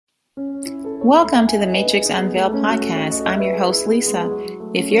Welcome to the Matrix Unveiled podcast. I'm your host, Lisa.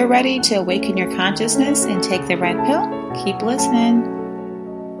 If you're ready to awaken your consciousness and take the red pill, keep listening.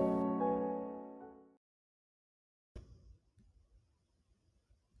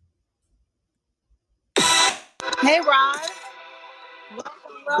 Hey, Rod.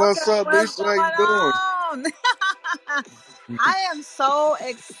 What's Welcome. up, What's Lisa? going How you doing? on? I am so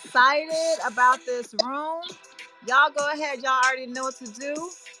excited about this room. Y'all go ahead. Y'all already know what to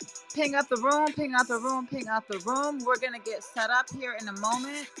do. Ping up the room, ping out the room, ping out the room. We're going to get set up here in a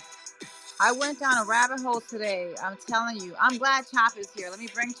moment. I went down a rabbit hole today. I'm telling you. I'm glad Chop is here. Let me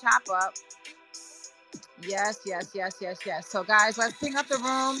bring Chop up. Yes. So, guys, let's ping up the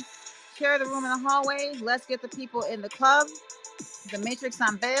room. Share the room in the hallway. Let's get the people in the club. The Matrix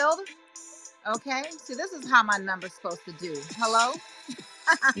Unveiled. Okay. See, this is how my number's supposed to do. Hello?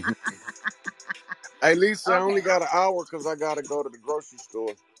 Hey, Lisa, I Okay. only got an hour because I got to go to the grocery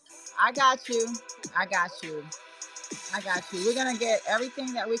store. I got you. We're going to get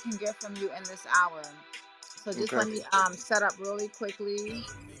everything that we can get from you in this hour. So just Okay. let me set up really quickly.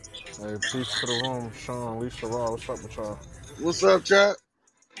 Hey, peace to the room, Sean, Lisa, Raw. What's up with y'all? What's up, chat?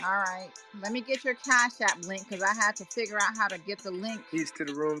 All right. Let me get your Cash App link because I had to figure out how to get the link. Peace to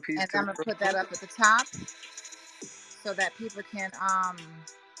the room. Peace And to I'm the going to room. put that up at the top so that people can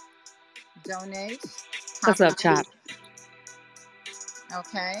donate. What's up, Chop?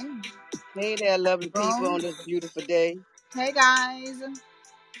 Okay. Hey there, lovely people Boom. on this beautiful day. Hey, guys.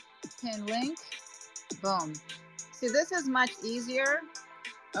 Pin link. Boom. See, this is much easier.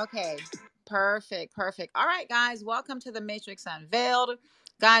 Okay, perfect. All right, guys, welcome to the Matrix Unveiled.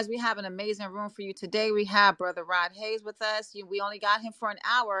 Guys, we have an amazing room for you today. We have Brother Rod Hayes with us. We only got him for an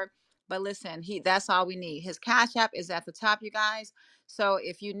hour, but listen, that's all we need. His Cash App is at the top, you guys. So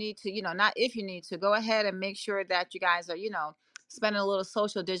if you need to, not if you need to, go ahead and make sure that you guys are, spending a little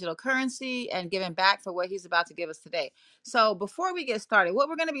social digital currency and giving back for what he's about to give us today. So before we get started, what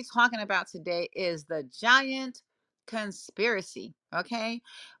we're going to be talking about today is the giant conspiracy. Okay,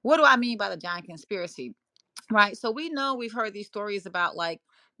 what do I mean by the giant conspiracy? Right. So we've heard these stories about, like,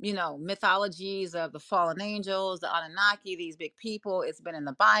 mythologies of the fallen angels, the Anunnaki, these big people. It's been in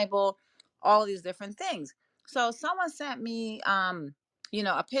the Bible, all these different things. So someone sent me,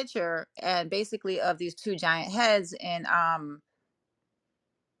 a picture and basically of these two giant heads in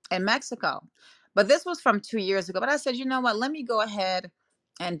Mexico. But this was from 2 years ago. But I said, you know what? Let me go ahead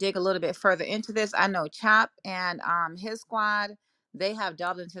and dig a little bit further into this. I know Chop and his squad, they have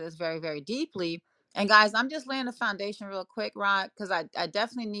delved into this very, very deeply. And guys, I'm just laying the foundation real quick, Rod, because I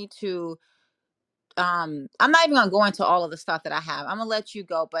definitely need to. I'm not even gonna go into all of the stuff that I have. I'm gonna let you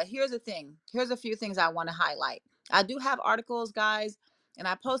go. But here's the thing. Here's a few things I want to highlight. I do have articles, guys, and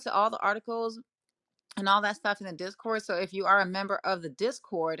I posted all the articles and all that stuff in the Discord. So if you are a member of the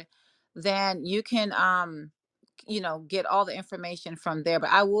Discord, then you can get all the information from there. But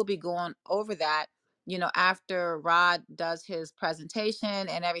I will be going over that, after Rod does his presentation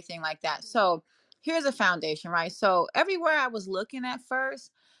and everything like that. So here's a foundation, right? So everywhere I was looking at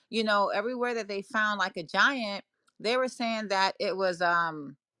first, everywhere that they found like a giant, they were saying that it was a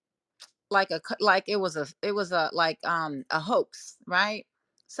hoax, right?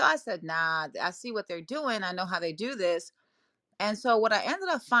 So I said, nah, I see what they're doing. I know how they do this. And so what I ended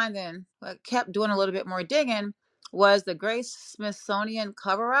up finding, I kept doing a little bit more digging, was the Great Smithsonian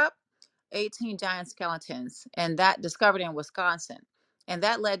cover-up, 18 giant skeletons, and that discovered in Wisconsin. And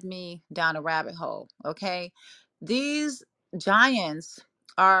that led me down a rabbit hole. Okay. These giants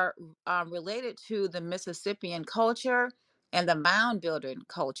are related to the Mississippian culture and the mound building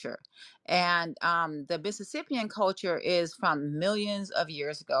culture. And the Mississippian culture is from millions of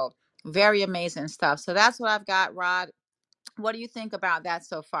years ago. Very amazing stuff. So that's what I've got, Rod. What do you think about that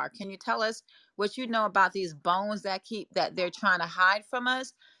so far? Can you tell us what you know about these bones that they're trying to hide from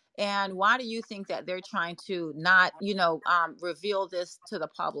us? And why do you think that they're trying to not, reveal this to the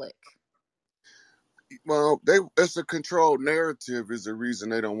public? Well, it's a controlled narrative is the reason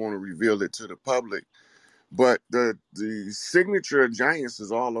they don't want to reveal it to the public. But the signature of giants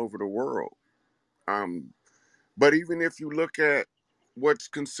is all over the world. But even if you look at what's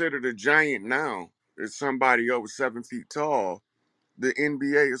considered a giant now, is somebody over 7 feet tall. The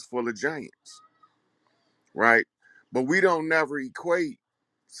NBA is full of giants, right? But we don't never equate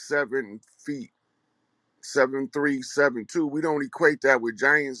 7 feet, 7'3", 7'2". We don't equate that with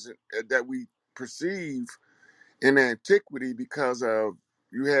giants that we perceive in antiquity because of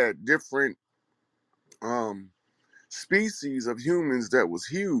you had different species of humans that was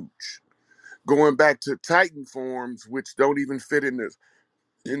huge. Going back to Titan forms, which don't even fit in the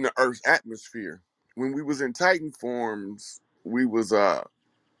Earth's atmosphere. When we was in Titan forms, we was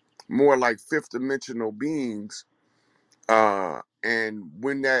more like fifth dimensional beings. And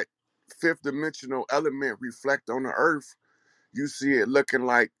when that fifth dimensional element reflect on the earth, you see it looking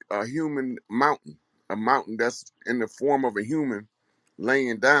like a human mountain, a mountain that's in the form of a human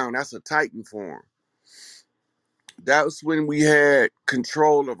laying down. That's a Titan form. That was when we had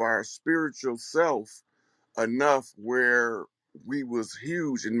control of our spiritual self enough where we was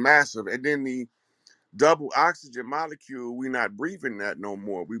huge and massive. And then the double oxygen molecule, we not breathing that no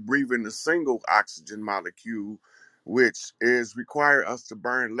more. We breathing the single oxygen molecule, which is require us to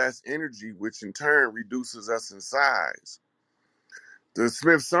burn less energy, which in turn reduces us in size. The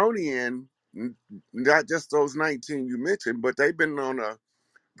Smithsonian, not just those 19 you mentioned, but they've been on a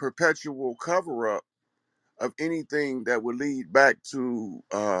perpetual cover up of anything that would lead back to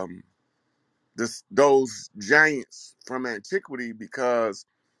those giants from antiquity, because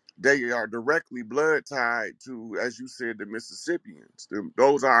they are directly blood tied to, as you said, the Mississippians.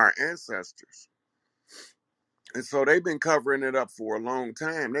 Those are our ancestors. And so they've been covering it up for a long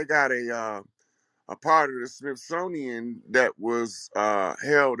time. They got a part of the Smithsonian that was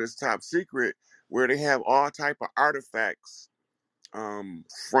held as top secret, where they have all type of artifacts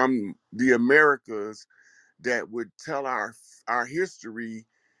from the Americas that would tell our history,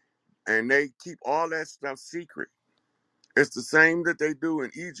 and they keep all that stuff secret. It's the same that they do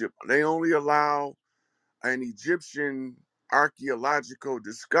in Egypt. They only allow an Egyptian archaeological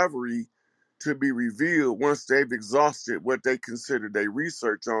discovery to be revealed once they've exhausted what they consider their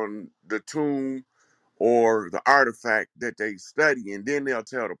research on the tomb or the artifact that they study, and then they'll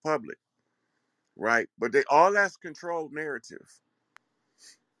tell the public, right? But they all that's controlled narrative.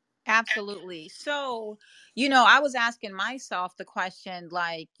 Absolutely. So, I was asking myself the question,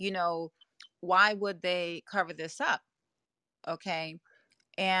 like, why would they cover this up? Okay.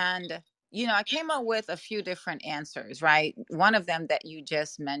 And, I came up with a few different answers, right? One of them that you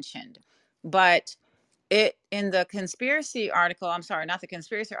just mentioned. But it in the conspiracy article, I'm sorry, not the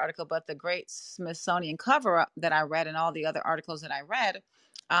conspiracy article, but the Great Smithsonian cover up that I read and all the other articles that I read,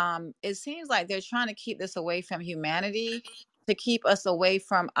 it seems like they're trying to keep this away from humanity, to keep us away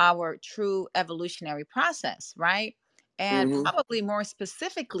from our true evolutionary process, right? And Mm-hmm. probably more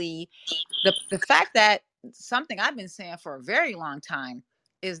specifically, the fact that something I've been saying for a very long time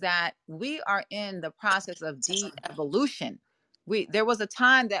is that we are in the process of de-evolution. There was a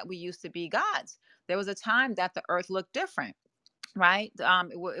time that we used to be gods. There was a time that the earth looked different, right?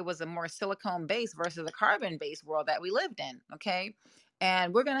 It was a more silicone based versus a carbon based world that we lived in. Okay.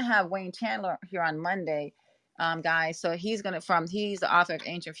 And we're going to have Wayne Chandler here on Monday, guys. So he's the author of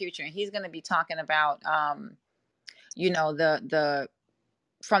Ancient Future, and he's going to be talking about, the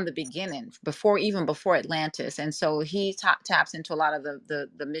from the beginning, before Atlantis. And so he taps into a lot of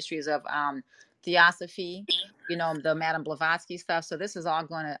the mysteries of theosophy, the Madame Blavatsky stuff. So this is all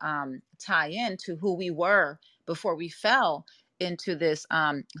going to tie into who we were before we fell into this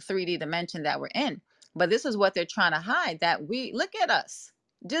 3D dimension that we're in. But this is what they're trying to hide, that we look at us.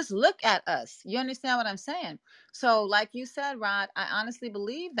 Just look at us. You understand what I'm saying? So like you said, Rod, I honestly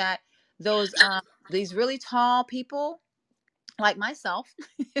believe that those these really tall people like myself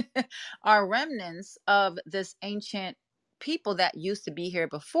are remnants of this ancient people that used to be here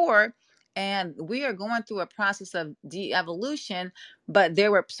before, and we are going through a process of de-evolution, but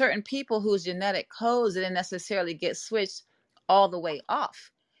there were certain people whose genetic codes didn't necessarily get switched all the way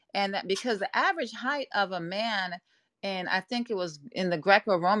off. And that because the average height of a man, and I think it was in the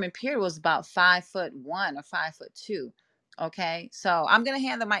Greco-Roman period, was about 5'1" or 5'2". Okay, so I'm going to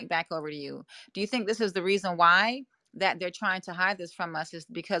hand the mic back over to you. Do you think this is the reason why that they're trying to hide this from us, is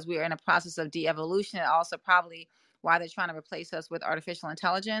because we are in a process of de-evolution, and also probably why they're trying to replace us with artificial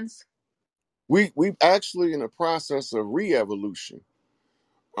intelligence? We actually in a process of re-evolution.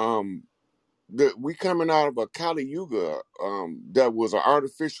 We coming out of a Kali Yuga, that was an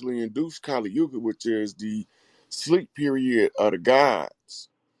artificially induced Kali Yuga, which is the sleep period of the gods.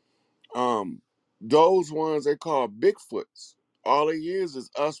 Those ones they call Bigfoots. All it is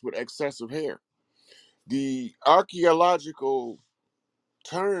us with excessive hair. The archaeological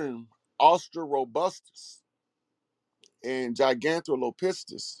term Australorobustus and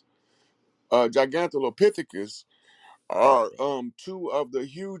Gigantolopithecus are two of the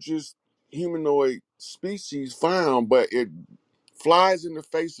hugest humanoid species found, but it flies in the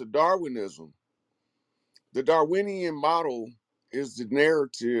face of Darwinism. The Darwinian model is the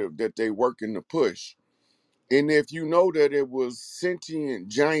narrative that they working to push. And if you know that it was sentient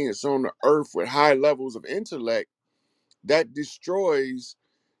giants on the earth with high levels of intellect, that destroys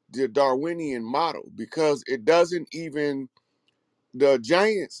the Darwinian model, because it doesn't even, the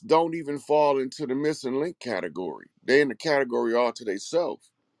giants don't even fall into the missing link category. They're in the category all to themselves.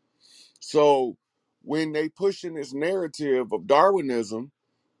 So when they push in this narrative of Darwinism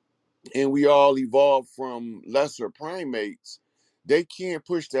and we all evolved from lesser primates, they can't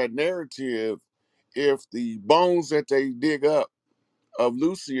push that narrative if the bones that they dig up of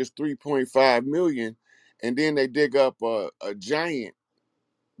Lucy is 3.5 million, and then they dig up a giant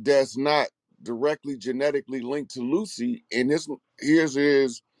that's not directly genetically linked to Lucy, and this here's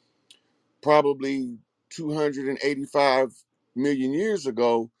is probably 285 million years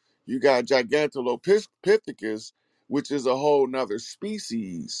ago. You got Gigantolopithecus, which is a whole nother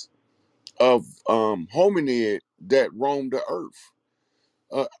species of hominid that roamed the earth.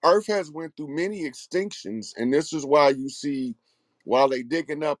 Earth has went through many extinctions, and this is why you see, while they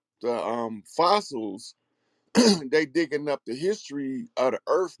digging up the fossils, they digging up the history of the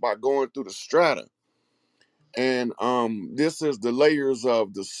earth by going through the strata. And this is the layers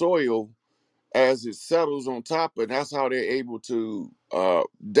of the soil as it settles on top, and that's how they're able to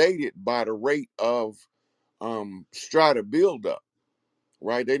date it by the rate of strata buildup,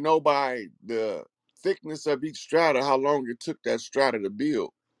 right? They know by the thickness of each strata how long it took that strata to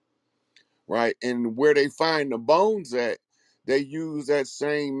build, right? And where they find the bones at, they use that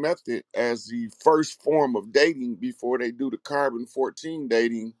same method as the first form of dating before they do the carbon 14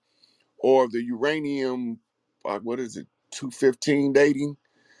 dating or the uranium, what is it, 215 dating,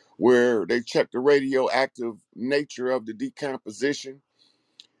 where they check the radioactive nature of the decomposition.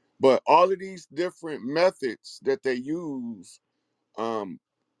 But all of these different methods that they use, um,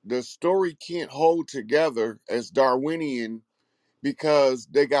 the story can't hold together as Darwinian because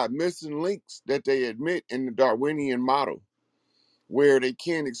they got missing links that they admit in the Darwinian model, where they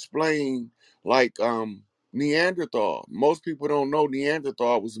can't explain, like Neanderthal. Most people don't know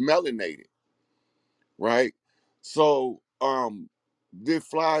Neanderthal was melanated, right? So it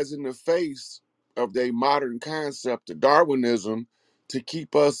flies in the face of their modern concept of Darwinism to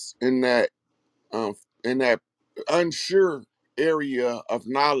keep us um, in that unsure area of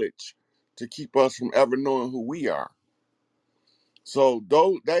knowledge, to keep us from ever knowing who we are. So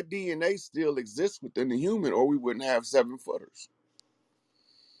though that DNA still exists within the human, or we wouldn't have 7-footers.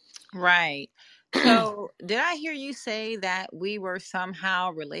 Right. So, did I hear you say that we were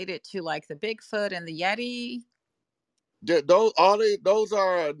somehow related to like the Bigfoot and the Yeti? Those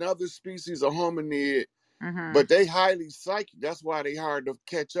are another species of hominid, Mm-hmm. but they highly psychic. That's why they hard to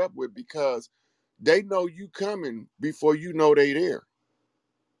catch up with, because they know you coming before you know they there.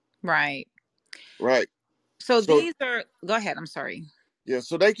 Right. Right. So So these are, go ahead, I'm sorry. yeah,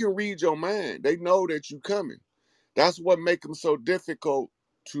 so they can read your mind. They know that you coming. That's what make them so difficult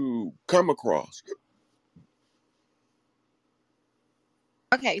to come across.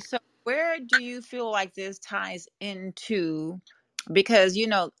 Okay, so where do you feel like this ties into? Because,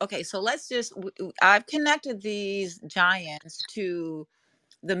 okay, so let's just, I've connected these giants to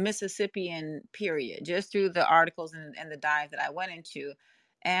the Mississippian period, just through the articles and the dive that I went into.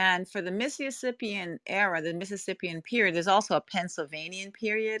 And for the Mississippian era, the Mississippian period, there's also a Pennsylvanian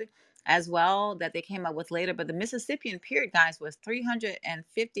period as well that they came up with later. But the Mississippian period, guys, was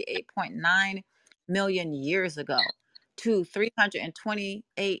 358.9 million years ago to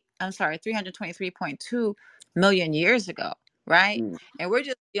 323.2 million years ago, right? Mm. And we're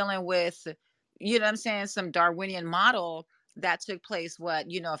just dealing with, what I'm saying, some Darwinian model that took place a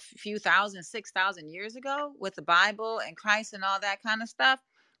few thousand 6,000 years ago with the Bible and Christ and all that kind of stuff,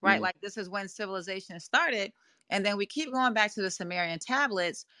 right? Mm. Like, this is when civilization started. And then we keep going back to the Sumerian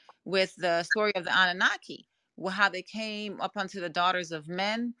tablets with the story of the Anunnaki, how they came up unto the daughters of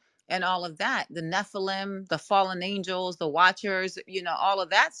men and all of that, the Nephilim, the fallen angels, the watchers, all of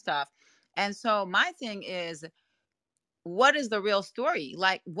that stuff. And so my thing is, what is the real story?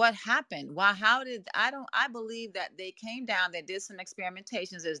 Like, what happened? Why? How did I believe that they came down, they did some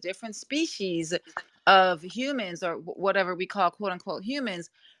experimentations. There's different species of humans, or whatever we call quote unquote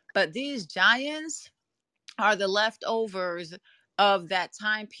humans, but these giants are the leftovers of that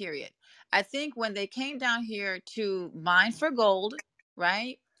time period. I think when they came down here to mine for gold,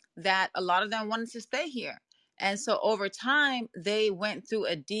 right, that a lot of them wanted to stay here. And so over time, they went through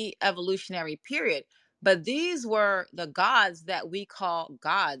a de evolutionary period. But these were the gods that we call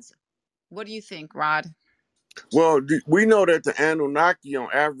gods. What do you think, Rod? Well, we know that the Anunnaki, on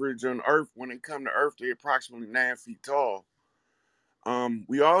average on Earth, when they come to Earth, they're approximately 9 feet tall.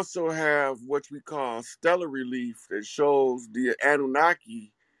 We also have what we call stellar relief that shows the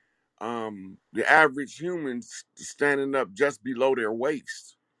Anunnaki, the average humans standing up just below their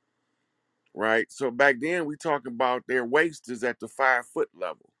waist, right? So back then, we talking about their waist is at the 5-foot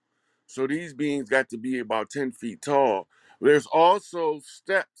level. So these beings got to be about 10 feet tall. There's also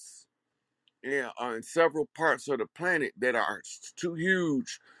steps in several parts of the planet that are too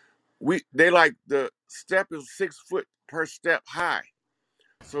huge they like the step is 6 foot per step high.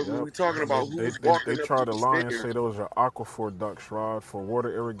 So when Yep. we're talking They, about they, who's they, they walking up try to to the lie and stairs, say those are aquifer ducts, Rod, for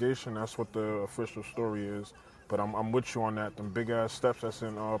water irrigation. That's what the official story is. But I'm with you on that. Them big ass steps that's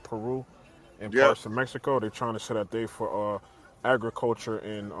in Peru and yep. parts of Mexico, they trying to say that they for agriculture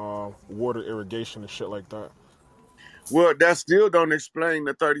and water irrigation and shit like that. Well, that still don't explain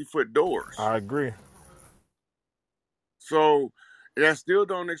the 30-foot doors. I agree. So that still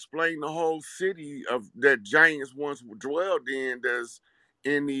don't explain the whole city of that giants once dwelled in. That's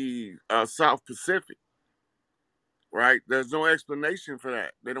in the South Pacific, right? There's no explanation for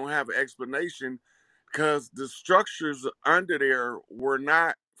that. They don't have an explanation because the structures under there were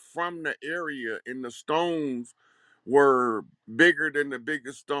not from the area, and the stones were bigger than the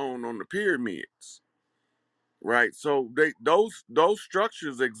biggest stone on the pyramids, right? So those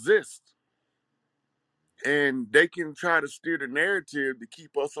structures exist, and they can try to steer the narrative to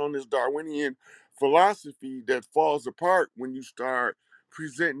keep us on this Darwinian philosophy that falls apart when you start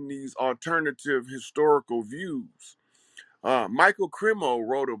presenting these alternative historical views. Michael Cremo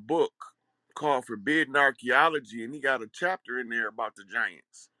wrote a book called Forbidden Archaeology, and he got a chapter in there about the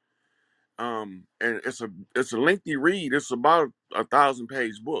giants. And it's a lengthy read. It's about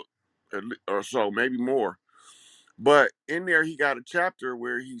 1,000-page book or so, maybe more. But in there, he got a chapter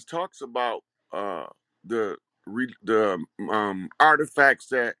where he talks about uh, the artifacts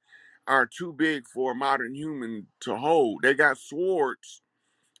that are too big for a modern human to hold. They got swords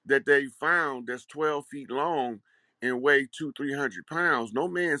that they found that's 12 feet long and weigh 200-300 pounds. No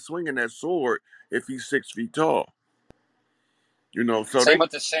man swinging that sword if he's 6 feet tall. So Same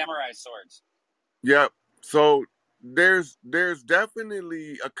with the samurai swords. yep. So there's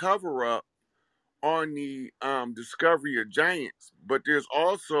definitely a cover up on the discovery of giants, but there's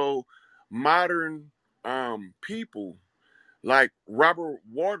also modern people like Robert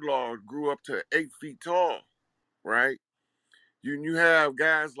Wardlaw grew up to 8 feet tall, right? You have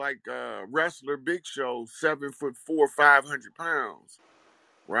guys like wrestler Big Show, 7'4", 500 pounds,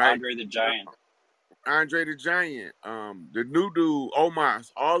 right? Andre the Giant. Andre the Giant, the new dude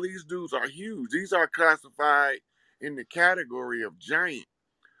Omos. All these dudes are huge. These are classified in the category of giant,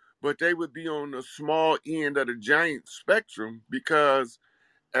 but they would be on the small end of the giant spectrum because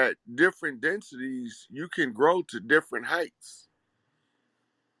at different densities you can grow to different heights.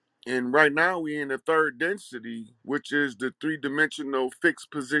 And right now we're in the third density, which is the three-dimensional fixed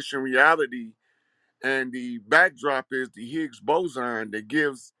position reality, and the backdrop is the Higgs boson that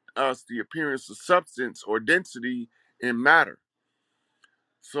gives us the appearance of substance or density in matter.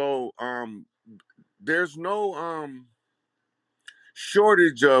 So there's no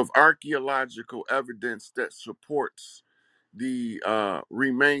shortage of archaeological evidence that supports the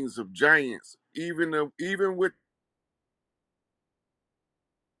remains of giants, even with.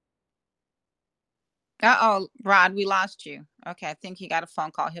 Uh-oh, Rod, we lost you. Okay, I think he got a phone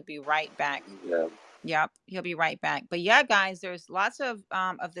call. He'll be right back. Yeah. Yep, he'll be right back. But yeah, guys, there's lots of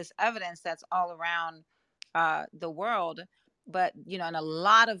this evidence that's all around the world, but and a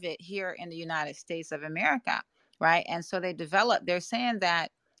lot of it here in the United States of America, right? And so they're saying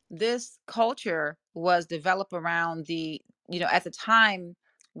that this culture was developed around at the time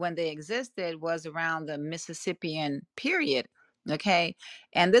when they existed was around the Mississippian period. Okay.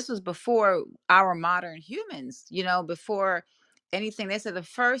 And this was before our modern humans, before anything. They said the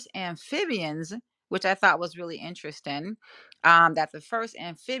first amphibians, which I thought was really interesting, that the first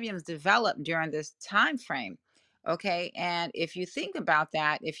amphibians developed during this time frame. Okay, and if you think about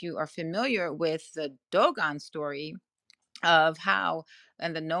that, if you are familiar with the Dogon story of how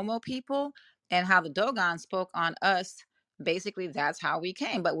and the Nomo people and how the Dogon spoke on us, basically that's how we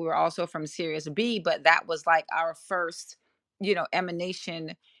came. But we were also from Sirius B, but that was like our first,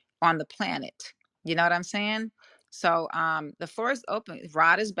 emanation on the planet. You know what I'm saying? So the floor is open.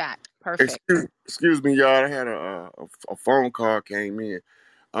 Rod is back. Perfect. Excuse me, y'all. I had a phone call came in.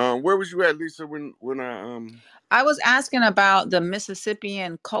 Where was you at, Lisa? When I was asking about the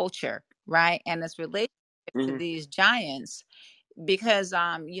Mississippian culture, right? And its relationship to mhm. these giants, because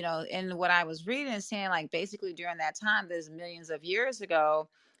in what I was reading and saying, like, basically during that time, there's millions of years ago,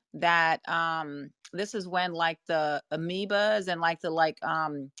 that this is when like the amoebas and like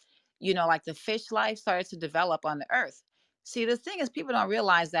like the fish life started to develop on the earth. See, the thing is, people don't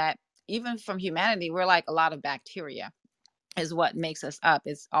realize that even from humanity, we're like a lot of bacteria is what makes us up.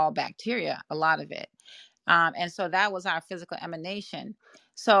 It's all bacteria, a lot of it. And so that was our physical emanation.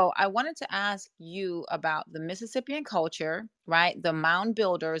 So I wanted to ask you about the Mississippian culture, right? The mound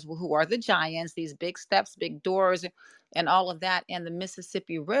builders, who are the giants, these big steps, big doors, and all of that, and the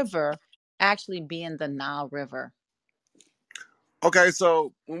Mississippi River actually being the Nile River. Okay,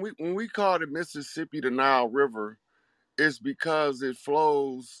 so when we call the Mississippi the Nile River, it's because it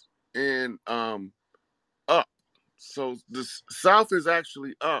flows in up. So the south is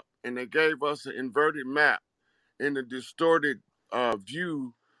actually up, and they gave us an inverted map and a distorted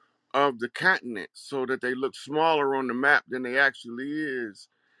view of the continent, so that they look smaller on the map than they actually is,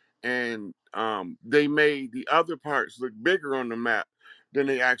 and they made the other parts look bigger on the map than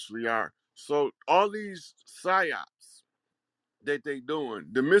they actually are. So all these psyops that they doing,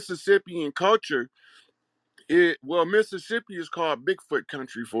 the Mississippian culture, Mississippi is called Bigfoot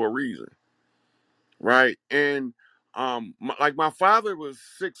country for a reason, right? And like my father was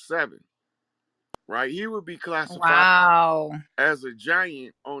 6'7", right? He would be classified Wow. as a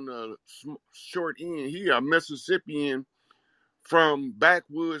giant on the short end. He a Mississippian from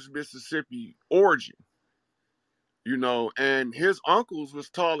backwoods Mississippi origin, and his uncles was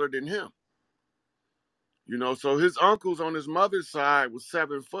taller than him, so his uncles on his mother's side was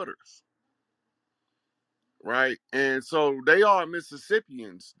 7-footers, right? And so they are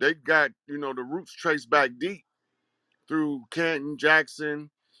Mississippians. They got, the roots traced back deep through Canton, Jackson,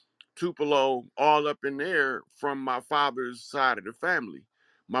 Tupelo, all up in there from my father's side of the family.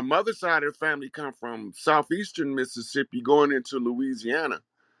 My mother's side of the family come from southeastern Mississippi going into Louisiana,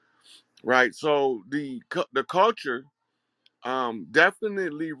 right? So the culture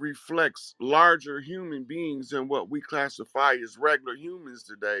definitely reflects larger human beings than what we classify as regular humans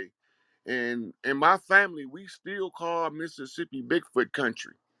today. And in my family, we still call Mississippi Bigfoot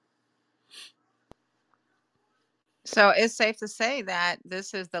country. So it's safe to say that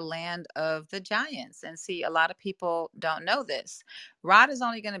this is the land of the giants. And see, a lot of people don't know this. Rod is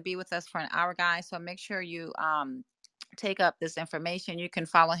only going to be with us for an hour, guys. So make sure you take up this information. You can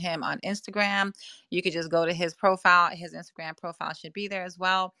follow him on Instagram. You could just go to his profile. His Instagram profile should be there as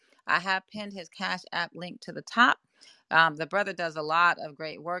well. I have pinned his Cash App link to the top. The brother does a lot of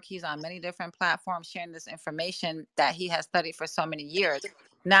great work. He's on many different platforms sharing this information that he has studied for so many years.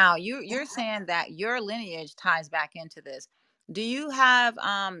 Now, you're saying that your lineage ties back into this. Do you have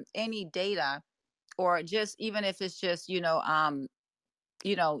any data, or just even if it's just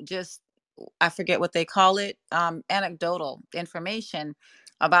just I forget what they call it, anecdotal information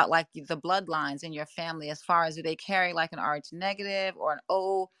about like the bloodlines in your family, as far as do they carry like an RH negative or an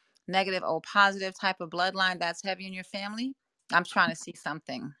O negative, O positive type of bloodline that's heavy in your family? I'm trying to see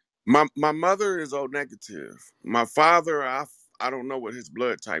something. My mother is O negative. My father, I don't know what his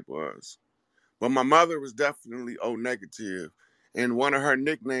blood type was, but my mother was definitely O negative, and one of her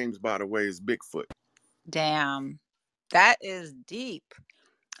nicknames, by the way, is Bigfoot. Damn, that is deep.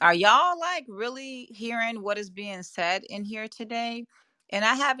 Are y'all like really hearing what is being said in here today? And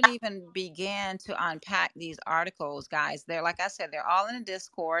I haven't even began to unpack these articles, guys. They're, like I said, they're all in a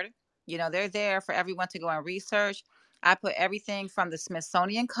Discord. They're there for everyone to go and research. I put everything from the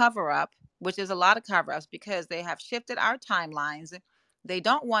Smithsonian cover up, which is a lot of cover ups because they have shifted our timelines. They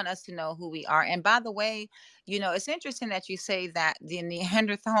don't want us to know who we are. And by the way, it's interesting that you say that the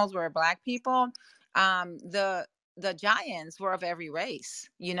Neanderthals were black people. The giants were of every race.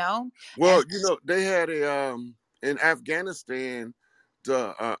 Well, And they had in Afghanistan,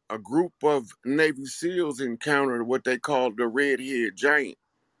 a group of Navy SEALs encountered what they called the red-head giant,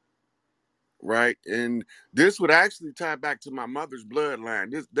 right? And this would actually tie back to my mother's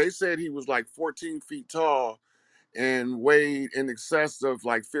bloodline. They said he was like 14 feet tall and weighed in excess of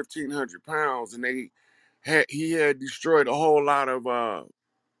like 1,500 pounds, and he had destroyed a whole lot of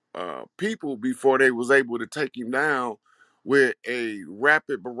people before they was able to take him down with a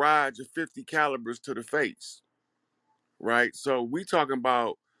rapid barrage of 50 calibers to the face, right? So we talking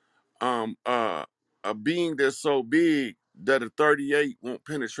about a being that's so big that a 38 won't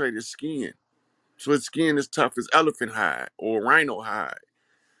penetrate his skin. So his skin is tough as elephant hide or rhino hide.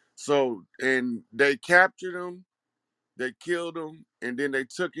 So, and they captured him, they killed him, and then they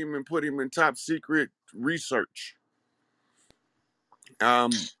took him and put him in top secret research.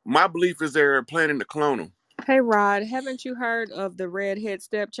 My belief is they're planning to clone him. Hey Rod, haven't you heard of the redhead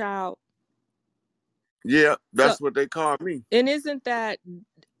stepchild? Yeah, So, that's what they call me. and isn't that,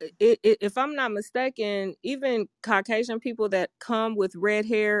 if I'm not mistaken, even Caucasian people that come with red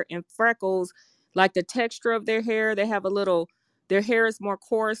hair and freckles, like the texture of their hair, their hair is more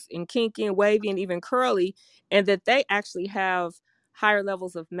coarse and kinky and wavy and even curly, and that they actually have higher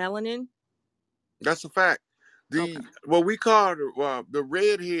levels of melanin. That's a fact. Okay. What we call the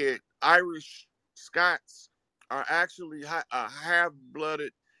redhead Irish Scots are actually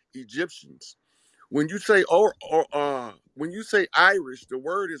half-blooded Egyptians. When you say when you say Irish, the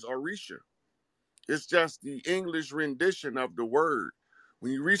word is Orisha. It's just the English rendition of the word.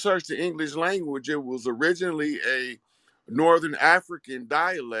 When you research the English language, it was originally a Northern African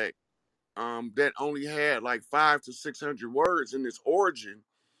dialect that only had like 500 to 600 words in its origin,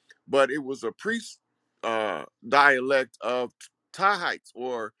 but it was a priest dialect of Tahites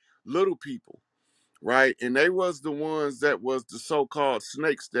or little people, right? And they was the ones that was the so-called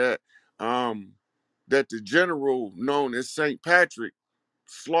snakes um, that the general known as Saint Patrick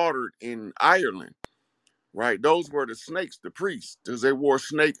slaughtered in Ireland, right? Those were the snakes, the priests, because they wore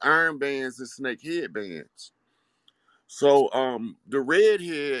snake armbands and snake headbands. So the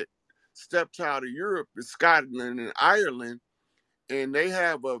redhead stepchild of Europe is Scotland and Ireland, and they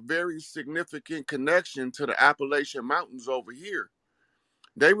have a very significant connection to the Appalachian Mountains over here.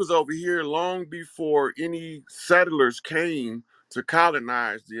 They was over here long before any settlers came to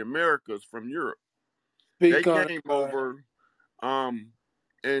colonize the Americas from Europe. They Speak on it, came God. over um,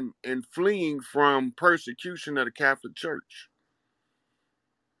 and fleeing from persecution of the Catholic Church.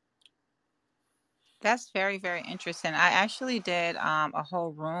 That's very, very interesting. I actually did a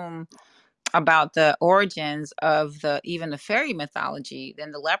whole room about the origins of the even the fairy mythology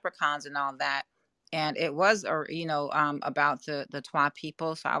and the leprechauns and all that. And it was, or about the Twa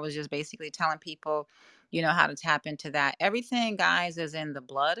people. So I was just basically telling people, how to tap into that. Everything, guys, is in the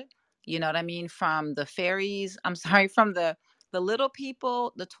blood. You know what I mean? From the fairies. I'm sorry, from the little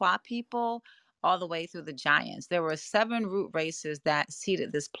people, the Twa people, all the way through the giants. There were 7 root races that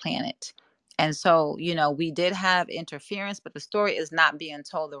seeded this planet. And so, we did have interference, but the story is not being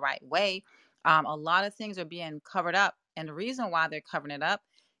told the right way. A lot of things are being covered up. And the reason why they're covering it up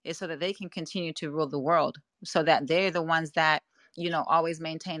is so that they can continue to rule the world, so that they're the ones that, always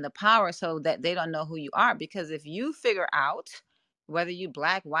maintain the power, so that they don't know who you are. Because if you figure out whether you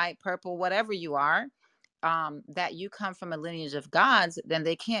black, white, purple, whatever you are, that you come from a lineage of gods, then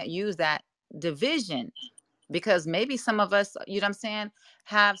they can't use that division, because maybe some of us, you know what I'm saying,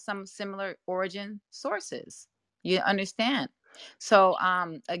 have some similar origin sources. You understand? So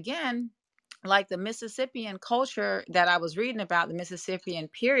again, like the Mississippian culture that I was reading about, the Mississippian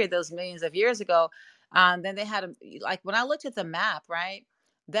period, those millions of years ago, then they had like when I looked at the map, right?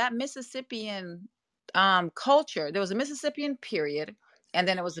 That Mississippian culture, there was a Mississippian period, and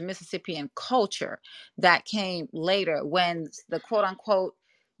then it was a Mississippian culture that came later when the quote unquote,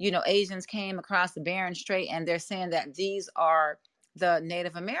 Asians came across the Bering Strait, and they're saying that these are the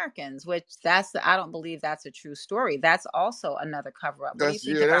Native Americans, which I don't believe that's a true story. That's also another cover up. What do you That's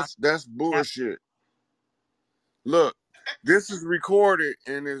think yeah, about that's that? bullshit. Look, this is recorded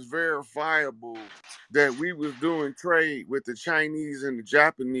and is verifiable that we was doing trade with the Chinese and the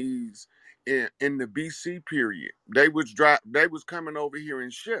Japanese in the BC period. They was coming over here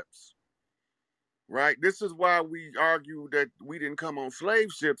in ships, right? This is why we argue that we didn't come on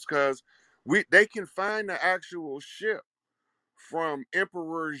slave ships, because they can find the actual ship from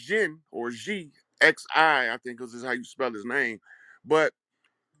Emperor Jin, or Xi, Xi, I think this is how you spell his name. But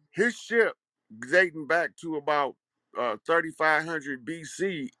his ship, dating back to about 3500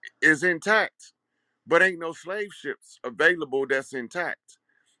 BC, is intact, but ain't no slave ships available that's intact.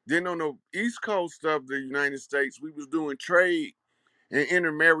 Then on the east coast of the United States, we was doing trade and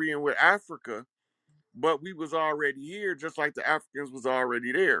intermarrying with Africa, but we was already here, just like the Africans was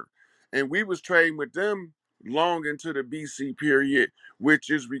already there, and we was trading with them long into the BC period, which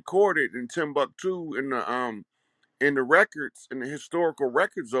is recorded in Timbuktu in the records, in the historical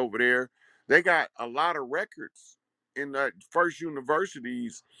records over there. They got a lot of records in the first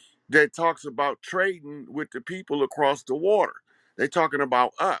universities that talks about trading with the people across the water. They talking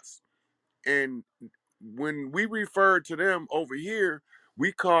about us. And when we referred to them over here,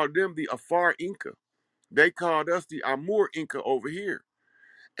 we called them the Afar Inca. They called us the Amur Inca over here.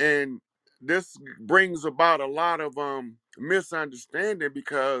 And this brings about a lot of misunderstanding,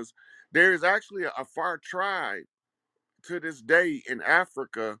 because there is actually a Afar tribe to this day in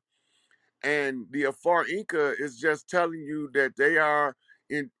Africa, and the Afar Inca is just telling you that they are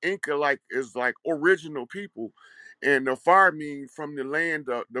in Inca, like is like original people, and the far mean from the land,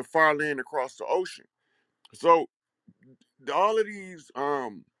 the far land across the ocean. So all of these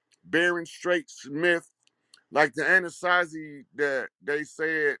Bering Straits myth, like the Anasazi that they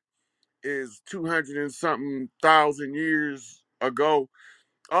said is 200 and something thousand years ago,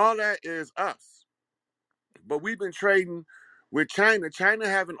 all that is us. But we've been trading with China. China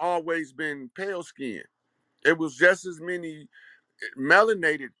haven't always been pale skinned. It was just as many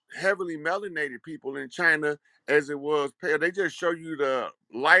melanated, heavily melanated people in China as it was pale. They just show you the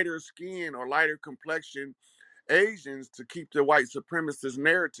lighter skin or lighter complexion Asians to keep the white supremacist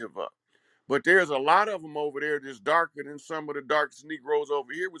narrative up. But there's a lot of them over there that's darker than some of the darkest Negroes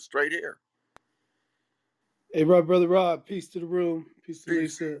over here with straight hair. Hey, brother Rob, peace to the room, peace to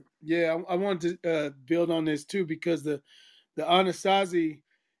Peace. Lisa. Yeah, I wanted to build on this too because the Anasazi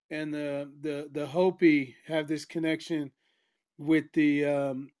and the Hopi have this connection with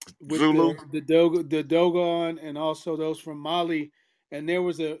Zulu. the Dogon and also those from Mali. And there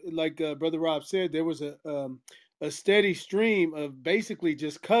was a like brother Rob said, there was a steady stream of basically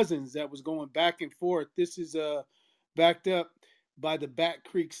just cousins that was going back and forth. This is backed up by the Back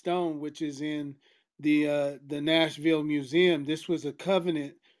Creek Stone, which is in the Nashville Museum. This was a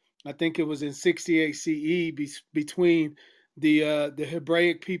covenant. I think it was in 68 CE between the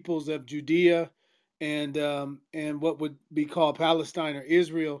Hebraic peoples of Judea and what would be called Palestine or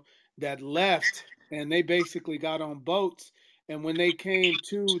Israel that left, and they basically got on boats. And when they came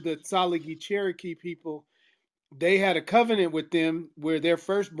to the Tsalagi Cherokee people, they had a covenant with them where their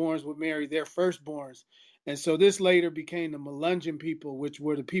firstborns would marry their firstborns. And so this later became the Melungeon people, which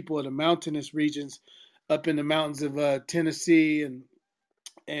were the people of the mountainous regions up in the mountains of Tennessee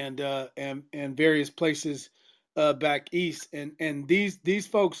and various places back east. And these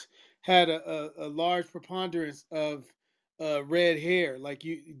folks had a large preponderance of red hair. Like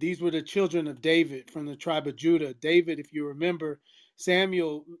these were the children of David from the tribe of Judah. David, if you remember,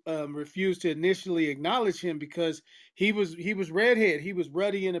 Samuel refused to initially acknowledge him because he was redhead. He was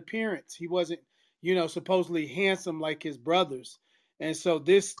ruddy in appearance. He wasn't, supposedly handsome like his brothers. And so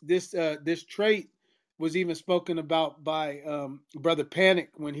this trait was even spoken about by Brother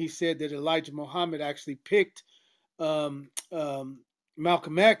Panic when he said that Elijah Muhammad actually picked um, um,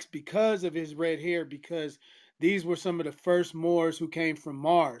 Malcolm X because of his red hair, because these were some of the first Moors who came from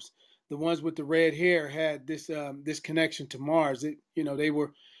Mars. The ones with the red hair had this connection to Mars. They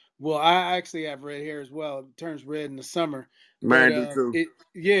were. Well, I actually have red hair as well. It turns red in the summer, but Man, do too.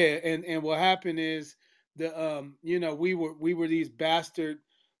 yeah. And what happened is we were these bastard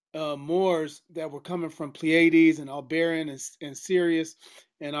Moors that were coming from Pleiades and Alberian and Sirius,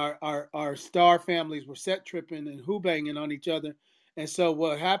 and our star families were set tripping and who banging on each other. And so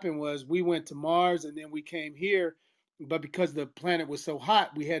what happened was we went to Mars and then we came here, but because the planet was so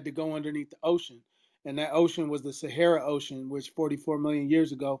hot, we had to go underneath the ocean. And that ocean was the Sahara Ocean, which 44 million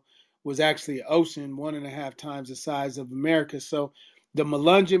years ago was actually an ocean 1.5 times the size of America. So the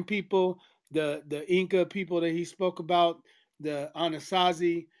Melungeon people, the Inca people that he spoke about, the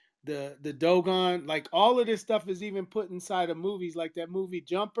Anasazi, the Dogon, like all of this stuff is even put inside of movies, like that movie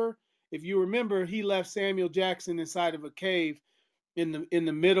Jumper. If you remember, he left Samuel Jackson inside of a cave in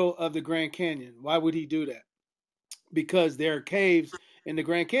the middle of the Grand Canyon. Why would he do that? Because there are caves in the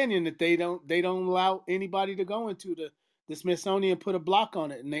Grand Canyon that they don't allow anybody to go into. The Smithsonian put a block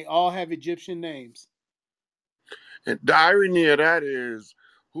on it, and they all have Egyptian names. And the irony of that is,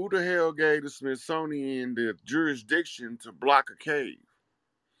 who the hell gave the Smithsonian the jurisdiction to block a cave?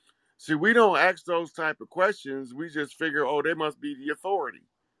 See, we don't ask those type of questions. We just figure, oh, they must be the authority.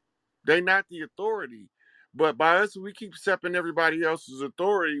 They not the authority. But by us, we keep stepping everybody else's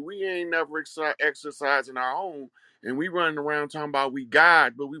authority. We ain't never exercising our own, and we running around talking about we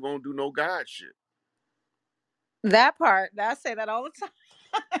God, but we won't do no God shit. That part, I say that all the time.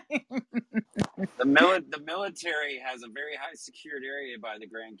 The military has a very high secured area by the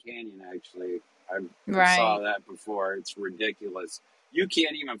Grand Canyon. Actually, I saw Right. that before. It's ridiculous. You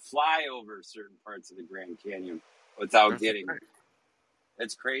can't even fly over certain parts of the Grand Canyon without That's a getting. fact.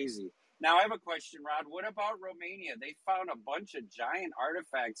 It's crazy. Now I have a question, Rod. What about Romania? They found a bunch of giant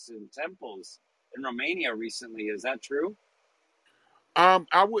artifacts and temples in Romania recently. Is that true?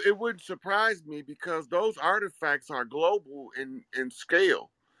 It wouldn't surprise me because those artifacts are global in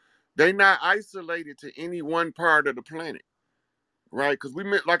scale. They're not isolated to any one part of the planet, right? Because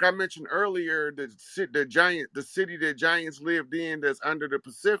like I mentioned earlier, the city that giants lived in, that's under the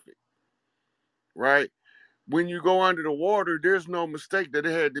Pacific, right? When you go under the water, there's no mistake that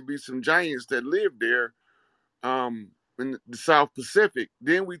there had to be some giants that lived there, in the South Pacific.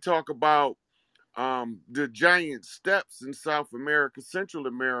 Then we talk about the giant steppes in South America, Central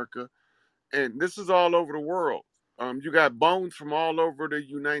America, and this is all over the world. You got bones from all over the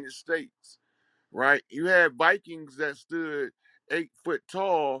United States, right? You had Vikings that stood 8 foot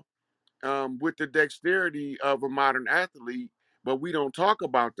tall, with the dexterity of a modern athlete, but we don't talk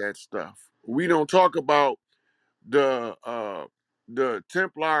about that stuff. We don't talk about the uh, the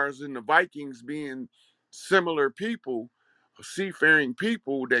Templars and the Vikings being similar people, seafaring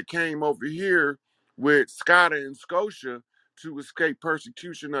people that came over here with Scotta and Scotia to escape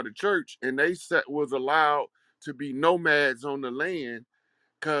persecution of the church, and was allowed to be nomads on the land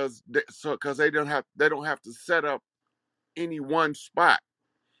because they don't have to set up any one spot,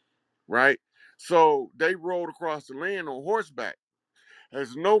 right? So they rode across the land on horseback.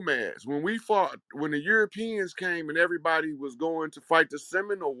 as nomads. When we fought, when the Europeans came and everybody was going to fight the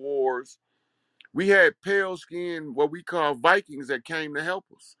Seminole Wars, we had pale skinned, what we call Vikings that came to help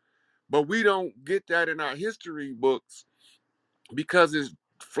us. But we don't get that in our history books because it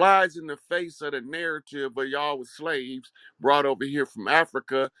flies in the face of the narrative of y'all was slaves brought over here from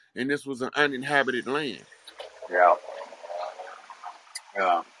Africa and this was an uninhabited land. Yeah.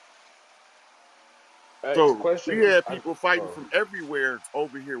 Yeah. So we Question. had people fighting from everywhere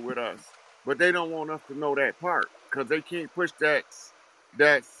over here with us, but they don't want us to know that part because they can't push that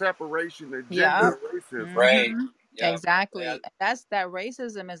separation agenda Yep. of racism. Right. Yeah. Yeah. Exactly. That's that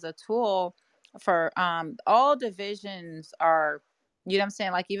racism is a tool for all divisions are, you know what I'm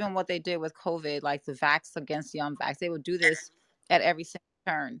saying? Like even what they did with COVID, like the vax against the unvax, they would do this at every single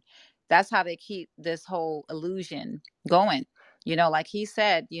turn. That's how they keep this whole illusion going. You know, like he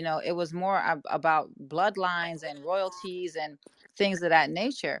said, you know, it was more about bloodlines and royalties and things of that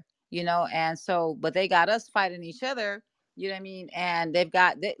nature, you know, and so, but they got us fighting each other, you know what I mean? And they've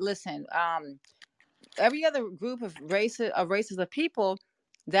got, listen, every other group of races of people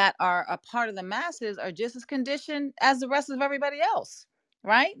that are a part of the masses are just as conditioned as the rest of everybody else,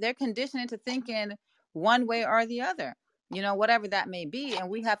 right? They're conditioned into thinking one way or the other, you know, whatever that may be,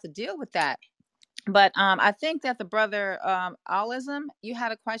 and we have to deal with that. But I think that the brother Alism, you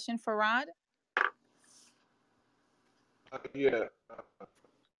had a question for Rod. Yeah.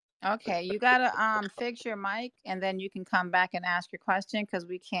 Okay, you gotta fix your mic and then you can come back and ask your question because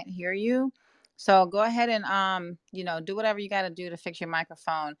we can't hear you. So go ahead and do whatever you gotta do to fix your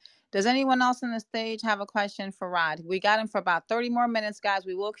microphone. Does anyone else on the stage have a question for Rod? We got him for about 30 more minutes, guys.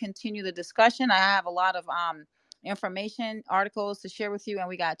 We will continue the discussion. I have a lot of information, articles to share with you, and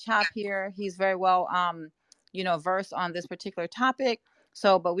we got Chop here. He's very well versed on this particular topic.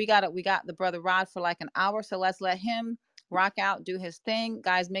 So, but we got the brother Rod for like an hour. So let's let him rock out, do his thing.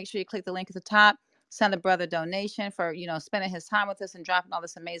 Guys, make sure you click the link at the top. Send the brother donation for, spending his time with us and dropping all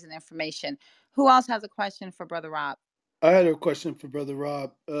this amazing information. Who else has a question for Brother Rob? I had a question for Brother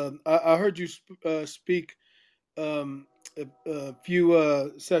Rob. I heard you speak a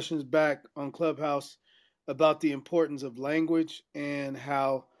few sessions back on Clubhouse about the importance of language and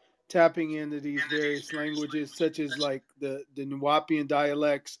how tapping into these various languages, such as like the Nuwapian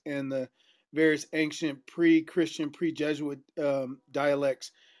dialects and the various ancient pre-Christian, pre-Jesuit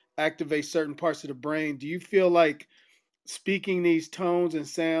dialects, activate certain parts of the brain. Do you feel like speaking these tones and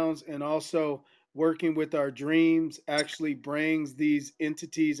sounds and also working with our dreams actually brings these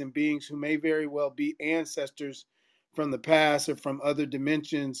entities and beings who may very well be ancestors from the past or from other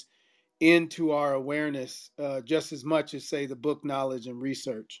dimensions into our awareness just as much as, say, the book knowledge and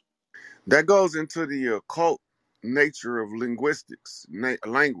research? That goes into the occult nature of linguistics,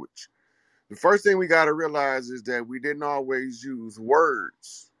 language. The first thing we got to realize is that we didn't always use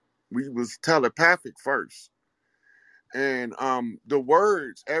words. We was telepathic first. And the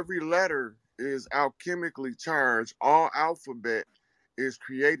words, every letter is alchemically charged. All alphabet is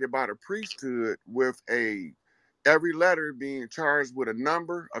created by the priesthood with every letter being charged with a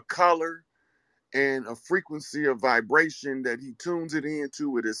number, a color, and a frequency of vibration that he tunes it into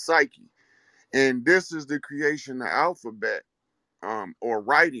with his psyche. And this is the creation of alphabet, or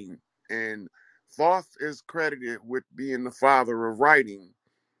writing. And Thoth is credited with being the father of writing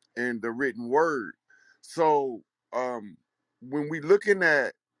and the written word. So when we looking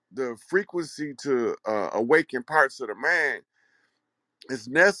at the frequency to awaken parts of the mind, it's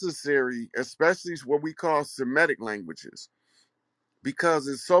necessary, especially what we call Semitic languages, because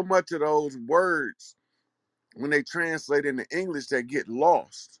it's so much of those words when they translate into English that get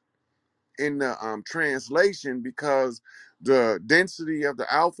lost in the translation because the density of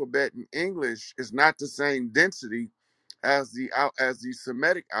the alphabet in English is not the same density as the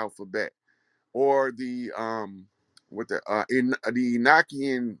Semitic alphabet or the in the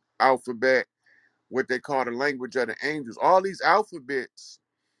Enochian alphabet, what they call the language of the angels. All these alphabets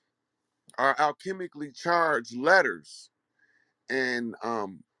are alchemically charged letters, and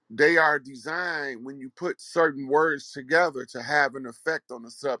they are designed when you put certain words together to have an effect on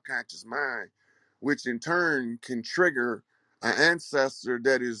the subconscious mind, which in turn can trigger an ancestor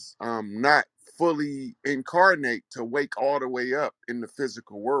that is not fully incarnate to wake all the way up in the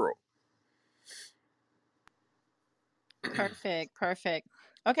physical world. Perfect, perfect.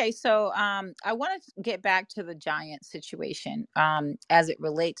 Okay, so I want to get back to the giant situation as it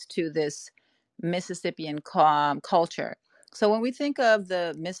relates to this Mississippian culture. So when we think of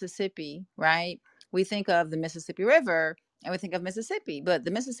the Mississippi, right, we think of the Mississippi River and we think of Mississippi, but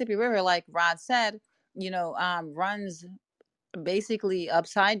the Mississippi River, like Rod said, runs basically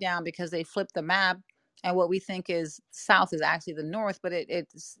upside down because they flipped the map and what we think is south is actually the north, but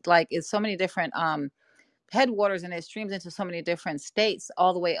it's like it's so many different headwaters, and it streams into so many different states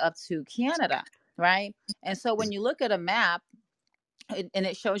all the way up to Canada, right? And so when you look at a map, and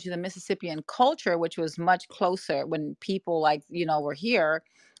it shows you the Mississippian culture, which was much closer when people like were here,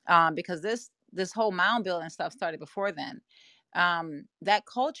 because this whole mound building stuff started before then. That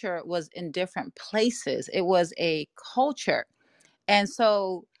culture was in different places. It was a culture, and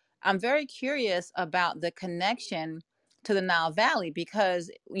so I'm very curious about the connection to the Nile Valley,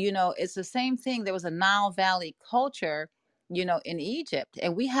 because, it's the same thing. There was a Nile Valley culture, in Egypt.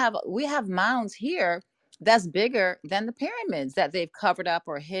 And we have mounds here that's bigger than the pyramids that they've covered up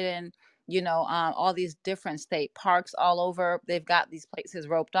or hidden, all these different state parks all over. They've got these places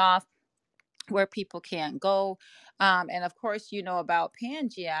roped off where people can't go. And of course, you know about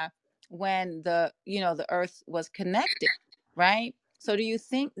Pangea, when the earth was connected, right? So do you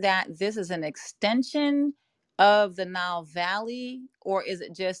think that this is an extension of the Nile Valley, or is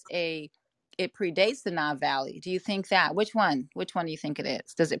it just it predates the Nile Valley? Do you think that? Which one do you think it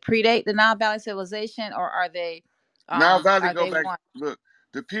is? Does it predate the Nile Valley civilization, or are they Now Valley are go they back. one? Look,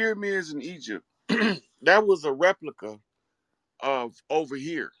 the pyramids in Egypt, that was a replica of over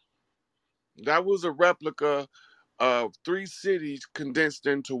here. That was a replica of three cities condensed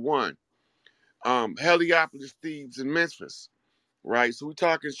into one. Heliopolis, Thebes, and Memphis. Right. So we're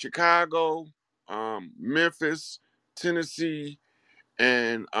talking Chicago, Memphis, Tennessee,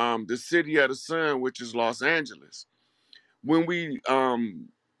 and the city of the sun, which is Los Angeles. When we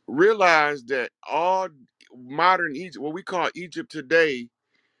realized that all modern Egypt, what we call Egypt today,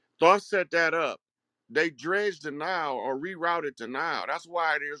 thought set that up. They dredged the Nile or rerouted the Nile. That's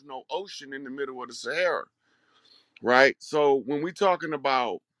why there's no ocean in the middle of the Sahara, right? So when we're talking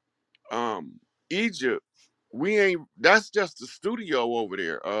about um, Egypt, we ain't. That's just the studio over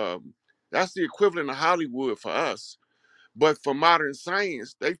there. That's the equivalent of Hollywood for us. But for modern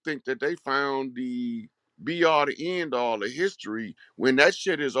science, they think that they found the be all, the end all of history when that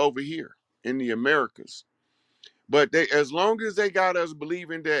shit is over here in the Americas. But they, as long as they got us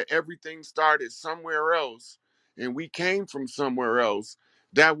believing that everything started somewhere else and we came from somewhere else,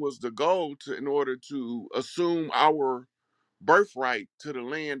 that was the goal to in order to assume our birthright to the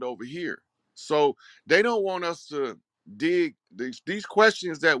land over here. So they don't want us to dig these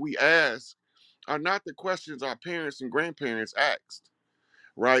questions that we ask are not the questions our parents and grandparents asked,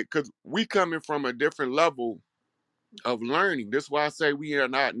 right? Because we coming from a different level of learning. That's why I say we are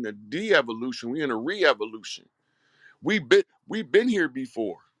not in a de-evolution, we in a re-evolution. We've been here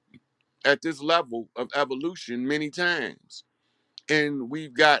before at this level of evolution many times. And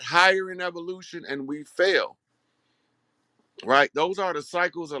we've got higher in evolution and we fail, right? Those are the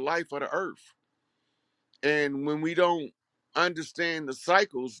cycles of life of the earth. And when we don't understand the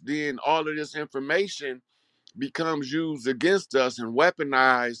cycles, then all of this information becomes used against us and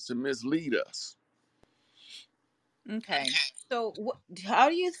weaponized to mislead us. Okay. So, how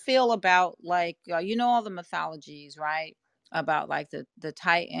do you feel about like all the mythologies, right? About like the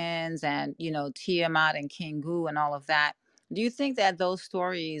Titans and Tiamat and Kingu and all of that. Do you think that those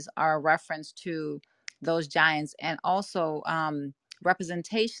stories are a reference to those giants, and also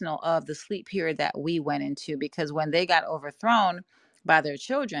representational of the sleep period that we went into? Because when they got overthrown by their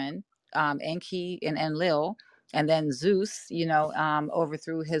children, Enki and Enlil, and then Zeus,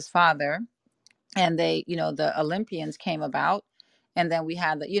 overthrew his father, and they the Olympians came about, and then we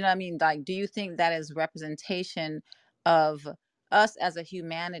had the what I mean, like, do you think that is representation of us as a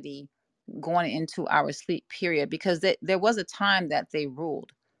humanity going into our sleep period? Because there was a time that they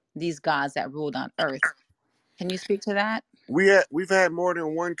ruled, these gods that ruled on earth. Can you speak to that? We've had more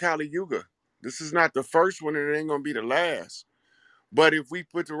than one Kali Yuga. This is not the first one, and it ain't gonna be the last. But if we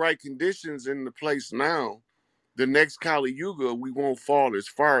put the right conditions in the place now, the next Kali Yuga, we won't fall as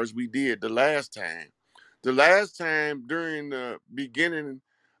far as we did the last time. The last time during the beginning,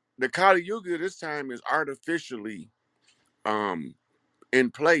 the Kali Yuga this time is artificially um, in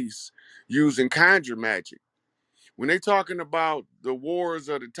place using conjure magic. When they talking about the wars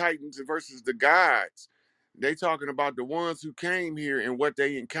of the Titans versus the gods, they talking about the ones who came here and what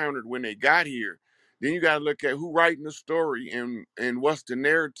they encountered when they got here. Then you got to look at who writing the story and what's the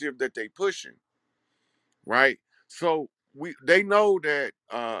narrative that they pushing, right? So they know that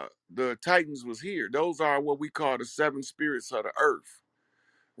the Titans was here. Those are what we call the seven spirits of the earth,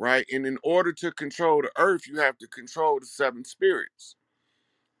 right? And in order to control the earth, you have to control the seven spirits.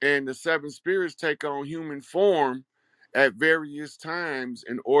 And the seven spirits take on human form at various times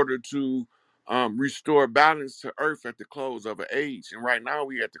in order to restore balance to earth at the close of an age. And right now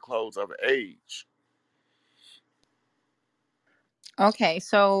we at the close of an age. Okay,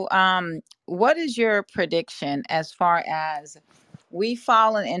 so what is your prediction as far as we've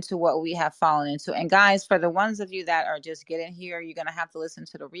fallen into what we have fallen into? And guys, for the ones of you that are just getting here, you're gonna have to listen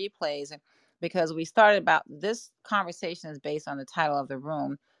to the replays because we started about this conversation is based on the title of the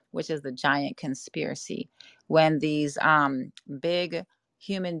room, which is the giant conspiracy. When these big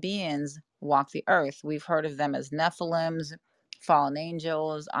human beings walk the earth, we've heard of them as Nephilims, fallen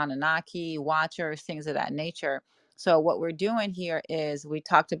angels, Anunnaki, watchers, things of that nature. So what we're doing here is we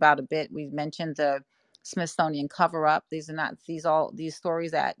talked about a bit. We mentioned the Smithsonian cover up. These are not these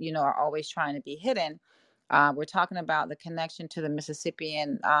stories that are always trying to be hidden. We're talking about the connection to the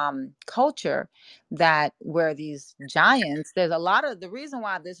Mississippian culture, that where these giants. There's a lot of the reason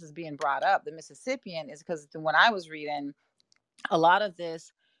why this is being brought up. The Mississippian is because when I was reading, a lot of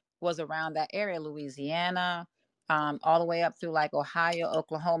this was around that area, Louisiana, all the way up through like Ohio,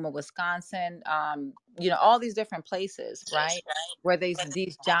 Oklahoma, Wisconsin, all these different places, right? Where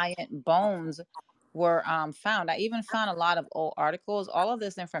these giant bones were found. I even found a lot of old articles. All of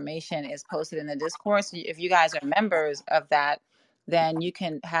this information is posted in the Discord. So if you guys are members of that, then you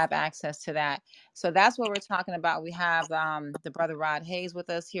can have access to that. So that's what we're talking about. We have the brother Rod Hayes with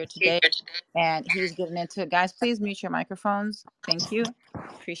us here today, and he's getting into it. Guys, please mute your microphones. Thank you.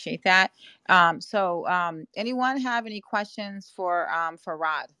 Appreciate that. Anyone have any questions for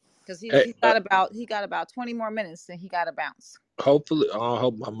Rod? Because Hey, he got about 20 more minutes and he got to bounce. hopefully, I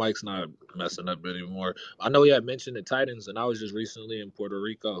hope my mic's not messing up anymore. I know you had mentioned the Titans, and I was just recently in Puerto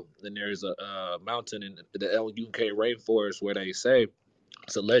Rico, and there's a mountain in the LUK rainforest where they say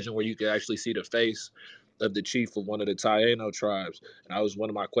it's a legend where you can actually see the face of the chief of one of the Taino tribes. And one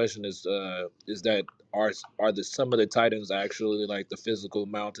of my questions is that are some of the Titans actually like the physical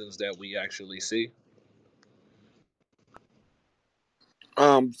mountains that we actually see?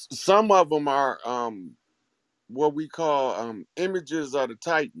 Some of them are what we call images of the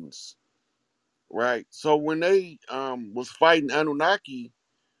Titans, right? So when they was fighting Anunnaki,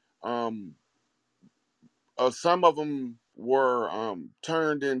 um, some of them were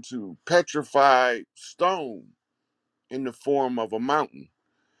turned into petrified stone in the form of a mountain,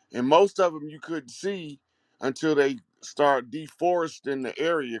 and most of them you couldn't see until they start deforesting the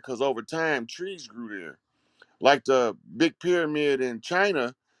area because over time trees grew there. Like the big pyramid in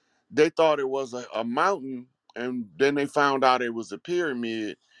China, they thought it was a mountain, and then they found out it was a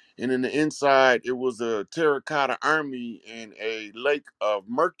pyramid, and in the inside it was a terracotta army and a lake of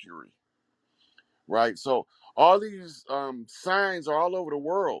mercury, right? So all these signs are all over the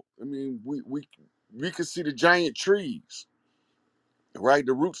world. I mean, we could see the giant trees, right?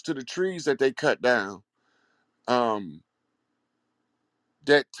 The roots to the trees that they cut down, um,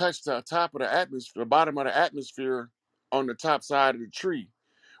 that touch the top of the atmosphere, the bottom of the atmosphere on the top side of the tree,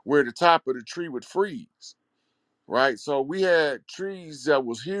 where the top of the tree would freeze, right? So we had trees that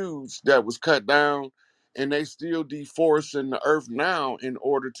was huge that was cut down, and they still deforesting the earth now in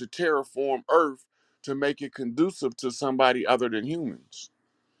order to terraform earth to make it conducive to somebody other than humans.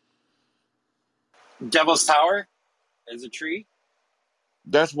 Devil's Tower is a tree.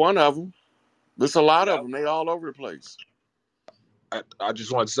 That's one of them. There's a lot of Yep. them. They all over the place. I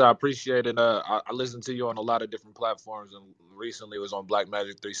just want to say I appreciate it. I listened to you on a lot of different platforms, and recently it was on Black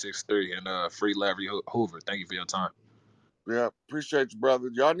Magic 363 and Free Larry Hoover. Thank you for your time. Yeah, appreciate you, brother.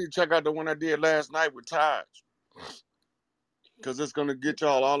 Y'all need to check out the one I did last night with Taj, because it's going to get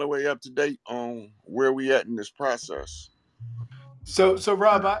y'all all the way up to date on where we at in this process. So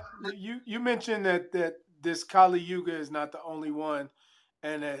Rob, you mentioned that this Kali Yuga is not the only one,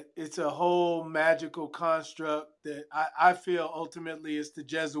 and that it's a whole magical construct that I feel ultimately it's the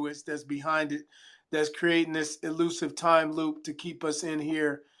Jesuits that's behind it, that's creating this elusive time loop to keep us in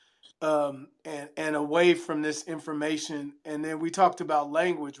here, and away from this information. And then we talked about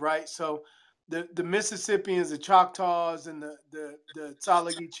language, right? So the Mississippians, the Choctaws, and the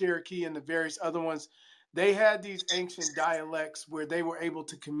Tsalagi Cherokee, and the various other ones, they had these ancient dialects where they were able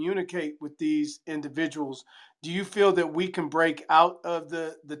to communicate with these individuals. Do you feel that we can break out of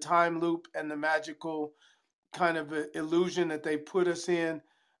the time loop and the magical kind of illusion that they put us in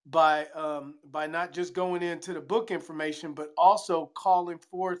by not just going into the book information, but also calling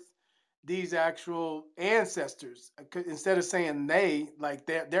forth these actual ancestors? Instead of saying they, like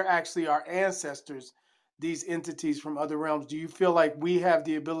they're actually our ancestors, these entities from other realms. Do you feel like we have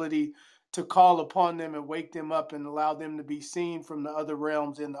the ability to call upon them and wake them up and allow them to be seen from the other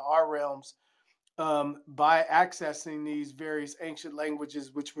realms into our realms, by accessing these various ancient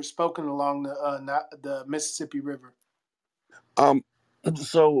languages which were spoken along the Mississippi River?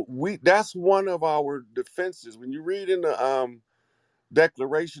 So that's one of our defenses. When you read in the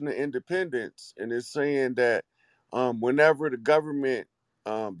Declaration of Independence, and it's saying that Whenever the government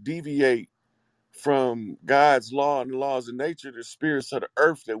deviate from God's law and the laws of nature, the spirits of the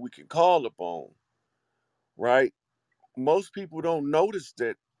earth that we can call upon, right? Most people don't notice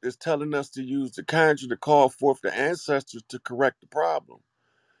that it's telling us to use the conjure to call forth the ancestors to correct the problem.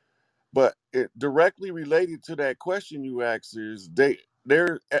 But it directly related to that question you asked is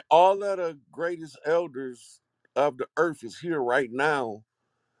they're all of the greatest elders of the earth is here right now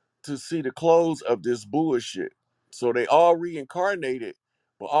to see the close of this bullshit. So they all reincarnated,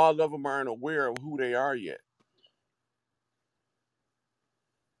 but all of them aren't aware of who they are yet.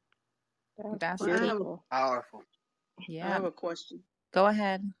 That's That's Well, deep. beautiful. Powerful. I Yeah. have a question, Go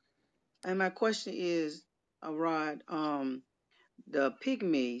ahead. and my question is, Rod, the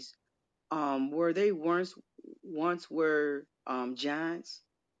pygmies, were they once were giants?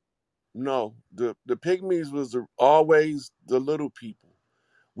 No, the pygmies was always the little people.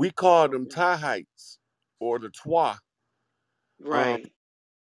 We called them Okay, Tahites or the Twa, um, right.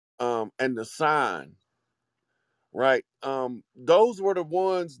 and the San, right? Those were the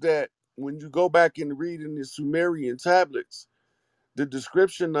ones that when you go back and read in the Sumerian tablets, the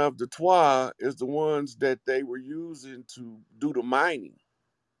description of the Twa is the ones that they were using to do the mining,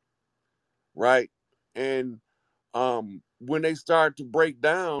 right? And when they started to break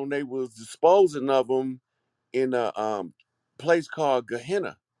down, they was disposing of them in a place called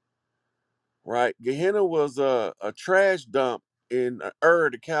Gehenna, right? Gehenna was a trash dump in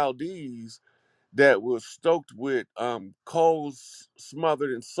Ur the Chaldees that was stoked with coals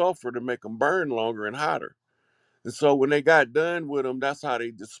smothered in sulfur to make them burn longer and hotter. And so when they got done with them, that's how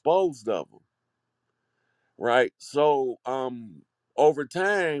they disposed of them, right? So over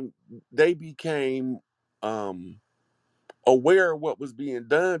time, they became aware of what was being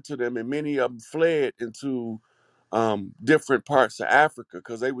done to them, and many of them fled into different parts of Africa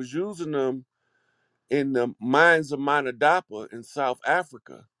because they was using them in the mines of Manadapa in South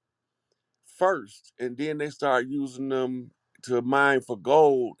Africa first, and then they started using them to mine for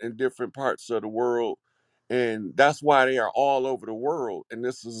gold in different parts of the world, and that's why they are all over the world. And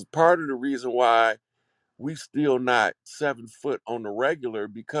this is part of the reason why we still not 7 foot on the regular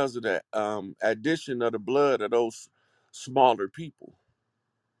because of that addition of the blood of those smaller people.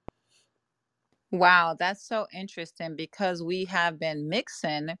 Wow, that's so interesting because we have been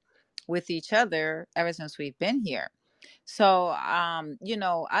mixing with each other ever since we've been here. So,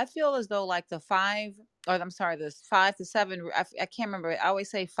 I feel as though like the five, or I'm sorry, there's 5 to 7. I can't remember. I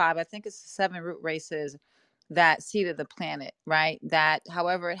always say five. I think it's 7 root races that seeded the planet, right? That,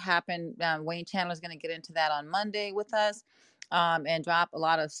 however it happened, Wayne Chandler is going to get into that on Monday with us, and drop a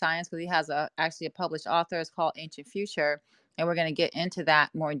lot of science because he has actually a published author. It's called Ancient Future, and we're going to get into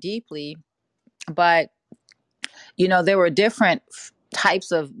that more deeply. But there were different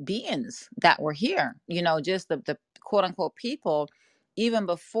types of beings that were here, just the quote unquote people, even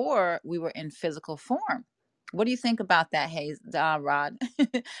before we were in physical form. What do you think about that, Rod?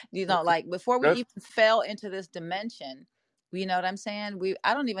 Like before we That's even fell into this dimension, you know what I'm saying?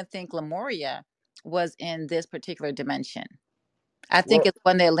 I don't even think Lemuria was in this particular dimension. I think well, it's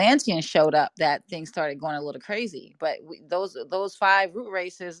when the Atlanteans showed up that things started going a little crazy. But those 5 root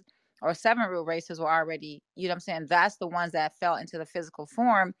races or 7 root races were already, you know what I'm saying? That's the ones that fell into the physical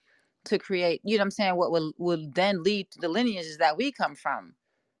form to create, you know what I'm saying, what will then lead to the lineages that we come from.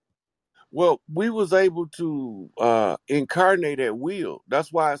 well, we was able to incarnate at will.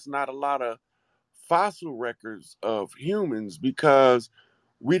 That's why it's not a lot of fossil records of humans because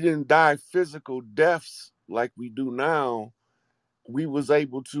we didn't die physical deaths like we do now. We was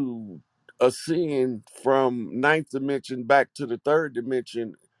able to ascend from ninth dimension back to the third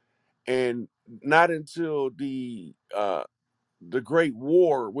dimension, and not until the Great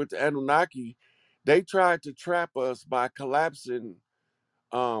War with the Anunnaki, they tried to trap us by collapsing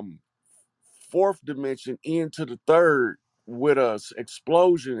um, fourth dimension into the third with a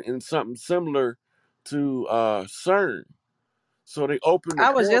explosion in something similar to CERN. So they opened the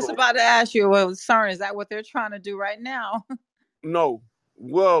I was just portal. about to ask you, well, CERN, is that what they're trying to do right now? No.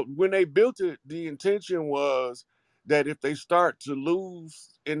 Well, when they built it, the intention was that if they start to lose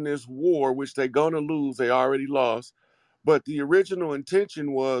in this war, which they're going to lose, they already lost. But the original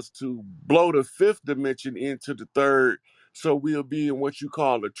intention was to blow the fifth dimension into the third, so we'll be in what you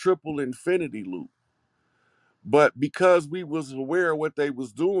call a triple infinity loop. But because we was aware of what they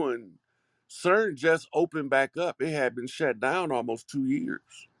was doing, CERN just opened back up. It had been shut down almost 2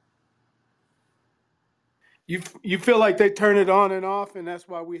 years. You feel like they turn it on and off, and that's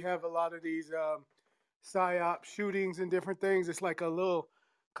why we have a lot of these psyop shootings and different things. It's like a little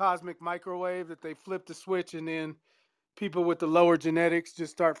cosmic microwave that they flip the switch, and then people with the lower genetics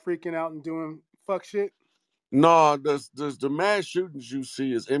just start freaking out and doing fuck shit. No, the mass shootings you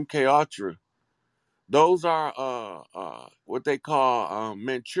see is MK Ultra. Those are what they call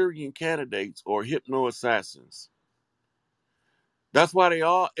Manchurian candidates or hypno assassins. That's why they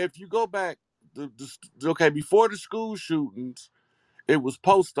all. If you go back, okay, before the school shootings, it was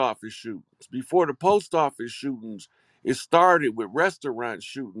post office shootings. Before the post office shootings, it started with restaurant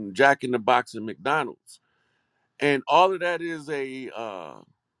shooting, Jack in the Box and McDonald's. And all of that is a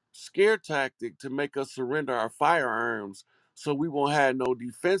scare tactic to make us surrender our firearms so we won't have no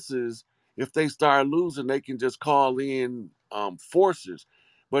defenses. If they start losing, they can just call in forces.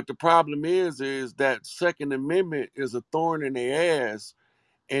 But the problem is that Second Amendment is a thorn in their ass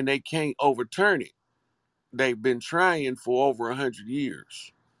and they can't overturn it. They've been trying for over 100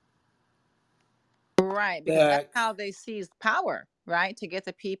 years. Right, because that's Facts. how they seized power, right? To get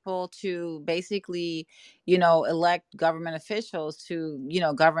the people to basically, elect government officials to,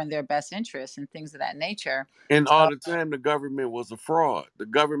 govern their best interests and things of that nature. And all So, the time, the government was a fraud. The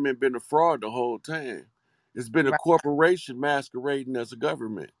government been a fraud the whole time. It's been a right, corporation masquerading as a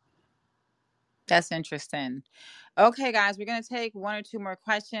government. that's interesting. Okay, guys, we're going to take one or two more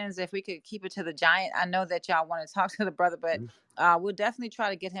questions. If we could keep it to the giant. I know that y'all want to talk to the brother, but we'll definitely try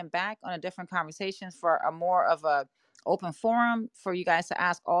to get him back on a different conversations for a more of a open forum for you guys to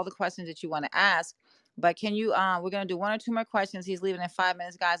ask all the questions that you want to ask. But can you, we're going to do one or two more questions. He's leaving in 5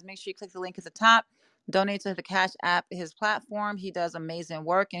 minutes, guys. Make sure you click the link at the top. Donate to the Cash App, his platform. He does amazing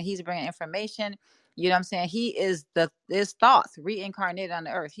work and he's bringing information. You know what I'm saying? He is this Thoth reincarnated on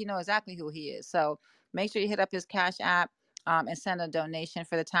the earth. He knows exactly who he is. So make sure you hit up his Cash App and send a donation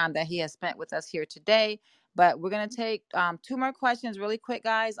for the time that he has spent with us here today. But we're going to take 2 more questions really quick,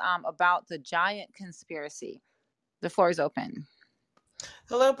 guys, about the giant conspiracy. The floor is open.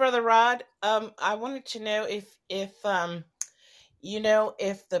 Hello, Brother Rod. I wanted to know if if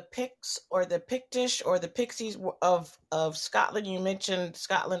the Picts or the Pictish or the Pixies of Scotland, you mentioned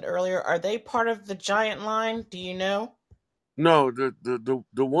Scotland earlier, are they part of the giant line? Do you know? No, the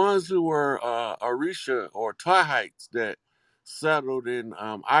ones who were Orisha or Tahites that settled in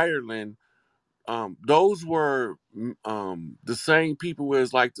Ireland, those were the same people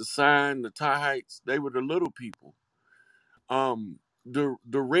as like the Sign, the Tahites. They were the little people. The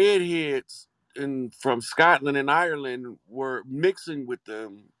redheads from Scotland and Ireland were mixing with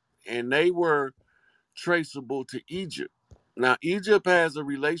them, and they were traceable to Egypt. Now, Egypt has a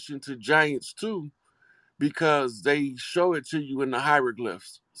relation to giants too, because they show it to you in the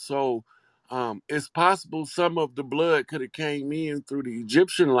hieroglyphs. So it's possible some of the blood could have came in through the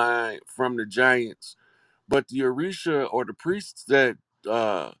Egyptian line from the giants, but the Orisha or the priests that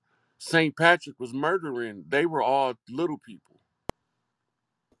St. Patrick was murdering, they were all little people.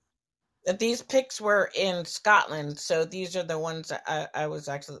 These Picts were in Scotland, so these are the ones that I was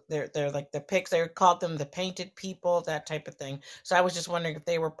actually they're like the Picts. They called them the painted people, that type of thing. So I was just wondering if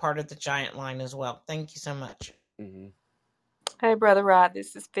they were part of the giant line as well. Thank you so much. Mm-hmm. Hey, Brother Rod,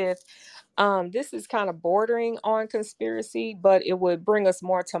 this is Fifth. This is kind of bordering on conspiracy, but it would bring us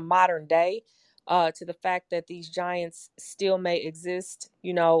more to modern day, to the fact that these giants still may exist,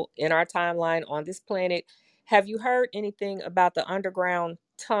 in our timeline on this planet. Have you heard anything about the underground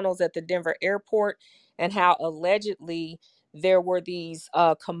tunnels at the Denver airport and how allegedly there were these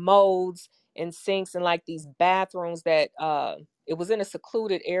commodes and sinks and like these bathrooms that it was in a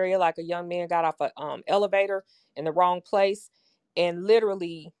secluded area, like a young man got off a elevator in the wrong place, and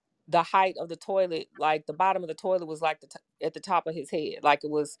literally the height of the toilet, like the bottom of the toilet was like at the top of his head, like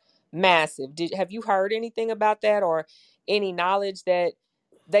it was massive. Have you heard anything about that, or any knowledge that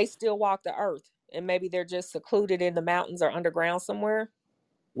they still walk the earth and maybe they're just secluded in the mountains or underground somewhere?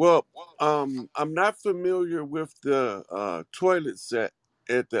 Well, I'm not familiar with the toilet set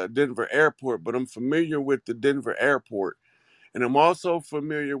at the Denver airport, but I'm familiar with the Denver airport. And I'm also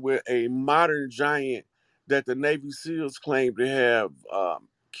familiar with a modern giant that the Navy SEALs claim to have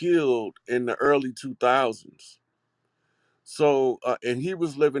killed in the early 2000s. So, and he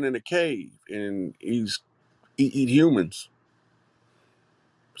was living in a cave, and he eat humans.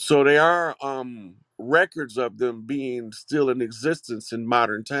 So there are records of them being still in existence in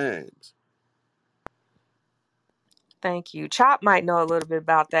modern times. Thank you. Chop might know a little bit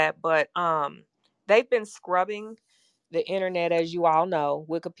about that, but they've been scrubbing the internet, as you all know,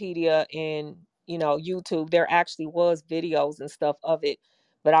 Wikipedia and YouTube. There actually was videos and stuff of it,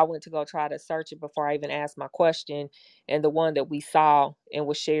 but I went to go try to search it before I even asked my question, and the one that we saw and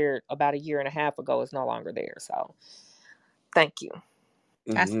was shared about a year and a half ago is no longer there. So, thank you.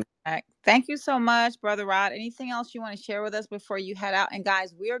 That's Hmm. correct. Thank you so much, Brother Rod. Anything else you want to share with us before you head out? And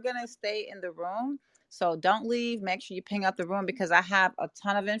guys, we are going to stay in the room. So don't leave. Make sure you ping up the room because I have a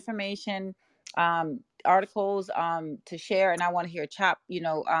ton of information articles to share, and I want to hear Chop,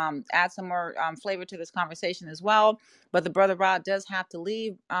 add some more flavor to this conversation as well. But the Brother Rod does have to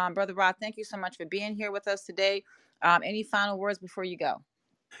leave. Brother Rod, thank you so much for being here with us today. Any final words before you go?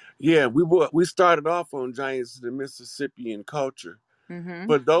 Yeah, we started off on giants of the Mississippian culture. Mm-hmm.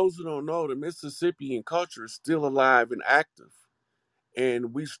 But those who don't know, the Mississippian culture is still alive and active.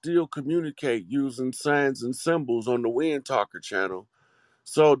 And we still communicate using signs and symbols on the Wind Talker channel.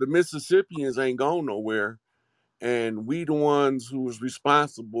 So the Mississippians ain't going nowhere. And we the ones who was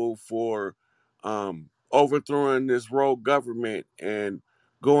responsible for overthrowing this rogue government and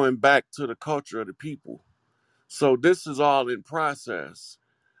going back to the culture of the people. So this is all in process.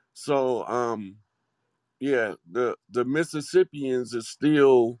 So yeah, the Mississippians is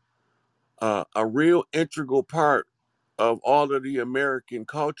still a real integral part of all of the American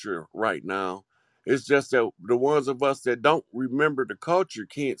culture right now. It's just that the ones of us that don't remember the culture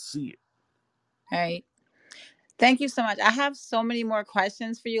can't see it. All right. Thank you so much. I have so many more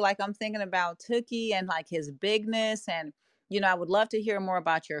questions for you. Like I'm thinking about Tookie and like his bigness, and I would love to hear more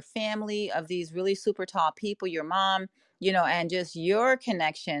about your family of these really super tall people, your mom, and just your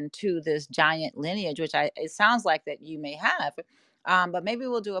connection to this giant lineage, which it sounds like that you may have. But maybe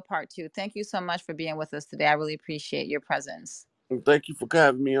we'll do a part two. Thank you so much for being with us today. I really appreciate your presence. And thank you for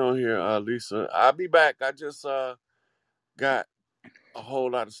having me on here, Lisa. I'll be back. I just got a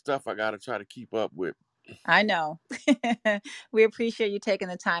whole lot of stuff I got to try to keep up with. I know. We appreciate you taking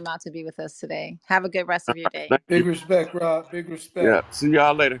the time out to be with us today. Have a good rest of your day. Thank you. Big respect, Rod. Big Yeah. respect. See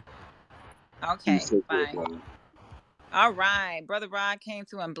y'all later. Okay. Peace. Take care, Bye. brother. All right, Brother Rod came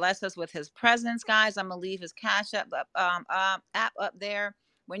through and blessed us with his presence, guys. I'm gonna leave his cash app up there.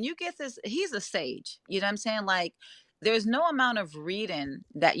 When you get this, he's a sage. You know what I'm saying? Like, there's no amount of reading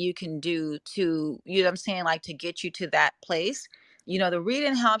that you can do to, you know what I'm saying, like to get you to that place. The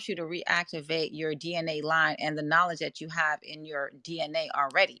reading helps you to reactivate your DNA line and the knowledge that you have in your DNA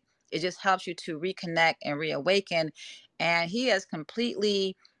already. It just helps you to reconnect and reawaken. And he has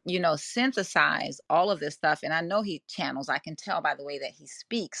completely synthesize all of this stuff. And I know he channels, I can tell by the way that he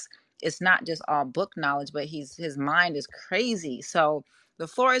speaks. It's not just all book knowledge, but his mind is crazy. So the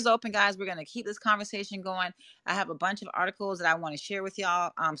floor is open, guys. We're going to keep this conversation going. I have a bunch of articles that I want to share with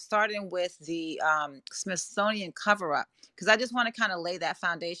y'all, starting with the Smithsonian cover up, because I just want to kind of lay that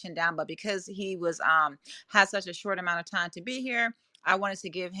foundation down. But because he was had such a short amount of time to be here, I wanted to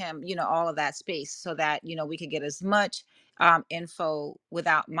give him, all of that space so that, we could get as much info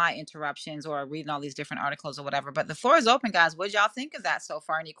without my interruptions or reading all these different articles or whatever. But the floor is open, guys. What y'all think of that so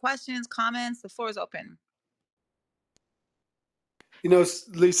far? Any questions, comments? The floor is open.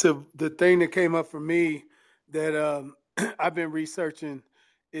 Lisa, the thing that came up for me that I've been researching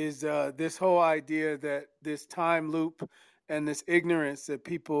is this whole idea that this time loop and this ignorance that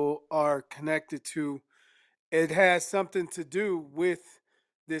people are connected to, it has something to do with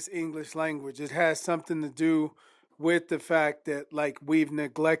this English language. It has something to do with the fact that like we've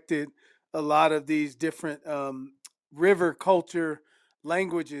neglected a lot of these different river culture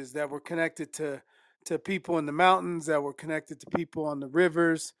languages that were connected to people in the mountains, that were connected to people on the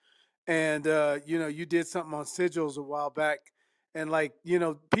rivers. And you did something on sigils a while back, and like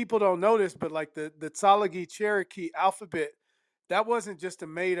people don't notice, but like the Tsalagi Cherokee alphabet, that wasn't just a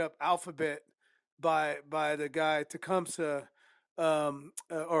made up alphabet by the guy Tecumseh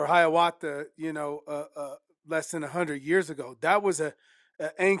or Hiawatha, less than 100 years ago. That was a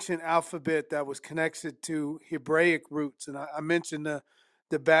ancient alphabet that was connected to Hebraic roots, and I mentioned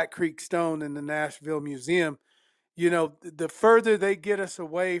the Bat Creek Stone in the Nashville Museum. The further they get us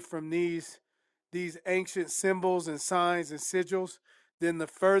away from these ancient symbols and signs and sigils, then the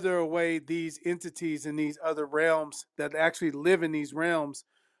further away these entities in these other realms that actually live in these realms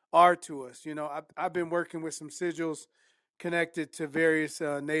are to us. I've been working with some sigils connected to various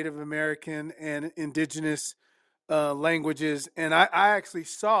Native American and indigenous languages, and I actually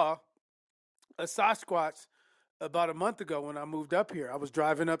saw a Sasquatch about a month ago when I moved up here. I was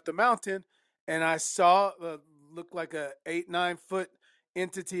driving up the mountain and I saw looked like a 8-9 foot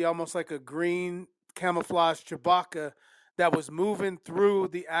entity, almost like a green camouflage Chewbacca, that was moving through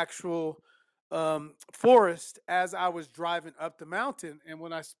the actual forest as I was driving up the mountain. And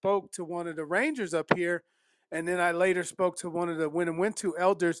when I spoke to one of the rangers up here, and then I later spoke to one of the Winnemucca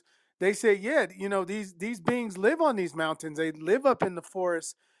elders, they said, yeah, these beings live on these mountains. They live up in the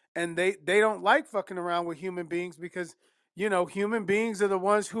forest, and they don't like fucking around with human beings because human beings are the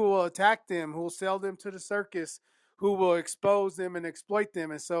ones who will attack them, who will sell them to the circus, who will expose them and exploit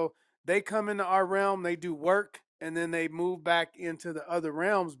them. And so they come into our realm, they do work, and then they move back into the other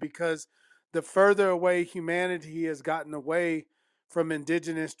realms because the further away humanity has gotten away from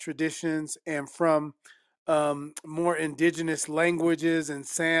indigenous traditions and from more indigenous languages and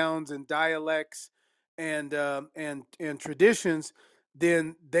sounds and dialects and traditions,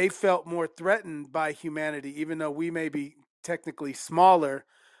 then they felt more threatened by humanity, even though we may be technically smaller.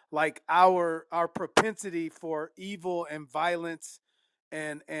 Like our propensity for evil and violence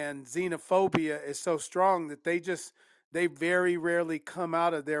and xenophobia is so strong that they very rarely come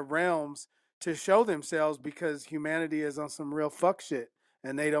out of their realms to show themselves, because humanity is on some real fuck shit,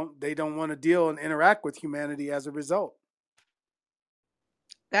 and they don't want to deal and interact with humanity as a result.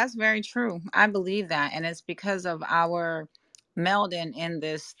 That's very true. I believe that. And it's because of our melding in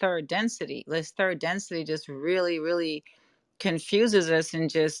this third density. This third density just really, really confuses us, and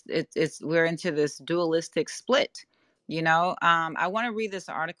just it's we're into this dualistic split. I want to read this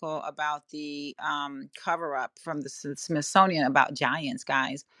article about the cover up from the Smithsonian about giants,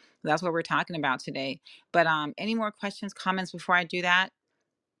 guys. That's what we're talking about today. But any more questions, comments before I do that?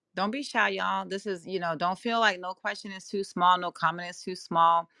 Don't be shy, y'all. This is, don't feel like no question is too small, no comment is too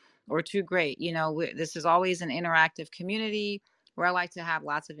small or too great. This is always an interactive community where I like to have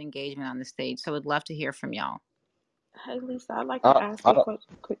lots of engagement on the stage. So would love to hear from y'all. Hey Lisa, I'd like to I, ask I a don't.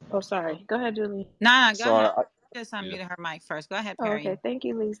 question. Oh, sorry. Go ahead, Julie. Nah, go Sorry. ahead. Just Yeah. unmuted her mic first. Go ahead, Oh, okay. Perry. Thank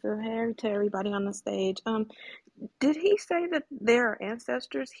you, Lisa. Hey to everybody on the stage. Did he say that there are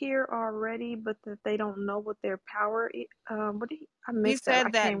ancestors here already, but that they don't know what their power is? I He missed that. I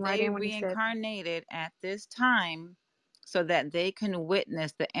said came that right they in when he said. reincarnated at this time so that they can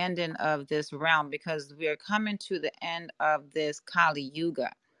witness the ending of this realm, because we are coming to the end of this Kali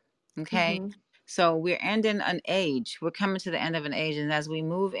Yuga. Okay. Mm-hmm. So we're ending an age. We're coming to the end of an age. And as we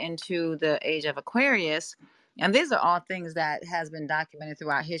move into the age of Aquarius, and these are all things that has been documented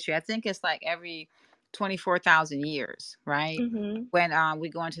throughout history. I think it's like every 24,000 years, right? Mm-hmm. When we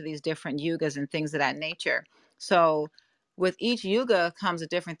go into these different yugas and things of that nature. So with each yuga comes a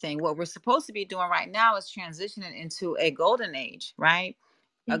different thing. What we're supposed to be doing right now is transitioning into a golden age, right?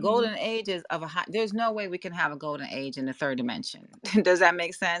 A Mm-hmm. golden age is of a high, there's no way we can have a golden age in the third dimension. Does that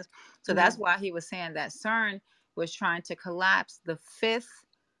make sense? So Yeah. that's why he was saying that CERN was trying to collapse the fifth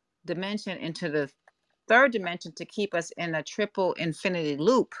dimension into the third dimension to keep us in a triple infinity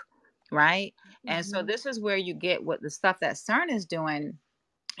loop, right? And so Mm-hmm. this is where you get what the stuff that CERN is doing.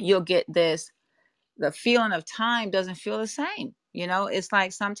 You'll get this, the feeling of time doesn't feel the same. It's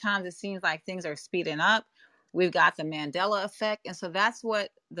like sometimes it seems like things are speeding up. We've got the Mandela effect. And so that's what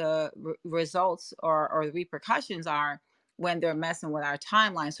the results or the repercussions are when they're messing with our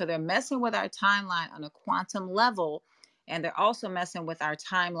timeline. So they're messing with our timeline on a quantum level. And they're also messing with our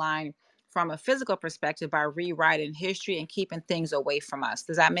timeline from a physical perspective by rewriting history and keeping things away from us.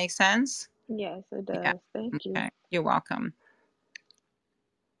 Does that make sense? Yes, it Yeah. does. Thank you. Okay. You're welcome.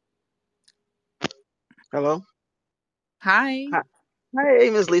 Hello. Hi. Hi. Hey,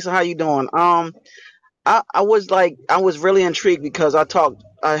 Miss Lisa, how you doing? I was really intrigued because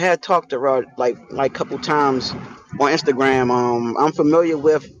I had talked to Rod like a couple times on Instagram. I'm familiar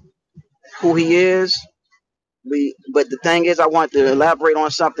with who he is. But the thing is, I want to elaborate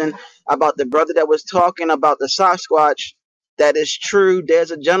on something about the brother that was talking about the Sasquatch. That is true.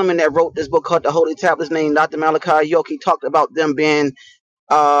 There's a gentleman that wrote this book called The Holy Tablets named Dr. Malachi York. He talked about them being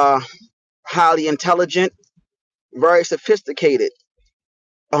uh highly intelligent, very sophisticated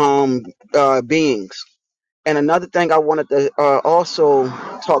beings. And another thing I wanted to also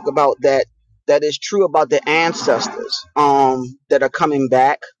talk about that is true about the ancestors that are coming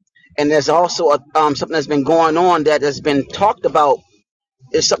back. And there's also something that's been going on that has been talked about.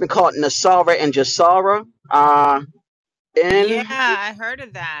 Is something called Nasara and Jasara. Yeah, And I heard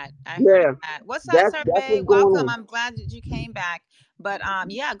of that. I heard of yeah, that. What's up, that's Sir that's Bay? what's going Welcome. on. I'm glad that you came back. But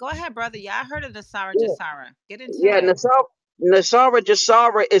yeah, go ahead, brother. Yeah, I heard of the Sarah Yeah, Jasara. Get into yeah. it. Nasara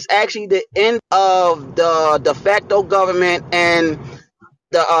Jasara is actually the end of the de facto government and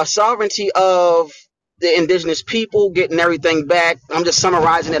the sovereignty of the indigenous people, getting everything back. I'm just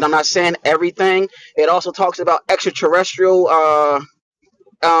summarizing it. I'm not saying everything. It also talks about extraterrestrial,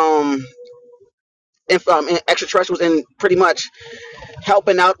 um, extraterrestrials, and pretty much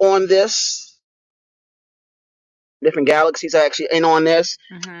helping out on this. Different galaxies are actually in on this.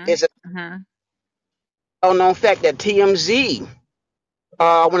 It's a Mm-hmm. Mm-hmm. well-known fact that TMZ,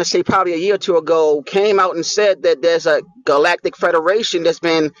 I want to say probably a year or two ago, came out and said that there's a galactic federation that's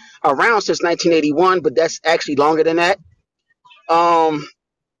been around since 1981, but that's actually longer than that. Um,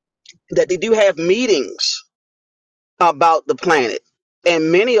 that they do have meetings about the planet,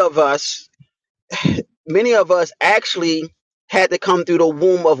 and many of us actually had to come through the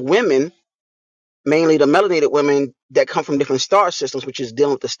womb of women, mainly the melanated women that come from different star systems, which is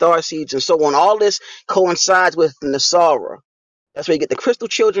dealing with the star seeds and so on. All this coincides with Nasara. That's where you get the crystal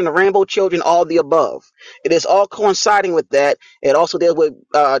children, the rainbow children, all the above. It is all coinciding with that. It also deals with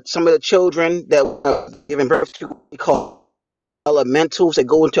some of the children that were given birth to what we call elementals that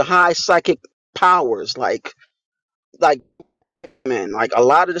go into high psychic powers. Like man, like a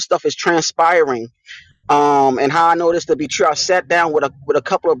lot of the stuff is transpiring. And how I know this to be true, I sat down with a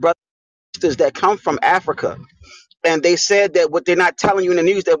couple of brothers that come from Africa, and they said that what they're not telling you in the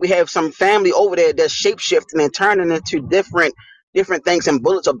news, that we have some family over there that's shapeshifting and turning into different things, and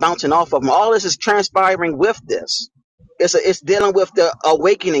bullets are bouncing off of them. All this is transpiring with this. It's dealing with the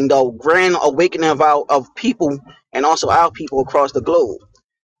awakening, though, grand awakening of people, and also our people across the globe.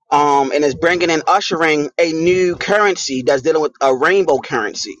 And it's bringing and ushering a new currency that's dealing with a rainbow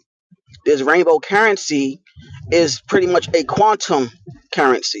currency. This rainbow currency is pretty much a quantum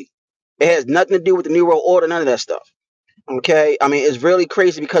currency. It has nothing to do with the New World Order, none of that stuff. Okay, I mean, it's really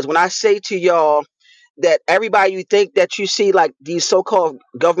crazy because when I say to y'all that everybody you think that you see, like these so-called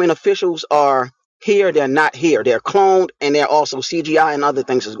government officials are here, they're not here. They're cloned, and they're also CGI and other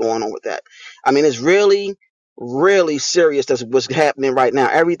things is going on with that. I mean, it's really, really serious. That's what's happening right now.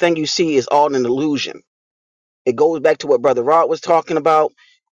 Everything you see is all an illusion. It goes back to what Brother Rod was talking about.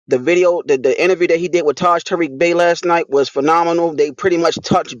 The video, the interview that he did with Taj Tariq Bey last night was phenomenal. They pretty much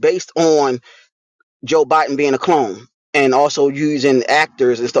touched based on Joe Biden being a clone, and also using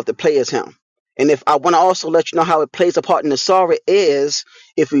actors and stuff to play as him. And if I want to also let you know how it plays a part in the Sorry is,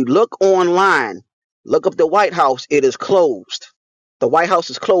 if we look online, look up the White House, it is closed. The White House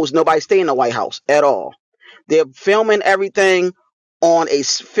is closed. Nobody stay in the White House at all. They're filming everything on a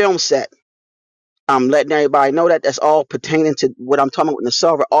film set. I'm letting everybody know that that's all pertaining to what I'm talking about with the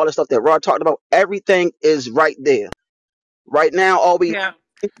server, all the stuff that Rod talked about. Everything is right there. Right now, all we Yeah.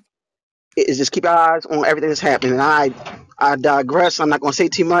 is just keep our eyes on everything that's happening. And I digress. I'm not going to say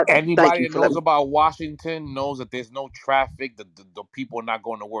too much. Thank Anybody you that for letting knows me. about Washington knows that there's no traffic. The people are not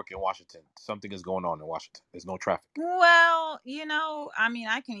going to work in Washington. Something is going on in Washington. There's no traffic. Well, I mean,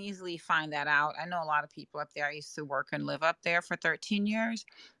 I can easily find that out. I know a lot of people up there. I used to work and live up there for 13 years,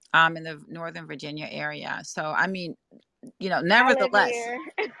 in the Northern Virginia area. So, I mean, I live nevertheless. here.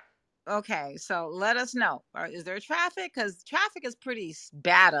 Okay, so let us know. Is there traffic? Because traffic is pretty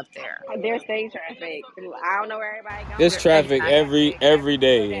bad up there. There's state traffic. I don't know where everybody There's going, but there's traffic Exactly. every traffic every every single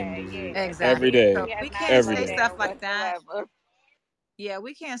day in day. DC. Yeah, Every Exactly. day. So DC has we not can't Every say slowed day. stuff down like that. whatsoever. Yeah,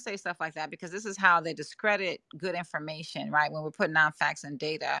 we can't say stuff like that because this is how they discredit good information, right? When we're putting on facts and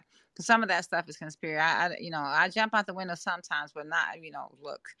data, because some of that stuff is conspiracy. I jump out the window sometimes, but not,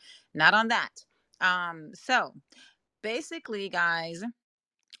 look, not on that. So basically, guys,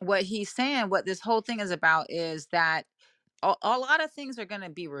 what he's saying, what this whole thing is about, is that a lot of things are going to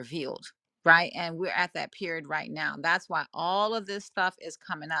be revealed, right? And we're at that period right now. That's why all of this stuff is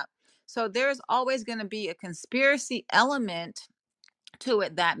coming up. So there's always going to be a conspiracy element to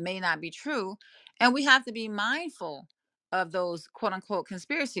it that may not be true. And we have to be mindful of those quote unquote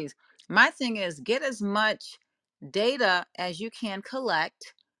conspiracies. My thing is get as much data as you can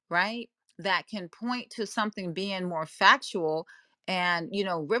collect, right? That can point to something being more factual and,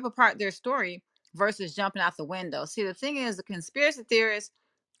 rip apart their story versus jumping out the window. See, the thing is, the conspiracy theorists,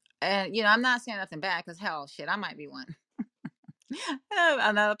 and, I'm not saying nothing bad because hell, shit, I might be one.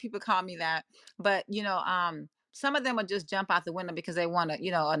 I know people call me that, but some of them will just jump out the window because they want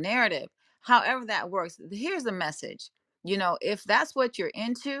a narrative. However that works, here's the message. If that's what you're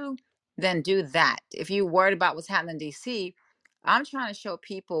into, then do that. If you're worried about what's happening in DC, I'm trying to show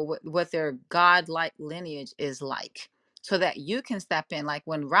people what their godlike lineage is like, so that you can step in. Like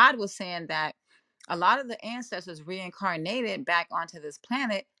when Rod was saying that a lot of the ancestors reincarnated back onto this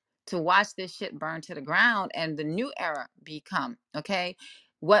planet to watch this shit burn to the ground and the new era become. Okay,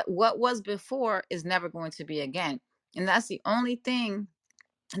 what was before is never going to be again, and that's the only thing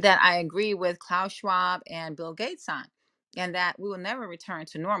that I agree with Klaus Schwab and Bill Gates on, and that we will never return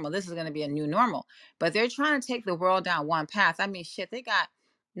to normal. This is going to be a new normal, but they're trying to take the world down one path. I mean, shit, they got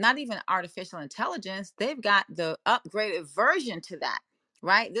not even artificial intelligence, they've got the upgraded version to that,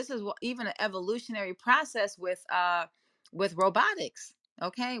 right? This is even an evolutionary process with robotics,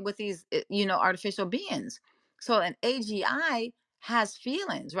 okay, with these artificial beings. So an AGI has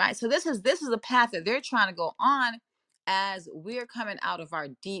feelings, right? So this is a path that they're trying to go on as we're coming out of our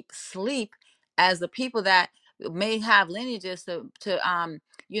deep sleep, as the people that may have lineages to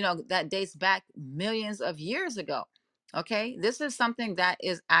that dates back millions of years ago. Okay, this is something that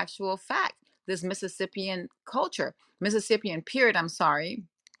is actual fact. This Mississippian period, I'm sorry.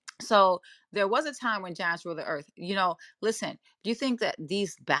 So there was a time when giants ruled the earth. Listen, do you think that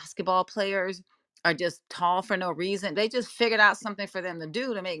these basketball players are just tall for no reason? They just figured out something for them to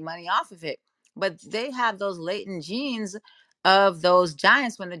do to make money off of it. But they have those latent genes of those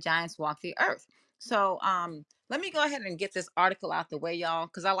giants when the giants walked the earth. So let me go ahead and get this article out the way, y'all,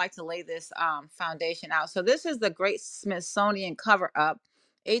 because I like to lay this foundation out. So this is the Great Smithsonian cover up.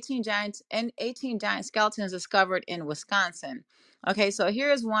 18 giant skeletons discovered in Wisconsin. Okay, so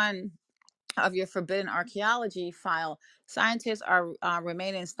here's one of your forbidden archaeology file. Scientists are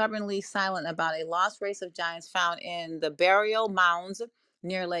remaining stubbornly silent about a lost race of giants found in the burial mounds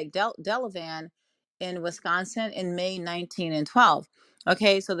near Lake Delavan in Wisconsin in May 19 and 12.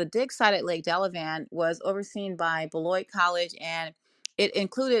 Okay, so the dig site at Lake Delavan was overseen by Beloit College, and it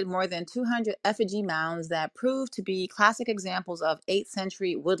included more than 200 effigy mounds that proved to be classic examples of 8th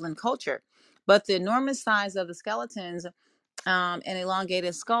century woodland culture. But the enormous size of the skeletons and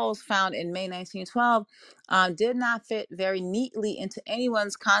elongated skulls found in May 1912 did not fit very neatly into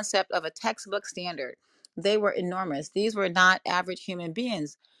anyone's concept of a textbook standard. They were enormous. These were not average human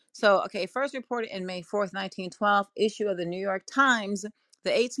beings. So, okay, first reported in May 4th, 1912, issue of the New York Times,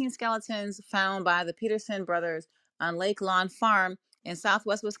 the 18 skeletons found by the Peterson brothers on Lake Lawn Farm in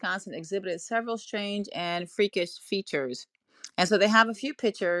southwest Wisconsin exhibited several strange and freakish features. And so they have a few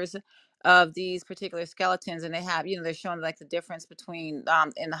pictures of these particular skeletons, and they have, they're showing like the difference between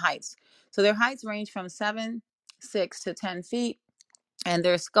in the heights. So their heights range from 7, 6 to 10 feet, and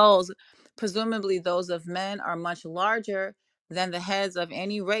their skulls, presumably those of men, are much larger than the heads of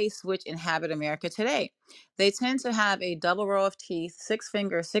any race which inhabit America today. They tend to have a double row of teeth, 6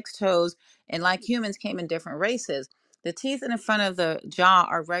 fingers, 6 toes, and like humans, came in different races. The teeth in the front of the jaw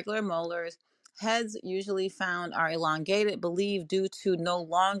are regular molars. Heads usually found are elongated, believed due to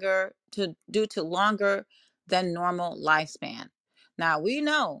longer than normal lifespan. Now we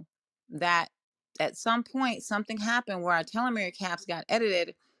know that at some point something happened where our telomere caps got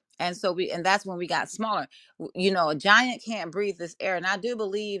edited, and that's when we got smaller. A giant can't breathe this air, and I do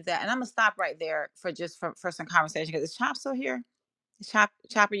believe that. And I'm gonna stop right there for some conversation, because is Chop still here? Chop,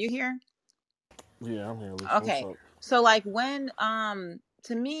 are you here? Yeah, I'm here, Lisa. What's Okay. up? So like when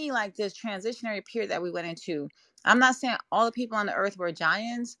to me, like this transitionary period that we went into, I'm not saying all the people on the earth were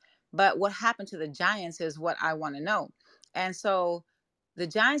giants, but what happened to the giants is what I want to know. And so the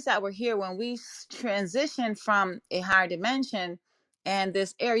giants that were here when we transitioned from a higher dimension, and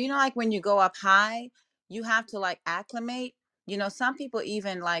this air, like when you go up high, you have to like acclimate. Some people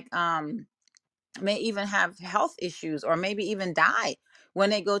even like may even have health issues, or maybe even die when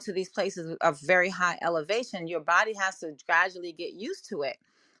they go to these places of very high elevation. Your body has to gradually get used to it.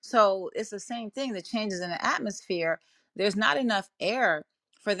 So it's the same thing, the changes in the atmosphere. There's not enough air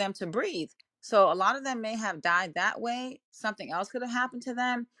for them to breathe. So a lot of them may have died that way. Something else could have happened to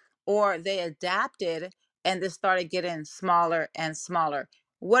them, or they adapted and this started getting smaller and smaller.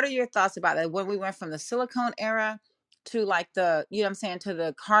 What are your thoughts about that? When we went from the silicone era to like I'm saying, to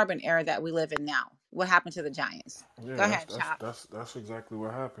the carbon era that we live in now. What happened to the giants? Yeah, Go that's ahead, that's Chop. that's that's exactly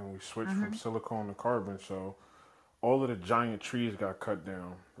what happened. We switched from Mm-hmm. silicone to carbon, so all of the giant trees got cut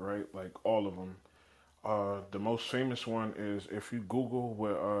down, right? Like all of them. The most famous one is if you Google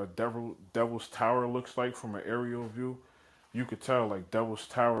what Devil's Tower looks like from an aerial view, you could tell like Devil's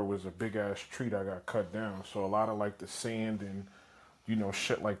Tower was a big ass tree that got cut down. So a lot of like the sand and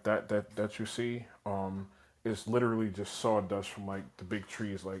shit like that you see, is literally just sawdust from like the big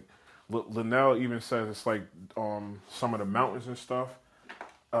trees. Like Linnell even says it's like some of the mountains and stuff,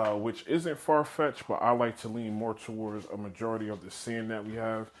 which isn't far fetched, but I like to lean more towards a majority of the sand that we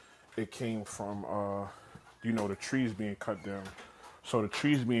have. It came from the trees being cut down. So the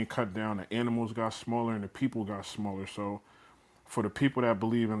trees being cut down, the animals got smaller and the people got smaller. So for the people that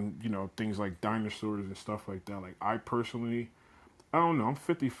believe in, things like dinosaurs and stuff like that, like I personally, I don't know, I'm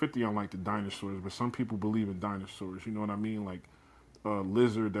 50-50 on like the dinosaurs, but some people believe in dinosaurs, you know what I mean? Like a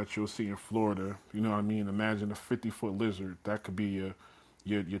lizard that you'll see in Florida, you know what I mean? Imagine a 50-foot lizard. That could be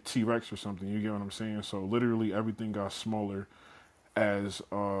your T-Rex or something, you get what I'm saying? So literally everything got smaller as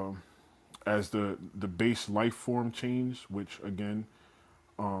the base life form changed, which again,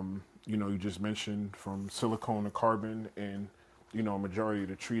 you just mentioned from silicone to carbon, and a majority of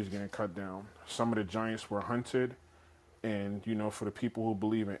the trees getting cut down. Some of the giants were hunted, and for the people who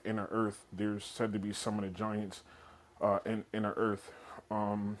believe in inner Earth, there's said to be some of the giants in inner Earth.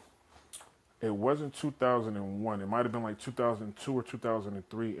 It wasn't 2001. It might have been like 2002 or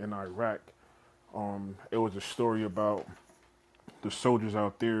 2003 in Iraq. It was a story about the soldiers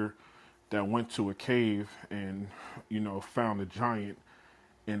out there that went to a cave and found a giant,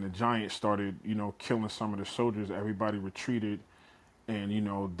 and the giant started killing some of the soldiers. Everybody retreated,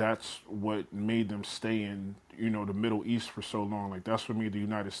 and that's what made them stay in the Middle East for so long. Like that's what made the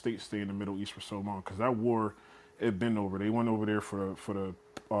United States stay in the Middle East for so long, because that war had been over. They went over there for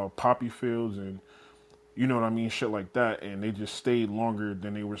the poppy fields and you know what I mean, shit like that, and they just stayed longer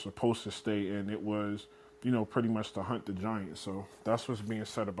than they were supposed to stay, and it was, pretty much to hunt the giants. So that's what's being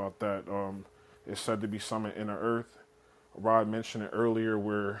said about that. It's said to be summoned in the earth. Rod mentioned it earlier,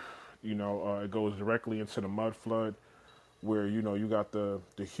 where it goes directly into the mud flood, where you got the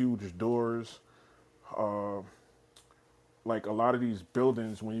huge doors. Like a lot of these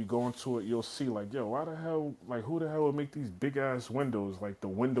buildings, when you go into it, you'll see like, yo, why the hell, like who the hell would make these big ass windows? Like the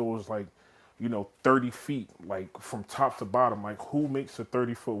windows, like 30 feet, like from top to bottom. Like who makes a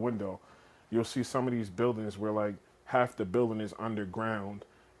 30-foot window? You'll see some of these buildings where like half the building is underground,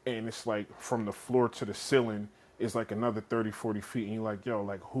 and it's like from the floor to the ceiling is like another 30, 40 feet, and you're like, yo,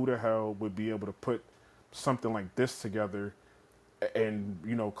 like who the hell would be able to put something like this together and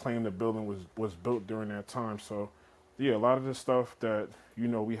claim the building was built during that time. So yeah, a lot of the stuff that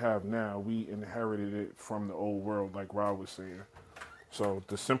we have now, we inherited it from the old world, like Rob was saying. So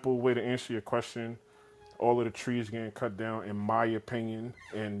the simple way to answer your question, all of the trees getting cut down, in my opinion,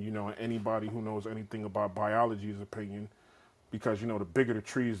 and anybody who knows anything about biology's opinion, because the bigger the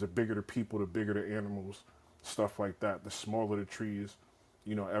trees, the bigger the people, the bigger the animals, stuff like that. The smaller the trees,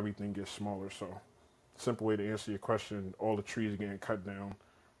 everything gets smaller. So simple way to answer your question, all the trees getting cut down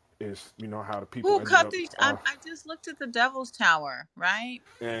is how the people Who ended cut up. these? I just looked at the Devil's Tower, right?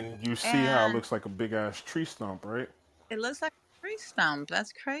 And you see how it And looks like a big ass tree stump, right? it looks like a tree stump.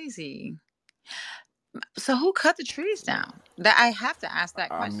 That's crazy. So who cut the trees down? That I have to ask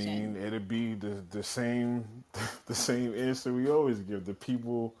that I mean, question. it'd be the same the same answer we always give. The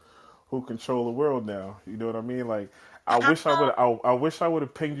people who control the world now. You know what I mean? Like How? I wish I would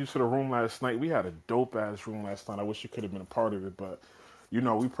have pinged you to the room last night. We had a dope ass room last night. I wish you could have been a part of it, but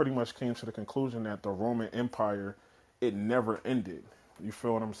we pretty much came to the conclusion that the Roman Empire, it never ended. You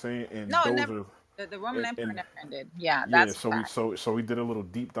feel what I'm saying? And No, it those never. are The Roman Empire and never ended. Yeah, yeah, that's a so we fact. so we did a little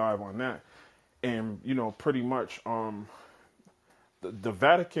deep dive on that. And pretty much the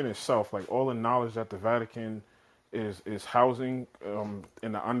Vatican itself, like all the knowledge that the Vatican is housing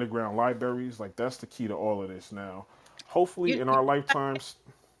in the underground libraries, like that's the key to all of this now. Hopefully in You our lifetimes,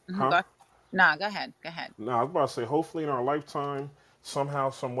 huh? go. Nah, go ahead. Go ahead. No, I was about to say, hopefully in our lifetime, somehow,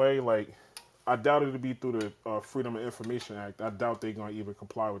 some way, like I doubt it'll be through the Freedom of Information Act. I doubt they're gonna even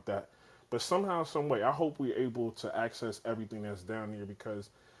comply with that. But somehow, some way, I hope we're able to access everything that's down here, because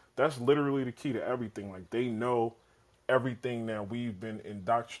that's literally the key to everything. Like they know everything that we've been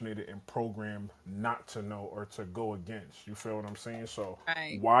indoctrinated and programmed not to know or to go against. You feel what I'm saying? So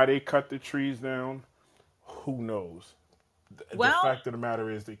Right. why they cut the trees down, who knows? The Well, fact of the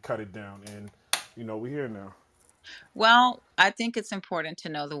matter is they cut it down, and we're here now. Well, I think it's important to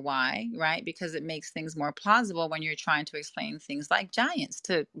know the why, right? Because it makes things more plausible when you're trying to explain things like giants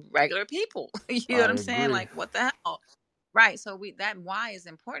to regular people. You know I what I'm saying? agree. Like, what the hell? Right. So that why is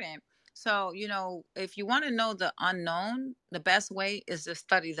important. So, if you want to know the unknown, the best way is to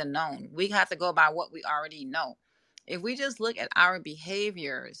study the known. We have to go by what we already know. If we just look at our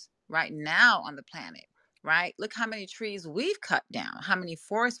behaviors right now on the planet, right? Look how many trees we've cut down, how many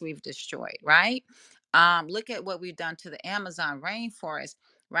forests we've destroyed, right? Look at what we've done to the Amazon rainforest,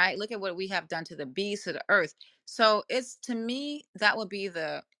 right? Look at what we have done to the bees, to the earth. So it's, to me, that would be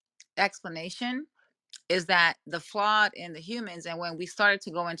the explanation, is that the flawed in the humans. And when we started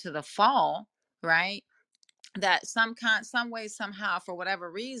to go into the fall, right, that some way, somehow, for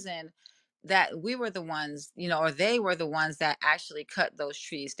whatever reason, that we were the ones, or they were the ones that actually cut those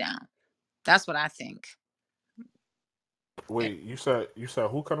trees down. That's what I think. Wait, you said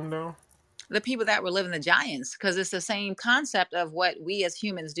who cut them down? The people that were living, the giants, because it's the same concept of what we as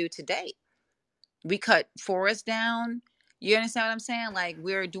humans do today. We cut forests down. You understand what I'm saying? Like,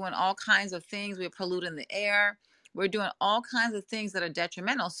 we're doing all kinds of things. We're polluting the air. We're doing all kinds of things that are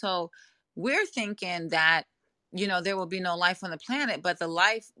detrimental. So we're thinking that, there will be no life on the planet, but the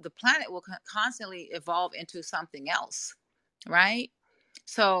planet will constantly evolve into something else, right?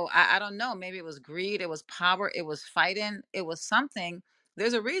 So I don't know. Maybe it was greed, it was power, it was fighting, it was something.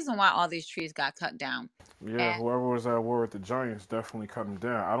 There's a reason why all these trees got cut down. Yeah, And whoever was at war with the Giants definitely cut them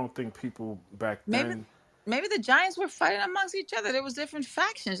down. I don't think people back maybe then. maybe the giants were fighting amongst each other. There was different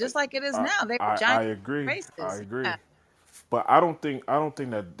factions, just like it is I now. They were I giant agree. I races. agree. Yeah. But I don't think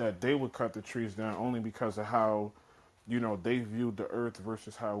that they would cut the trees down, only because of how they viewed the earth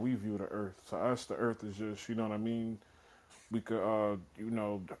versus how we view the earth. To us, the earth is just, you know what I mean. We could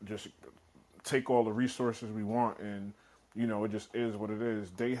just take all the resources we want, and it just is what it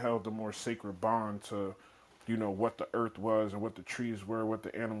is. They held a more sacred bond to what the earth was and what the trees were, what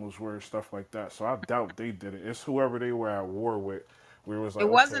the animals were, stuff like that. So I doubt they did it. It's whoever they were at war with, where it was It like,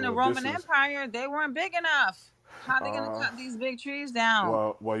 okay, wasn't a well, this Roman is Empire. They weren't big enough. How are they gonna cut these big trees down?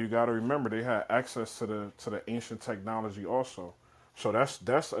 Well, you got to remember they had access to the ancient technology also. So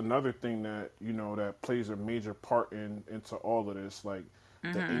that's another thing that that plays a major part into all of this, like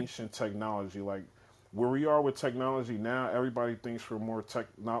the Mm-hmm. ancient technology. Like where we are with technology now, everybody thinks we're more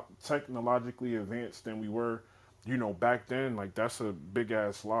technologically advanced than we were, back then. Like that's a big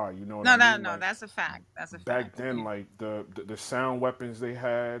ass lie. You know what I No, no, mean? no. Like That's a fact. That's a back fact. then, like the sound weapons they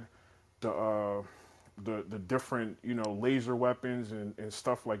had, the the different laser weapons and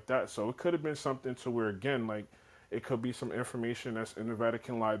stuff like that. So it could have been something to where again like it could be some information that's in the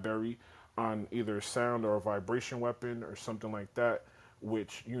Vatican Library on either a sound or a vibration weapon or something like that,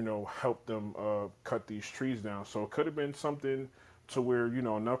 which helped them cut these trees down. So it could have been something to where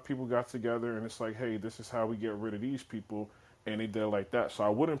enough people got together and it's like, hey, this is how we get rid of these people, and they did it like that. So I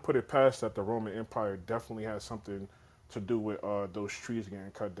wouldn't put it past that the Roman Empire definitely has something to do with those trees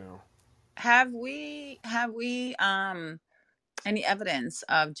getting cut down. Have we any evidence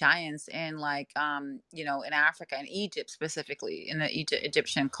of giants in like in Africa and Egypt specifically in the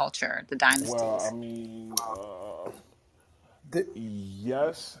Egyptian culture, the Well, I dynasties? mean, The,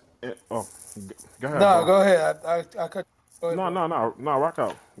 yes. Oh, go ahead, no, bro. go ahead. I cut. Go ahead, No, bro. no, no, no. Rock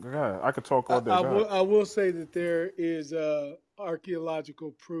out. Go ahead. I could talk all day. Go ahead. I will say that there is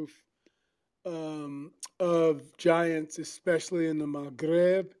archaeological proof of giants, especially in the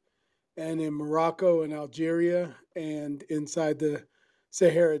Maghreb and in Morocco and Algeria and inside the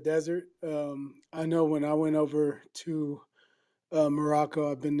Sahara Desert. I know when I went over to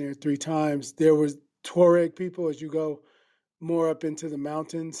Morocco, I've been there 3 times. There was Tuareg people as you go more up into the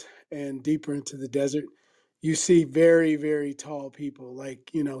mountains and deeper into the desert. You see very, very tall people,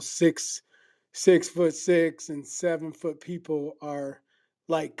 like 6'6" and 7 foot people are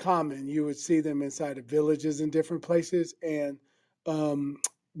like common. You would see them inside of villages in different places. And um,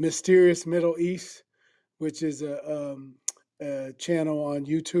 Mysterious Middle East, which is a channel on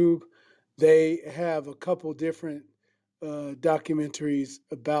YouTube, they have a couple different documentaries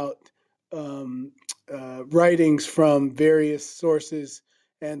about um, writings from various sources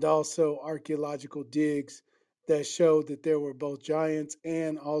and also archaeological digs that showed that there were both giants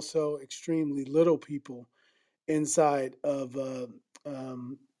and also extremely little people inside of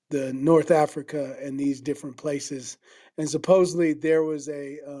the North Africa and these different places. And supposedly there was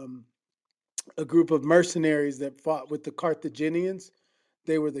a group of mercenaries that fought with the Carthaginians.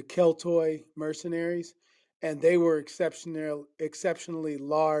 They were the Keltoi mercenaries, and they were exceptionally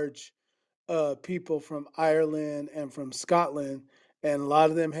large people from Ireland and from Scotland, and a lot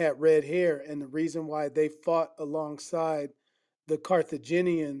of them had red hair. And the reason why they fought alongside the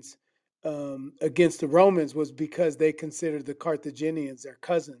Carthaginians against the Romans was because they considered the Carthaginians their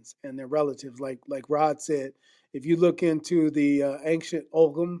cousins and their relatives. Like Rod said, if you look into the ancient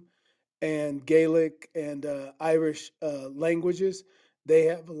Ogham and Gaelic and Irish languages, they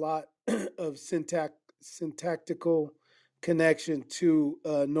have a lot of syntactical connection to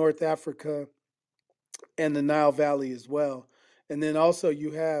North Africa and the Nile Valley as well. And then also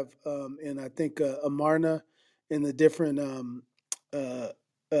you have, in I think Amarna, in the different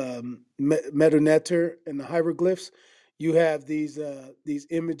Meduneter and the hieroglyphs, you have these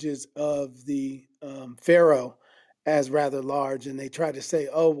images of the pharaoh as rather large, and they try to say,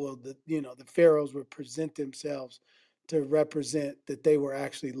 oh well, the pharaohs would present themselves to represent that they were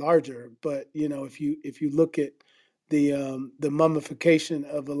actually larger. But if you look at the mummification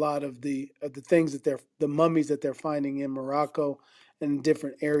of a lot of the things that the mummies that they're finding in Morocco and in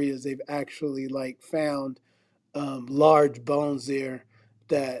different areas, they've actually like found large bones there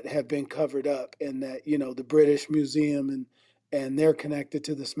that have been covered up, and that the British Museum and they're connected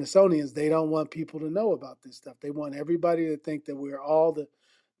to the Smithsonian's. They don't want people to know about this stuff. They want everybody to think that we're all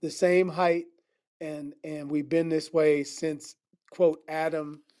the same height, and we've been this way since quote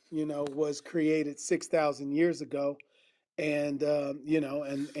Adam was created 6,000 years ago, and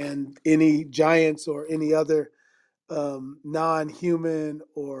and any giants or any other non-human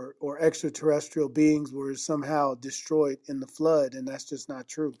or extraterrestrial beings were somehow destroyed in the flood, and that's just not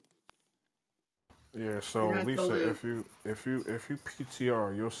true. Yeah. So And I Lisa, totally if you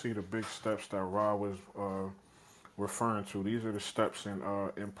PTR, you'll see the big steps that Ra was referring to. These are the steps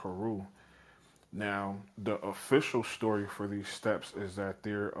in Peru. Now, the official story for these steps is that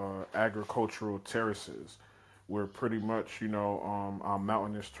they're agricultural terraces, where pretty much on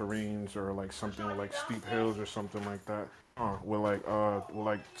mountainous terrains or like something like steep hills or something like that, with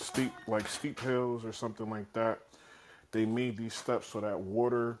like steep hills or something like that. They made these steps so that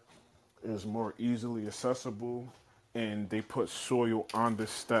water is more easily accessible, and they put soil on the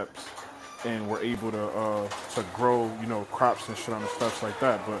steps, and we're able to grow crops and shit on the steps like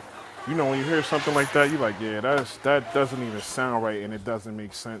that. But you know, when you hear something like that, you're like, yeah, that doesn't even sound right, and it doesn't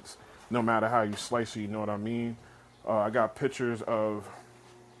make sense, no matter how you slice it. You know what I mean? I got pictures of,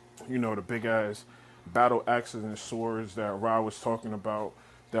 you know, the big ass battle axes and swords that Ra was talking about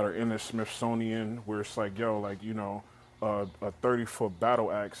that are in the Smithsonian, where it's like, yo, like, you know, a 30-foot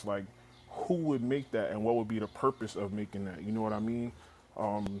battle axe, like, who would make that, and what would be the purpose of making that? You know what I mean?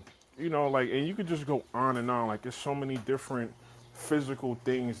 You know, like, and you could just go on and on. Like, there's so many different physical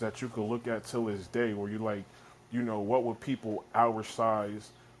things that you could look at till this day, where you like, you know, what would people our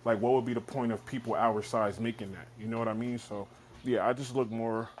size, like, what would be the point of people our size making that? You know what I mean? So, yeah, I just look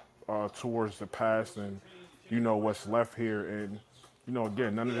more towards the past and, you know, what's left here. And, you know,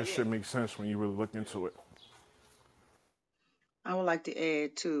 again, none of this shit makes sense when you really look into it. I would like to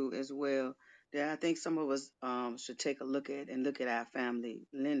add too as well that I think some of us should take a look at our family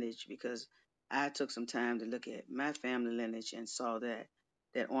lineage, because I took some time to look at my family lineage and saw that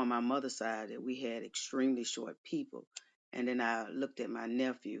on my mother's side that we had extremely short people, and then I looked at my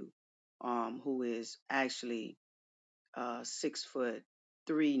nephew, who is actually 6'3"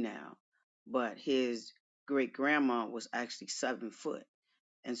 now, but his great grandma was actually 7 foot.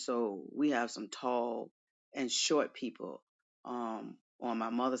 And so we have some tall and short people on my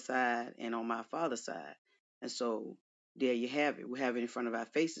mother's side and on my father's side. And so there you have it. We have it in front of our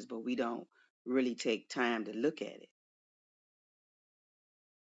faces, but we don't really take time to look at it.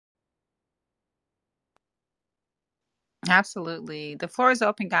 Absolutely. The floor is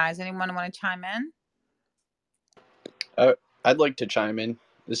open, guys. Anyone want to chime in? Uh, I'd like to chime in.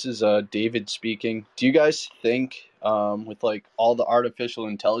 This is David speaking. Do you guys think, with like all the artificial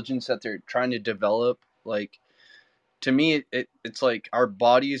intelligence that they're trying to develop, like to me, it's like our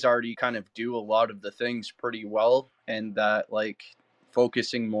bodies already kind of do a lot of the things pretty well, and that like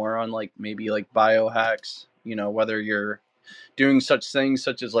focusing more on like maybe like biohacks, you know, whether you're doing such things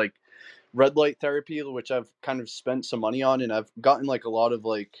such as like red light therapy, which I've kind of spent some money on, and I've gotten like a lot of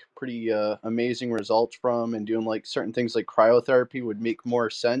like pretty amazing results from, and doing like certain things like cryotherapy would make more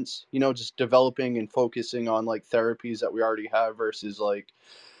sense, you know, just developing and focusing on like therapies that we already have versus like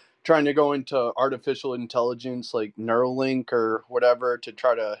trying to go into artificial intelligence like Neuralink or whatever to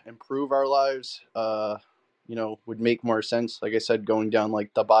try to improve our lives. You know, would make more sense. Like I said, going down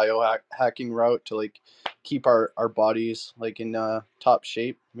like the biohacking route to like keep our bodies like in top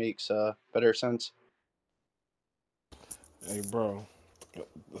shape makes better sense. Hey, bro,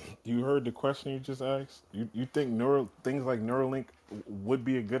 you heard the question you just asked? You think things like Neuralink would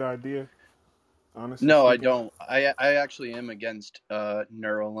be a good idea, honestly No, I speaking? don't. I actually am against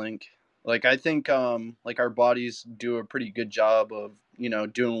Neuralink. Like I think like our bodies do a pretty good job of, you know,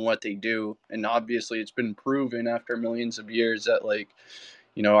 doing what they do, and obviously it's been proven after millions of years that like,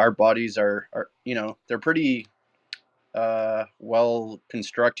 you know, our bodies are you know, they're pretty well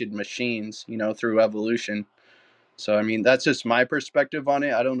constructed machines, you know, through evolution. So I mean, that's just my perspective on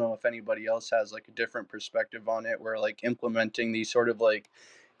it. I don't know if anybody else has like a different perspective on it, where like implementing these sort of like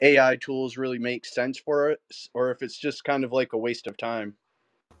AI tools really makes sense for us, or if it's just kind of like a waste of time.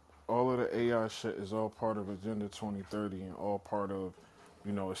 All of the AI shit is all part of Agenda 2030 and all part of,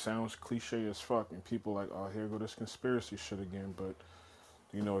 you know, it sounds cliche as fuck, and people like, oh, here go this conspiracy shit again. But,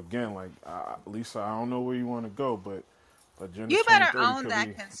 you know, again, like, Lisa, I don't know where you want to go, but Agenda You better 2030 own could that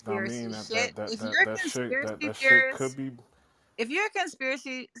be, I conspiracy mean, shit. If you're a that conspiracy shit could theorist, be. if you're a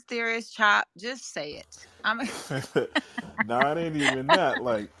conspiracy theorist, Chop, just say it. I'm Nah, it ain't even that.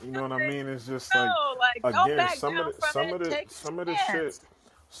 Like, you know what I mean? It's just like, no, like don't again, back down from it. Take a chance.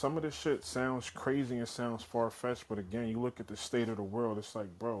 some of the shit sounds crazy and sounds far fetched. But again, you look at the state of the world. It's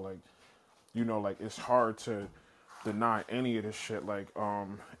like, bro, like, you know, like it's hard to deny any of this shit. Like,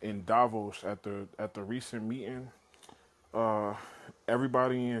 in Davos at the recent meeting, uh,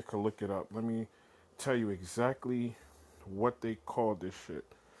 everybody in here could look it up. Let me tell you exactly what they called this shit.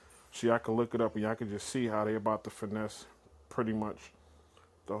 See, I could look it up and y'all could just see how they about to finesse pretty much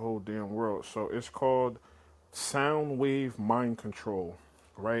the whole damn world. So it's called sound wave mind control,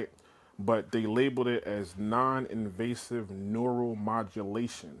 right? But they labeled it as non-invasive neural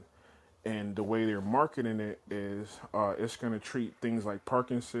modulation. And the way they're marketing it is it's going to treat things like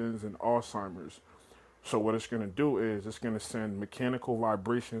Parkinson's and Alzheimer's. So what it's going to do is it's going to send mechanical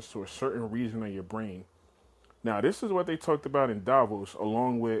vibrations to a certain region of your brain. Now, this is what they talked about in Davos,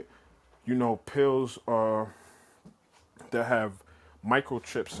 along with, you know, pills that have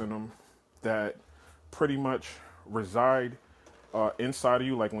microchips in them that pretty much reside inside of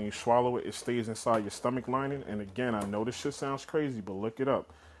you. Like when you swallow it, it stays inside your stomach lining. And again, I know this shit sounds crazy, but look it up.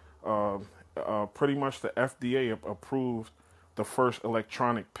 Pretty much the FDA approved the first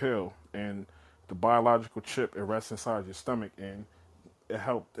electronic pill, and the biological chip, it rests inside your stomach, and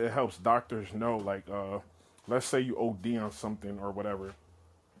it helps doctors know, like, let's say you OD on something or whatever.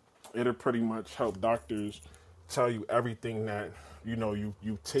 It'll pretty much help doctors tell you everything that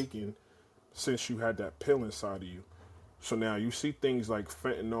you've taken since you had that pill inside of you. So now you see things like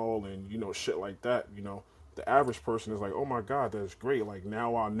fentanyl and shit like that. The average person is like, oh my god, that's great. Like,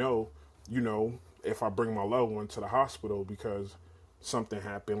 now I know, if I bring my loved one to the hospital because something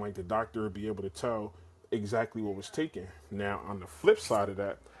happened, like the doctor would be able to tell exactly what was taken. Now on the flip side of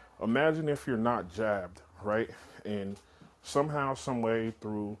that, imagine if you're not jabbed, right? And somehow, some way,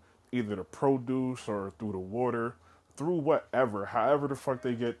 through either the produce or through the water, through whatever, however the fuck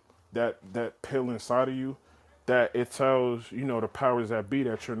they get that pill inside of you, that it tells the powers that be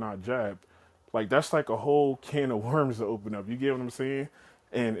that you're not jabbed. Like, that's like a whole can of worms to open up. You get what I'm saying?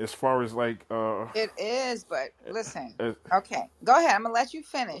 And as far as like It is, but listen. uh, Okay, go ahead. I'm gonna let you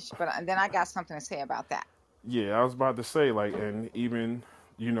finish, but then I got something to say about that. yeah, I was about to say, like, and even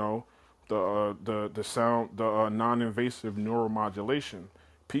you know the sound, the non-invasive neuromodulation.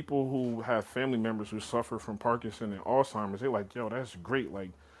 People who have family members who suffer from Parkinson and Alzheimer's, they're like, yo, that's great.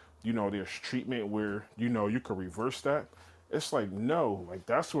 Like, there's treatment where you could reverse that. It's like, no, like,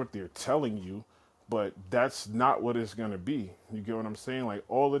 that's what they're telling you, but that's not what it's gonna be. You get what I'm saying? Like,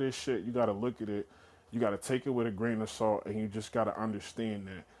 all of this shit, you gotta look at it, you gotta take it with a grain of salt, and you just gotta understand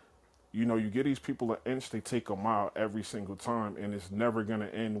that you get these people an inch, they take a mile every single time, and it's never going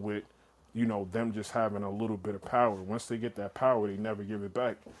to end with, them just having a little bit of power. Once they get that power, they never give it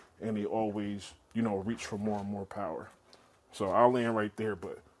back, and they always, reach for more and more power. So I'll land right there,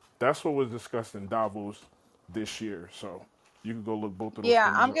 but that's what was discussed in Davos this year. So you can go look both of those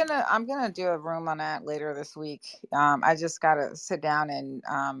Yeah, things I'm up. gonna I'm gonna do a room on that later this week. I just gotta sit down and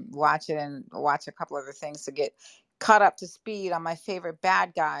watch it and watch a couple other things to get caught up to speed on my favorite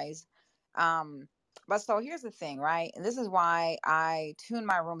bad guys. Um, but so here's the thing, right? And this is why I tune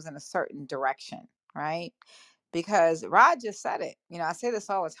my rooms in a certain direction, right? Because Rod just said it. I say this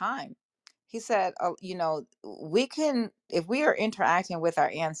all the time. He said, we can, if we are interacting with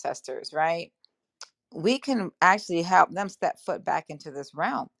our ancestors, right? We can actually help them step foot back into this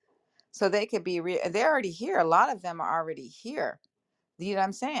realm so they could be they're already here. A lot of them are already here. You know what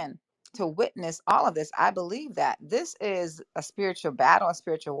I'm saying? To witness all of this. I believe that this is a spiritual battle, a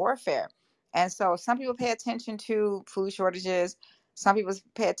spiritual warfare. And so some people pay attention to food shortages. Some people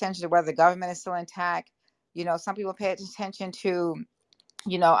pay attention to whether the government is still intact. Some people pay attention to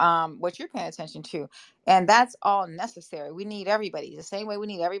what you're paying attention to, and that's all necessary. We need everybody the same way we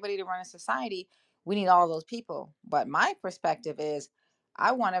need everybody to run a society. We need all those people, but my perspective is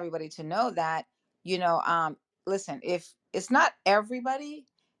I want everybody to know that listen, if it's not everybody,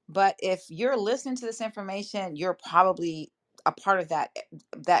 but if you're listening to this information, you're probably a part of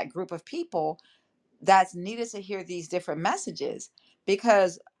that group of people that's needed to hear these different messages.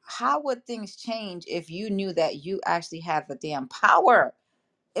 Because how would things change if you knew that you actually had the damn power?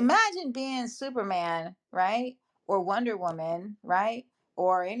 Imagine being Superman, right? Or Wonder Woman, right?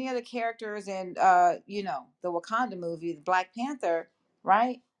 Or any other characters in the Wakanda movie, the Black Panther,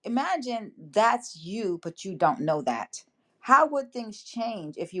 right? Imagine that's you, but you don't know that. How would things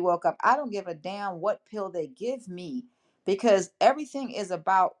change if you woke up? I don't give a damn what pill they give me, because everything is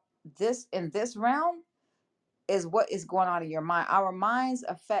about this in this realm is what is going on in your mind. Our minds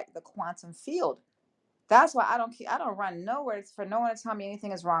affect the quantum field. That's why I don't run nowhere for no one to tell me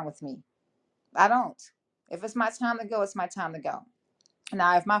anything is wrong with me. I don't. If it's my time to go, it's my time to go.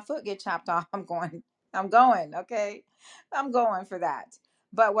 Now, if my foot get chopped off, I'm going. I'm going. Okay, I'm going for that.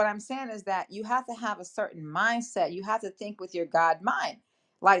 But what I'm saying is that you have to have a certain mindset. You have to think with your God mind.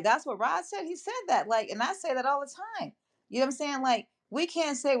 Like, that's what Rod said. He said that. Like, and I say that all the time. You know what I'm saying? Like, we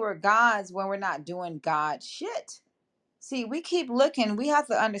can't say we're gods when we're not doing God shit. See, we keep looking. We have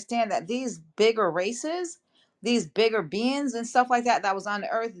to understand that these bigger races, these bigger beings and stuff like that was on the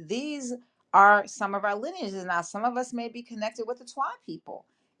earth, these are some of our lineages. Now, some of us may be connected with the Twa people,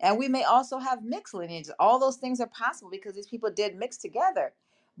 and we may also have mixed lineages. All those things are possible because these people did mix together.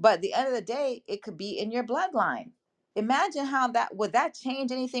 But at the end of the day, it could be in your bloodline. Imagine how that would that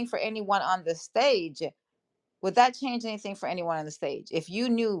change anything for anyone on the stage? Would that change anything for anyone on the stage if you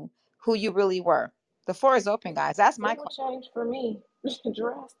knew who you really were? The floor is open, guys. That's my It question. would change for me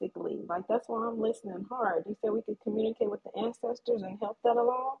drastically. Like, that's why I'm listening hard. You said we could communicate with the ancestors and help that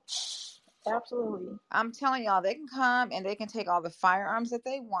along? Absolutely. I'm telling y'all, they can come and they can take all the firearms that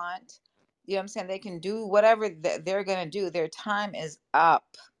they want. You know what I'm saying? They can do whatever they're going to do. Their time is up.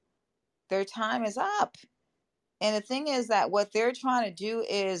 Their time is up. And the thing is that what they're trying to do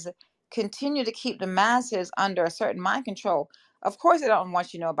is continue to keep the masses under a certain mind control. Of course, they don't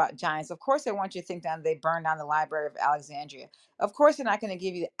want you to know about giants. Of course, they want you to think that they burned down the Library of Alexandria. Of course, they're not going to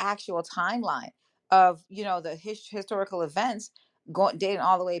give you the actual timeline of, the historical events going dating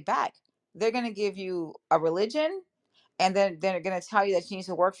all the way back. They're going to give you a religion, and then they're going to tell you that you need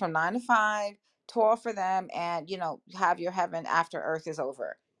to work from 9 to 5, toil for them, and have your heaven after earth is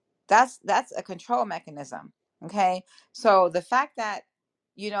over. That's a control mechanism. Okay, so the fact that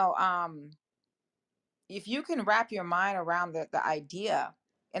you know if you can wrap your mind around the idea,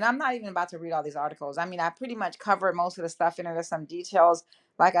 and I'm not even about to read all these articles. I mean, I pretty much covered most of the stuff in there. There's some details.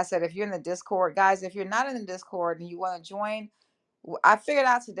 Like I said, if you're in the Discord, guys, if you're not in the Discord and you want to join, I figured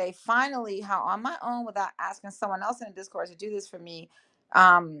out today finally how on my own, without asking someone else in the Discord to do this for me,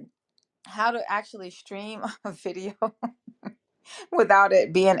 um, how to actually stream a video without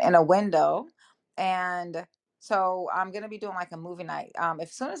it being in a window. And so I'm gonna be doing like a movie night.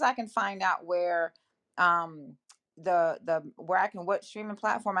 As soon as I can find out where um the where I can, what streaming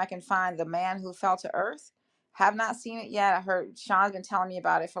platform I can find The Man Who Fell to Earth. Have not seen it yet. I heard Sean's been telling me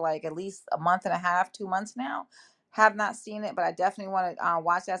about it for like at least a month and a half, 2 months now. Have not seen it, but I definitely want to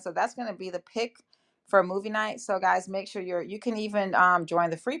watch that. So that's gonna be the pick for a movie night. So guys, make sure you can even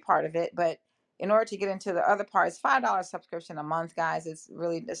join the free part of it, but in order to get into the other part, it's $5 subscription a month, guys. It's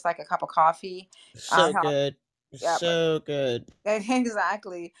like a cup of coffee. So Hell, good. yeah, So good.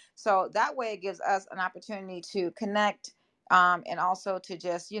 exactly. So that way it gives us an opportunity to connect, and also to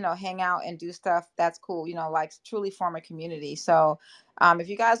just, hang out and do stuff that's cool, like truly form a community. So if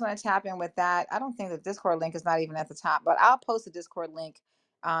you guys want to tap in with that, I don't think the Discord link is not even at the top, but I'll post the Discord link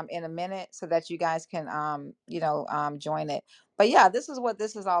in a minute so that you guys can, join it. But yeah, this is what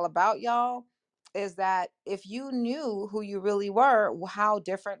this is all about, y'all. Is that if you knew who you really were, how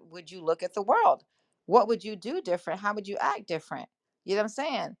different would you look at the world? What would you do different? How would you act different? You know what I'm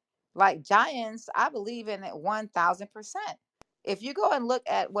saying? Like giants, I believe in it 1000%. If you go and look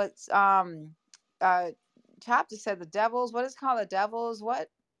at what's Chop just said, the devils, what is it called, the devils, what,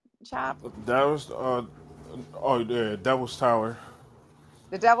 Chop? That was oh yeah, Devil's Tower.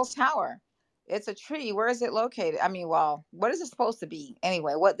 The Devil's Tower. It's a tree. Where is it located? I mean, well, what is it supposed to be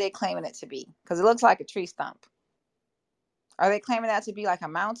anyway? What they claiming it to be? Because it looks like a tree stump. Are they claiming that to be like a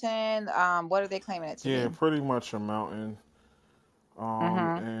mountain? What are they claiming it to Yeah, be? pretty much a mountain.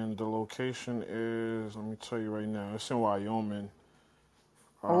 Mm-hmm. And the location is, let me tell you right now, it's in Wyoming.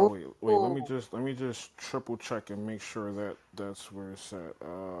 Wait, let me Ooh. just triple check and make sure that that's where it's at.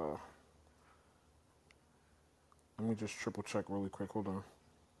 Let me just triple check really quick. Hold on.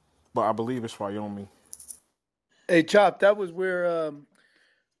 But I believe it's Wyoming. Hey, Chop, that was where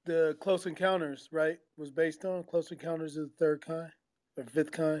the Close Encounters, right, was based on. Close Encounters of the Third Kind or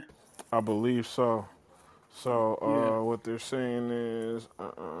Fifth Kind. I believe so. So Yeah. what they're saying is,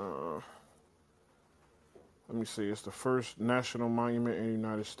 let me see, it's the first national monument in the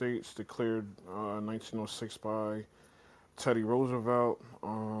United States, declared 1906 by Teddy Roosevelt.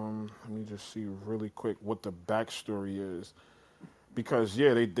 Let me just see really quick what the backstory is, because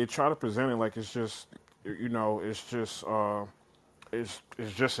yeah, they try to present it like it's just, it's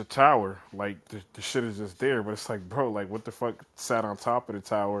just a tower, like the shit is just there, but it's like, bro, like what the fuck sat on top of the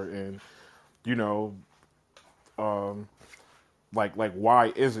tower, and you know, um, like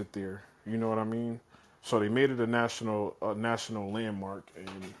why is it there? You know what I mean? So they made it a national landmark,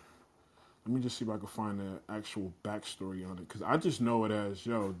 and let me just see if I can find the actual backstory on it, because I just know it as,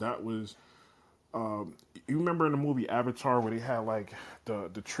 that was. You remember in the movie Avatar where they had like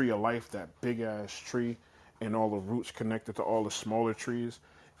the tree of life, that big ass tree, and all the roots connected to all the smaller trees.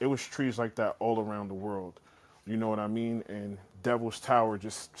 It was trees like that all around the world. You know what I mean? And Devil's Tower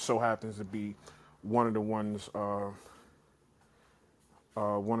just so happens to be one of the ones.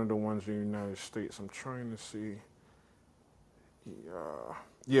 One of the ones in the United States. I'm trying to see.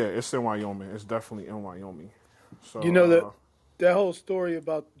 Yeah, it's in Wyoming. It's definitely in Wyoming. You know So, that whole story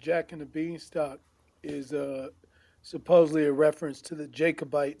about Jack and the Beanstalk is supposedly a reference to the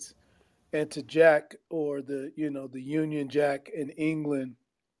Jacobites and to Jack, or the Union Jack in England,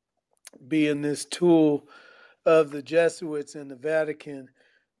 being this tool of the Jesuits and the Vatican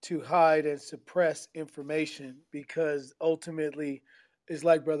to hide and suppress information, because ultimately, it's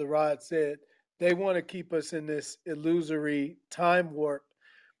like Brother Rod said, they want to keep us in this illusory time warp.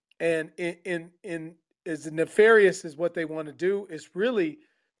 And in as nefarious as what they want to do is really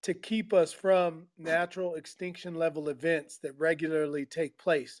to keep us from natural extinction level events that regularly take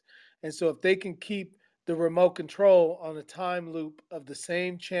place. And so if they can keep the remote control on a time loop of the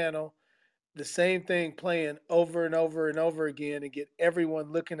same channel, the same thing playing over and over and over again, and get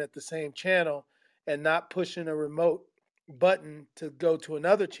everyone looking at the same channel and not pushing a remote button to go to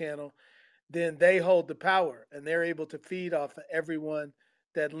another channel, then they hold the power and they're able to feed off of everyone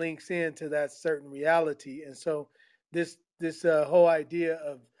that links into that certain reality. And so this whole idea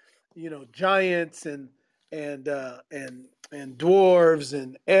of giants and dwarves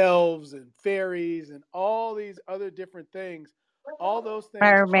and elves and fairies and all these other different things, all those things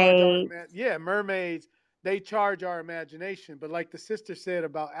charge our Mermaid. mermaids, they charge our imagination. But like the sister said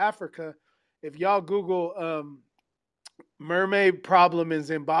about Africa, if y'all Google mermaid problem in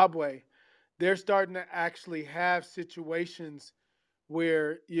Zimbabwe, they're starting to actually have situations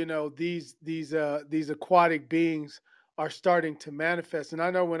where these aquatic beings are starting to manifest. And I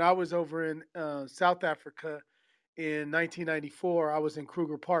know when I was over in South Africa in 1994, I was in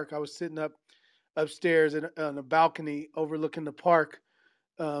Kruger Park. I was sitting upstairs on a balcony overlooking the park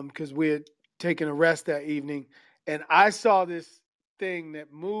because we had taken a rest that evening, and I saw this thing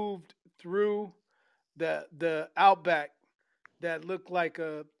that moved through the outback that looked like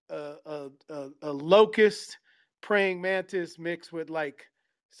a locust praying mantis mixed with like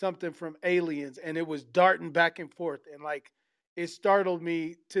something from Aliens, and it was darting back and forth, and like it startled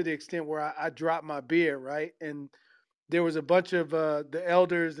me to the extent where I dropped my beer, right? And there was a bunch of the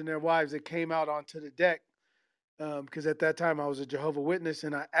elders and their wives that came out onto the deck because at that time I was a Jehovah's Witness,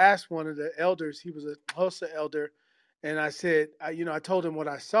 and I asked one of the elders, he was a Hosa elder, and I said, I told him what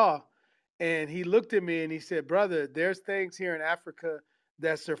I saw, and he looked at me and he said, "Brother, there's things here in Africa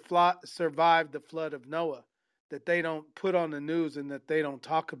that survived the flood of Noah that they don't put on the news and that they don't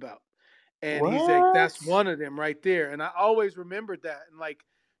talk about." And he's like, What? "That's one of them right there." And I always remembered that, and like,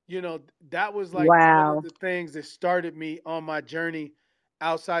 that was like one of Wow. the things that started me on my journey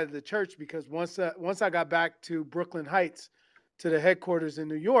outside of the church, because once I got back to Brooklyn Heights to the headquarters in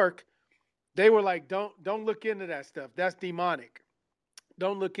New York, they were like, don't look into that stuff. That's demonic.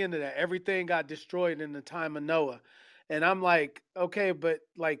 Don't look into that. Everything got destroyed in the time of Noah. And I'm like, okay, but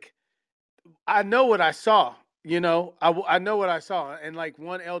like I know what I saw. I know what I saw. And like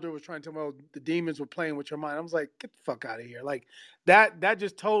one elder was trying to tell me, oh, the demons were playing with your mind. I was like, get the fuck out of here. Like that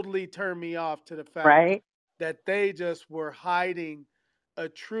just totally turned me off to the fact Right? that they just were hiding a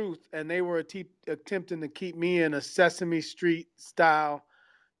truth, and they were attempting to keep me in a Sesame Street style,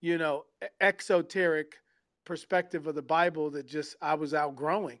 exoteric perspective of the Bible that just I was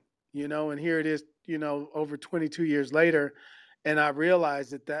outgrowing, and here it is, over 22 years later, and I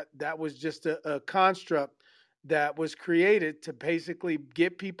realized that was just a construct that was created to basically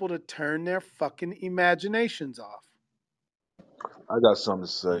get people to turn their fucking imaginations off. I got something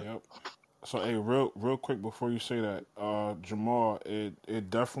to say. Yep. So, hey, real quick before you say that, Jamal,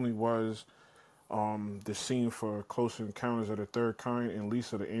 it definitely was the scene for Close Encounters of the Third Kind. And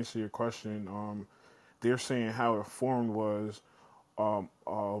Lisa, to answer your question, they're saying how it formed was a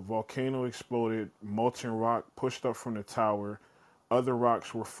volcano exploded, molten rock pushed up from the tower, other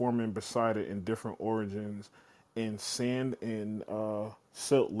rocks were forming beside it in different origins, and sand and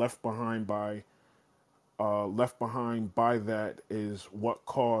silt left behind by that is what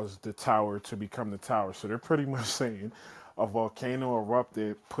caused the tower to become the tower. So they're pretty much saying a volcano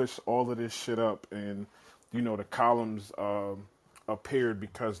erupted, pushed all of this shit up, and the columns appeared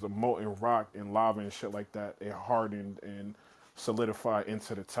because the molten rock and lava and shit like that, it hardened and solidified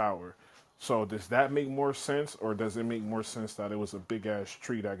into the tower. So does that make more sense, or does it make more sense that it was a big ass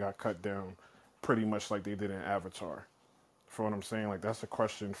tree that got cut down, pretty much like they did in Avatar? For what I'm saying, like that's a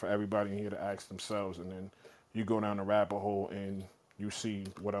question for everybody in here to ask themselves, and then you go down the rabbit hole and you see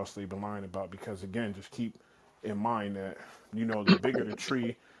what else they've been lying about. Because again, just keep in mind that the bigger the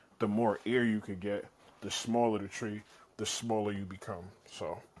tree, the more air you could get. The smaller the tree, the smaller you become.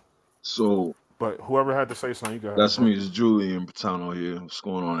 So, So but whoever had to say something, you go ahead, that's bro. me, it's Julian Patano here. What's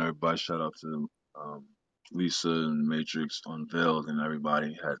going on, everybody? Shout out to Lisa and Matrix Unveiled and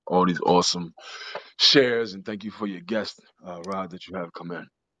everybody. Had all these awesome shares, and thank you for your guest, Rod, that you have come in.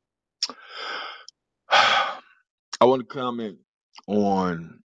 I want to comment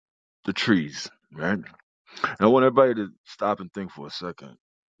on the trees, right? And I want everybody to stop and think for a second,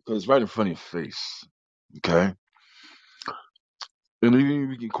 because it's right in front of your face, okay? And even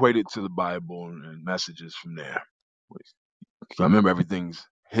we can equate it to the Bible and messages from there. I remember everything's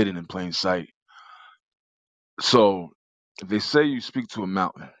hidden in plain sight. So if they say you speak to a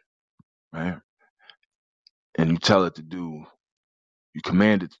mountain, right, and you tell it to do, you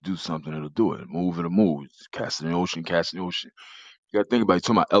command it to do something, it'll do it. Move, it'll move. Cast it in the ocean, cast it in the ocean. You gotta think about it. You're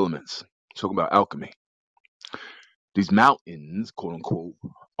talking about elements. You're talking about alchemy. These mountains, quote unquote,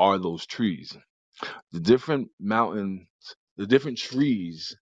 are those trees. The different mountains, the different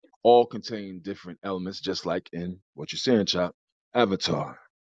trees all contain different elements, just like in what you're saying, Chop, Avatar.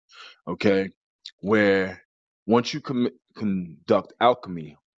 Okay? Where once you conduct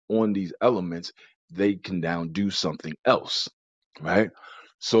alchemy on these elements, they can now do something else, right?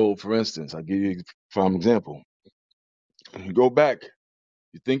 So, for instance, I'll give you a prime example. When you go back,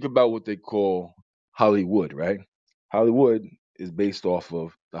 you think about what they call Hollywood, right? Hollywood is based off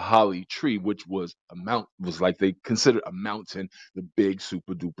of the holly tree, which was like they considered a mountain, the big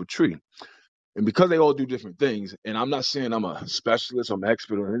super duper tree. And because they all do different things, and I'm not saying I'm a specialist, I'm an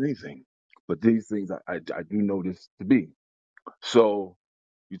expert on anything, but these things I do know this to be. So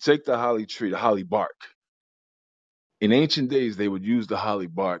you take the holly tree, the holly bark. In ancient days, they would use the holly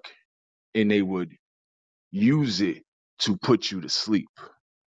bark and they would use it to put you to sleep.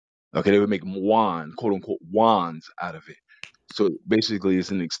 Okay, they would make wand, quote unquote, wands out of it. So basically,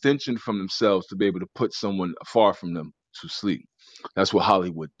 it's an extension from themselves to be able to put someone far from them to sleep. That's what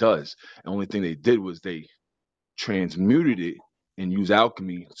Hollywood does. The only thing they did was they transmuted it and used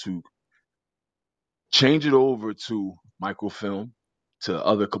alchemy to change it over to microfilm, to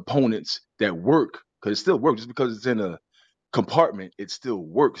other components that work, because it still works. Just because it's in a compartment, it still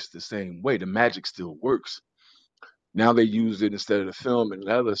works the same way. The magic still works. Now they use it instead of the film and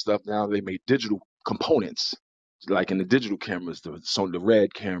the other stuff. Now they made digital components, like in the digital cameras, the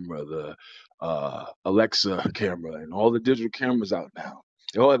Red camera, the Alexa camera, and all the digital cameras out now.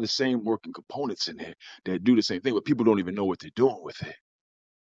 They all have the same working components in there that do the same thing, but people don't even know what they're doing with it.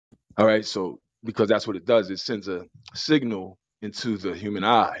 All right, so because that's what it does, it sends a signal into the human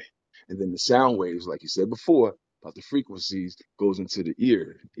eye, and then the sound waves, like you said before, about the frequencies, goes into the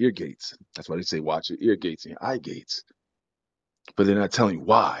ear gates. That's why they say watch your ear gates and your eye gates. But they're not telling you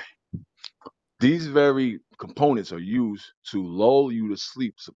why. These very components are used to lull you to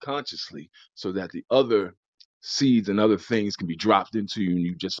sleep subconsciously so that the other seeds and other things can be dropped into you and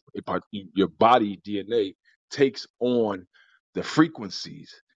your body DNA takes on the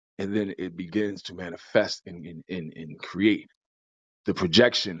frequencies and then it begins to manifest and create the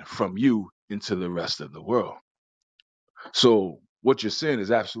projection from you into the rest of the world. So what you're saying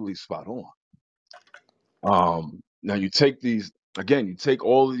is absolutely spot on. Now you take you take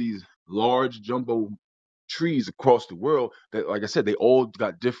all of these large jumbo trees across the world that, like I said, they all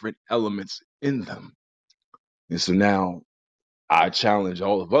got different elements in them. And so now I challenge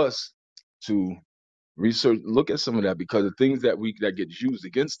all of us to research, look at some of that, because the things that get used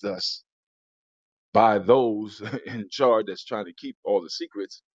against us by those in charge that's trying to keep all the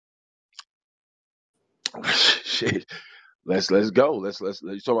secrets, shit, let's go. Let's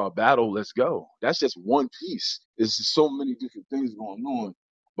you talk about battle. Let's go. That's just one piece. There's just so many different things going on.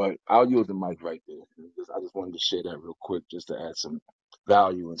 But I'll use the mic right there. I just wanted to share that real quick, just to add some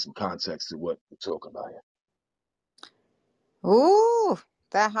value and some context to what we're talking about here. Ooh,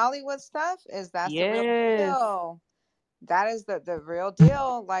 that Hollywood stuff that's the real Yes. deal. That is the real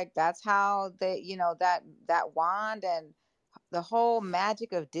deal. Like that's how they, that wand and the whole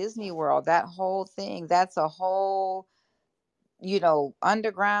magic of Disney World, that whole thing, that's a whole,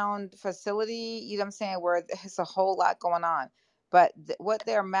 underground facility, you know what I'm saying, where there's a whole lot going on. But what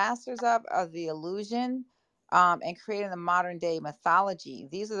they're masters of are the illusion, and creating the modern day mythology.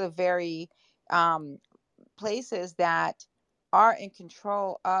 These are the very places that are in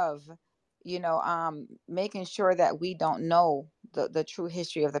control of, making sure that we don't know the true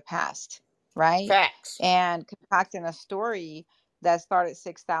history of the past, right? Facts. And concocting a story that started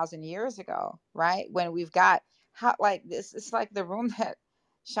 6,000 years ago, right? When we've got how, like this, it's like the room that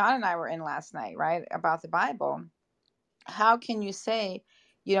Sean and I were in last night, right? About the Bible. How can you say,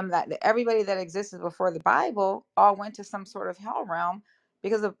 that everybody that existed before the Bible all went to some sort of hell realm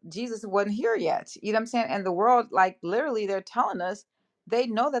because of Jesus wasn't here yet? You know what I'm saying? And the world, like literally, they're telling us they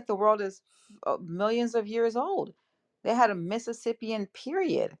know that the world is millions of years old. They had a Mississippian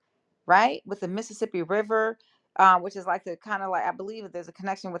period, right, with the Mississippi River, which is like the kind of like, I believe that there's a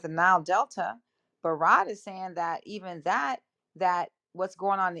connection with the Nile Delta. But Rod is saying that even that what's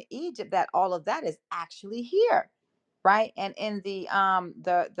going on in Egypt, that all of that is actually here, right? And in the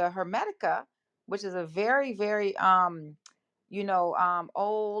Hermetica, which is a very very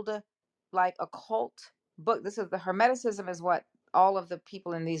old, like occult book. This is the Hermeticism, is what all of the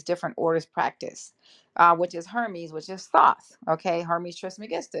people in these different orders practice, which is Hermes, which is Thoth. Okay, Hermes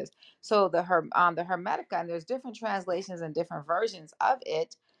Trismegistus. So the Hermetica, and there's different translations and different versions of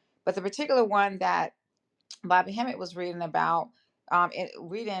it, but the particular one that Bobby Hemmett was reading about,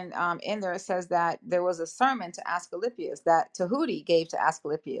 in there, it says that there was a sermon to Asclepius that Tahuti gave to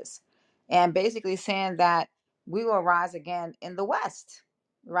Asclepius, and basically saying that we will rise again in the West,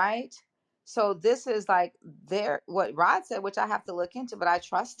 right? So this is like what Rod said, which I have to look into, but I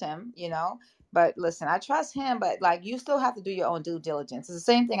trust him, But listen, I trust him, but like you still have to do your own due diligence. It's the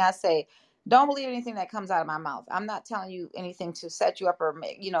same thing I say. Don't believe anything that comes out of my mouth. I'm not telling you anything to set you up or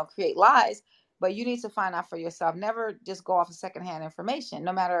make, create lies, but you need to find out for yourself. Never just go off of secondhand information,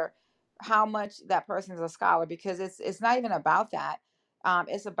 no matter how much that person is a scholar, because it's not even about that.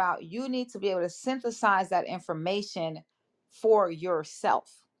 It's about, you need to be able to synthesize that information for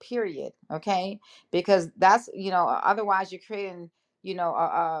yourself. Period. Okay, because that's, otherwise you're creating,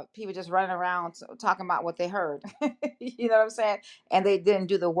 people just running around talking about what they heard. You know what I'm saying? And they didn't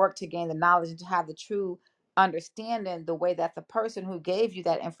do the work to gain the knowledge and to have the true understanding, the way that the person who gave you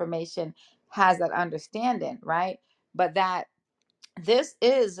that information has that understanding, right? But that this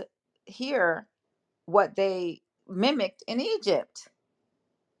is here what they mimicked in Egypt.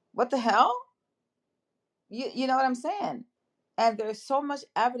 What the hell? You know what I'm saying? And there's so much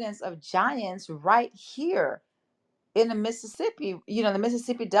evidence of giants right here in the Mississippi, the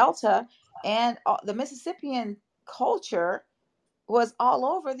Mississippi Delta, and the Mississippian culture was all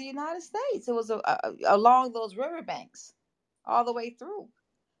over the United States. It was along those riverbanks, all the way through.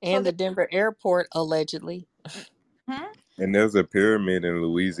 So And the Denver airport, allegedly. hmm? And there's a pyramid in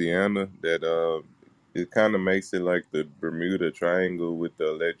Louisiana that it kind of makes it like the Bermuda Triangle with the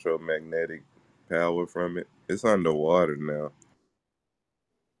electromagnetic power from it. It's underwater now.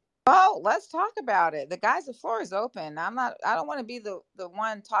 Well, let's talk about it. The guys, the floor is open. I don't want to be the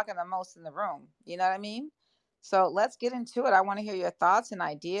one talking the most in the room. You know what I mean? So let's get into it. I want to hear your thoughts and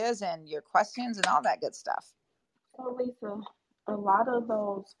ideas and your questions and all that good stuff. So, Lisa, a lot of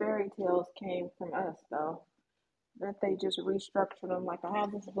those fairy tales came from us, though. That they just restructured them. Like, I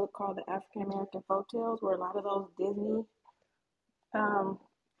have this book called The African American Folk Tales, where a lot of those Disney,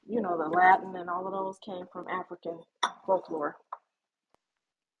 the Latin and all of those came from African folklore.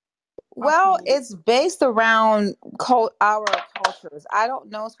 Well, it's based around our cultures. I don't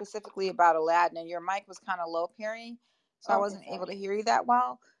know specifically about Aladdin, and your mic was kind of low, Perry, so I wasn't able to hear you that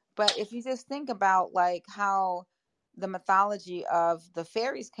well. But if you just think about like how the mythology of the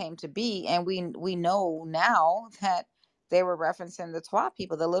fairies came to be, and we know now that they were referencing the Twa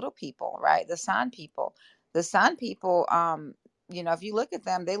people, the little people, right? The San people. The San people, if you look at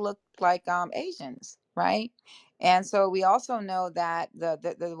them, they look like Asians, right? And so we also know that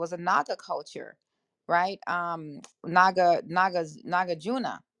there was a Naga culture, right? Nagarjuna.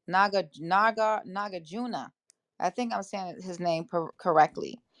 I think I'm saying his name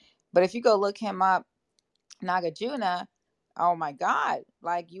correctly. But if you go look him up, Nagarjuna, oh my God,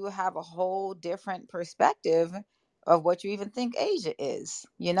 like you have a whole different perspective of what you even think Asia is.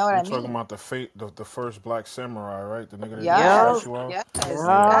 You know what You I talking mean? about the first black samurai, right? The nigga they did the Yes, statue of? yes,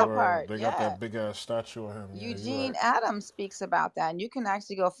 Yeah, that Yup. part. they got Yeah. that big ass statue of him. Yeah, you Eugene right. Adams speaks about that, and you can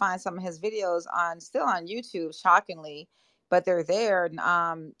actually go find some of his videos still on YouTube, shockingly, but they're there.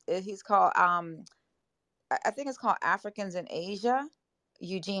 He's called I think it's called Africans in Asia,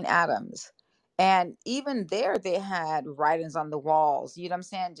 Eugene Adams. And even there they had writings on the walls, you know what I'm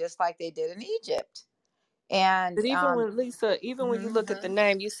saying, just like they did in Egypt. And But even when Lisa, even when you mhm. look at the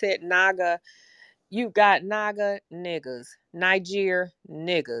name, you said Naga. You got Naga niggas, Niger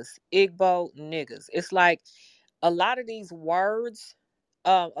niggas, Igbo niggas. It's like a lot of these words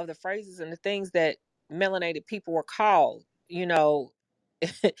of the phrases and the things that melanated people were called, it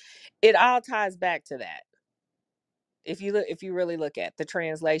all ties back to that. If you really look at the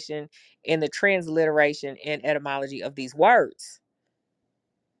translation and the transliteration and etymology of these words.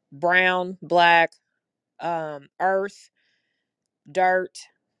 Brown, black, earth, dirt.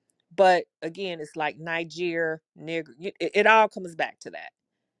 But again, it's like Niger, nigger. It all comes back to that.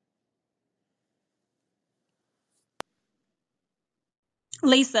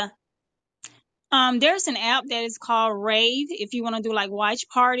 Lisa, there's an app that is called Rave if you want to do like watch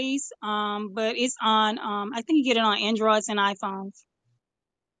parties. But it's on I think you get it on Androids and iPhones.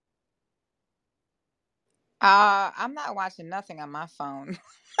 I'm not watching nothing on my phone.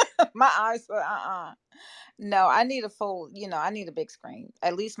 My eyes were no, I need a full, I need a big screen,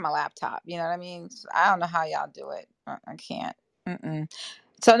 at least my laptop. You know what I mean? So I don't know how y'all do it. I can't. Mm-mm.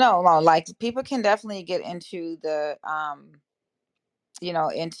 So no, like people can definitely get into the,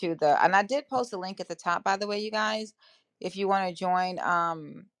 and I did post a link at the top, by the way, you guys, if you want to join,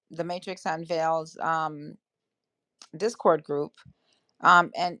 the Matrix Unveils, Discord group.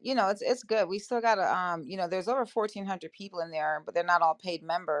 And it's good. We still got to, there's over 1,400 people in there, but they're not all paid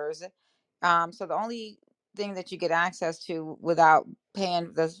members. So the only thing that you get access to without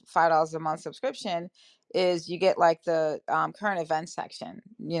paying the $5 a month subscription is you get like the current events section.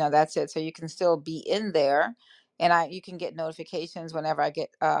 That's it. So you can still be in there, and you can get notifications whenever I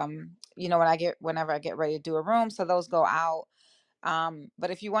get, whenever I get ready to do a room. So those go out.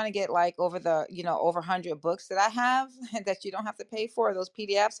 But if you want to get like over the, over 100 books that I have that you don't have to pay for, those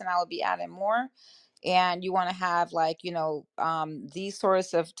PDFs, and I will be adding more. And you want to have like, these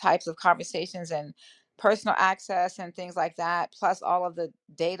sorts of types of conversations and personal access and things like that, plus all of the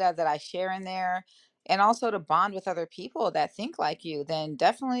data that I share in there, and also to bond with other people that think like you, then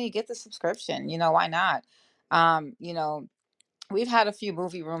definitely get the subscription. Why not? Um, you know, we've had a few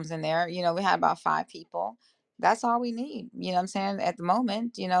movie rooms in there. We had about 5 people. That's all we need. You know what I'm saying? At the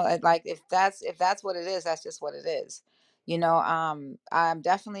moment, like if that's what it is, that's just what it is. I'm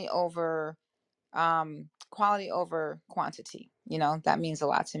definitely over quality over quantity. That means a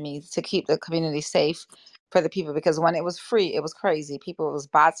lot to me, to keep the community safe for the people, because when it was free, it was crazy. People, it was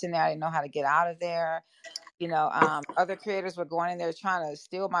bots in there. I didn't know how to get out of there. Other creators were going in there trying to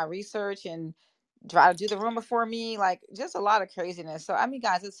steal my research and try to do the room before me, like just a lot of craziness. So I mean,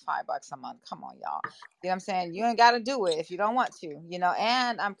 guys, it's $5 a month. Come on, y'all. You know what I'm saying? You ain't got to do it if you don't want to.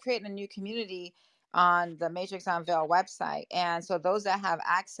 And I'm creating a new community on the Matrix Unveil website, and so those that have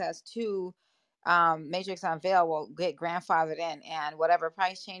access to Matrix Unveil will get grandfathered in, and whatever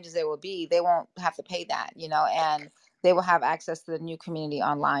price changes there will be, they won't have to pay that. And they will have access to the new community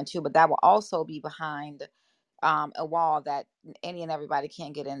online too, but that will also be behind a wall that any and everybody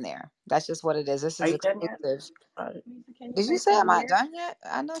can't get in there. That's just what it is. This Are is you done yet? exclusive. Lisa, can you Did you say say I'm something not here? done yet?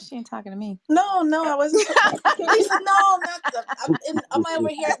 I know she ain't talking to me. No, no, I wasn't. Can you? Lisa, no, not the. I'm over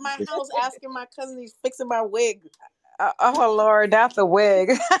here at my house asking my cousin. He's fixing my wig. Oh Lord, not the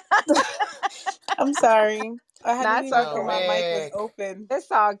wig. I'm sorry. I didn't That's even know The okay. my mic was wig. open.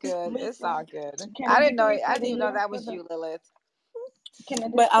 It's all good. It's Lisa, all good. can I it didn't be know. paid I for didn't the even know year that for was the? you, Lilith. Can the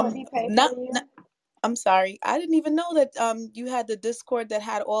But Discord be paid for not, the not year? I'm sorry. I didn't even know that you had the Discord that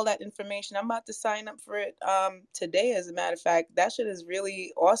had all that information. I'm about to sign up for it today, as a matter of fact. That shit is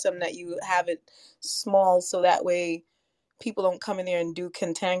really awesome that you have it small so that way people don't come in there and do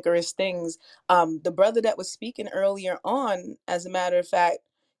cantankerous things. The brother that was speaking earlier on, as a matter of fact,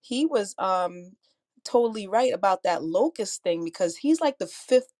 he was totally right about that locust thing, because he's like the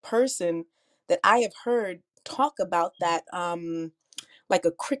fifth person that I have heard talk about that like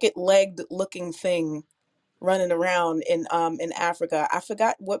a cricket legged looking thing running around in Africa. I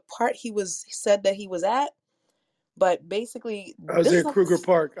forgot what part he said that he was at, but basically I was this is at like Kruger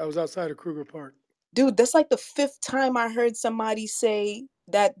Park. I was outside of Kruger Park. dude, that's like the fifth time I heard somebody say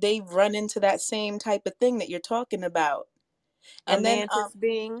that they've run into that same type of thing that you're talking about. A And then mantis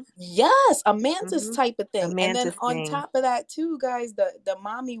being. yes, a mantis Mm-hmm. type of A thing. And then mantis on being. top of that too, guys, the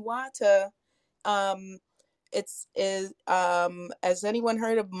Mami Wata, um it's is has anyone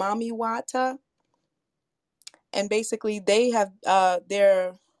heard of Mami Wata? And basically they have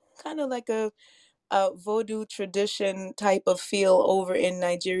they're kind of like a voodoo tradition type of feel over in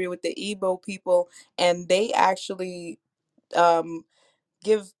Nigeria with the Igbo people, and they actually um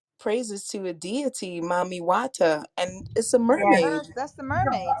give praises to a deity, Mami Wata, and it's a mermaid. That's the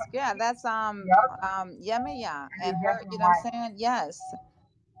mermaids. Yeah, that's Yemaya and her. You know what I'm saying? Yes.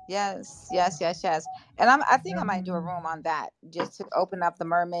 Yes, yes, yes, yes. And I think I might do a room on that, just to open up the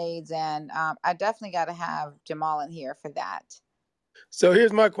mermaids, and I definitely got to have Jamal in here for that. So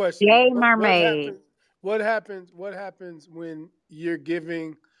here's my question: Yay, what mermaid. happens? What happens when you're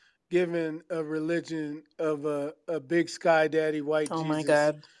given a religion of a big sky daddy, white Oh my Jesus,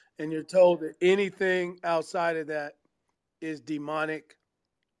 God. and you're told that anything outside of that is demonic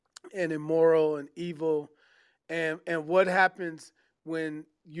and immoral and evil, and what happens when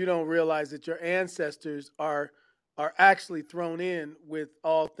you don't realize that your ancestors are actually thrown in with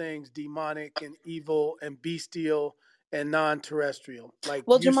all things demonic and evil and bestial and non-terrestrial, like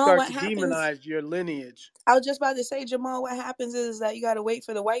Well, you Jamal, start what to happens? demonize your lineage. I was just about to say, Jamal, what happens is that you got to wait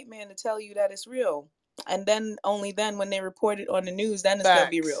for the white man to tell you that it's real. And then, only then, when they report it on the news, then it's going to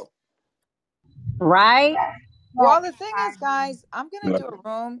be Facts. real. Right? Well, the thing is, guys, I'm gonna do a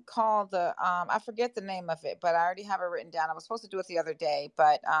room called the I forget the name of it, but I already have it written down. I was supposed to do it the other day,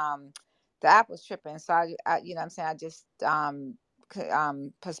 but the app was tripping, so you know what I'm saying, I just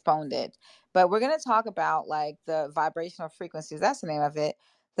postponed it. But we're gonna talk about like the vibrational frequencies. That's the name of it.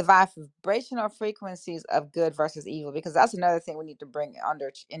 The vibrational frequencies of good versus evil, because that's another thing we need to bring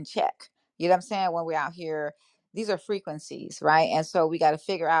under in check. You know what I'm saying? When we're out here, these are frequencies, right? And so we got to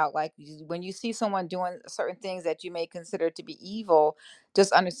figure out, like, when you see someone doing certain things that you may consider to be evil,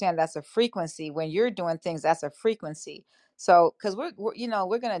 just understand that's a frequency. When you're doing things, that's a frequency. So because we're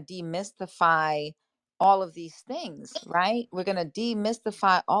going to demystify all of these things, right? We're going to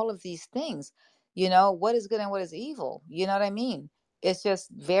demystify all of these things. What is good and what is evil, you know what I mean? It's just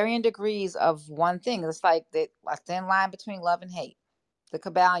varying degrees of one thing. It's like a thin line between love and hate, the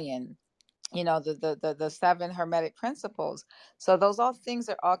Kabbalion, the seven hermetic principles. So those all things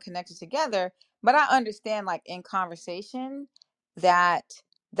are all connected together. But I understand, like, in conversation, that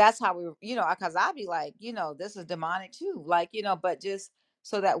that's how we, because I'd be like, this is demonic too, like, but just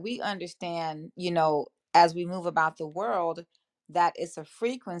so that we understand, as we move about the world, that it's a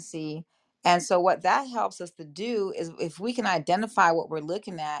frequency. And so what that helps us to do is, if we can identify what we're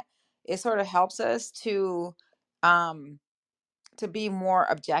looking at, it sort of helps us um to be more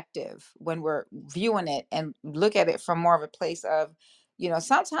objective when we're viewing it, and look at it from more of a place of,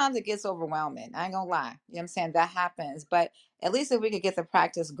 sometimes it gets overwhelming. I ain't gonna lie. You know what I'm saying? That happens. But at least if we could get the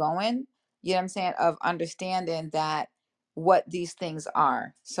practice going, you know what I'm saying, of understanding that what these things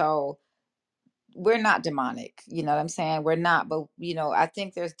are. So we're not demonic, you know what I'm saying? We're not, but I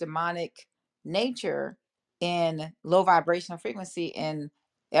think there's demonic nature in low vibrational frequency in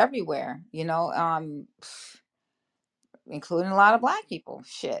everywhere, including a lot of black people.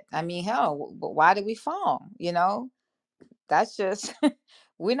 Shit. I mean, hell, but why did we fall? That's just,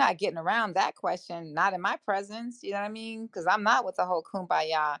 we're not getting around that question. Not in my presence. You know what I mean? Because I'm not with the whole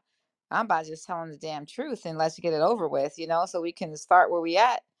kumbaya. I'm about just telling the damn truth, and let's get it over with, so we can start where we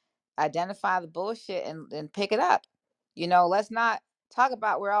at, identify the bullshit, and pick it up. Let's not talk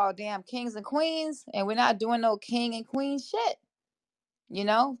about we're all damn kings and queens and we're not doing no king and queen shit,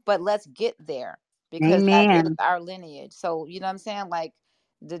 but let's get there, because that is Amen. our lineage. So, you know what I'm saying? Like,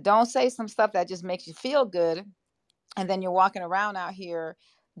 don't say some stuff that just makes you feel good, and then you're walking around out here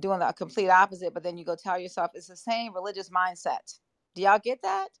doing the complete opposite, but then you go tell yourself it's the same religious mindset. Do y'all get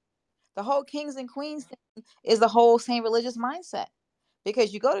that? The whole kings and queens thing is the whole same religious mindset,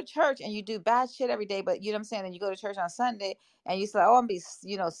 because you go to church and you do bad shit every day, but you know what I'm saying, and you go to church on Sunday and you say, oh, I'm be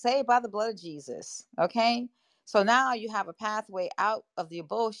saved by the blood of Jesus. Okay, so now you have a pathway out of the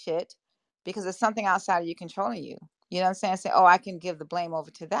bullshit, because it's something outside of you controlling you. You know what I'm saying? Say, oh, I can give the blame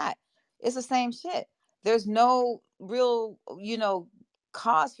over to that. It's the same shit. There's no real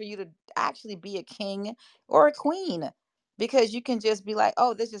cause for you to actually be a king or a queen, because you can just be like,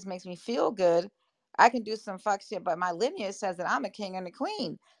 oh, this just makes me feel good. I can do some fuck shit, but my lineage says that I'm a king and a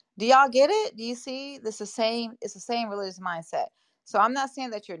queen. Do y'all get it? Do you see? This is the same. It's the same religious mindset. So I'm not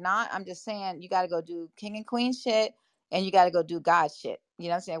saying that you're not. I'm just saying you got to go do king and queen shit, and you got to go do God shit. You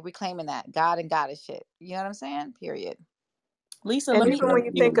know what I'm saying? We're claiming that God and goddess shit. You know what I'm saying? Period. Lisa, And let me even ask when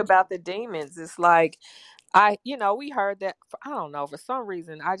you think you. about the demons, it's like, we heard that, I don't know, for some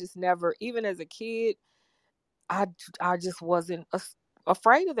reason, I just never, even as a kid, I, I just wasn't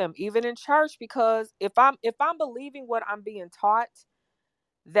afraid of them, even in church, because if I'm believing what I'm being taught,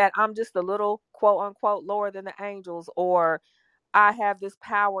 that I'm just a little quote unquote lower than the angels, or I have this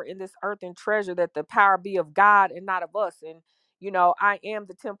power in this earthen treasure, that the power be of God and not of us. And, I am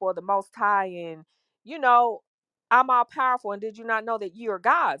the temple of the Most High, and, you know, I'm all powerful. And did you not know that you are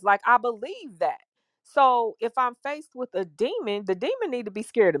gods? Like, I believe that. So if I'm faced with a demon, the demon need to be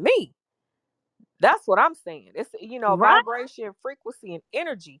scared of me. That's what I'm saying. It's, Right? vibration, frequency, and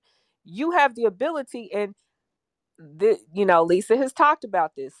energy. You have the ability, and Lisa has talked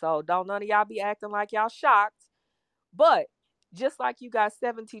about this. So don't none of y'all be acting like y'all shocked. But just like you got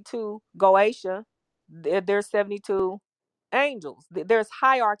 72 Goetia, there's 72 angels. There's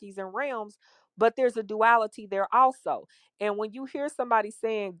hierarchies and realms, but there's a duality there also. And when you hear somebody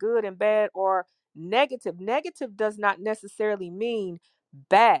saying good and bad or negative, negative does not necessarily mean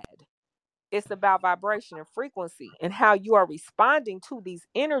bad. It's about vibration and frequency and how you are responding to these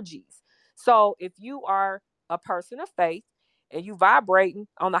energies. So if you are a person of faith and you vibrating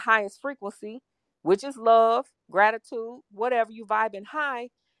on the highest frequency, which is love, gratitude, whatever, you vibing high,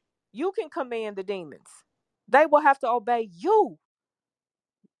 you can command the demons. They will have to obey you.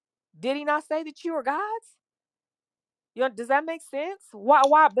 Did he not say that you are gods? Does that make sense?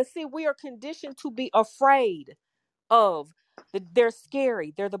 Why? But see, we are conditioned to be afraid of they're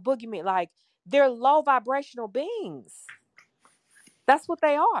scary. They're the boogeyman. Like, they're low vibrational beings. That's what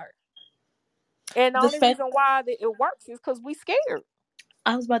they are. And the The only fact reason why it works is because we scared.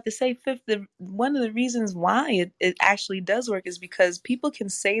 I was about to say, Fifth, one of the reasons why it actually does work is because people can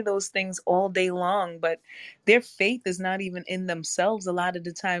say those things all day long, but their faith is not even in themselves a lot of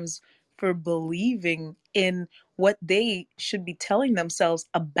the times for believing in what they should be telling themselves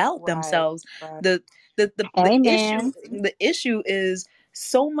about Right. themselves. Right. The the issue Amen. is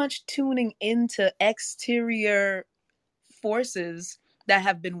so much tuning into exterior forces that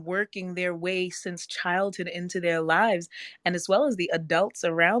have been working their way since childhood into their lives, and as well as the adults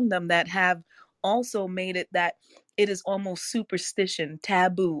around them that have also made it that it is almost superstition,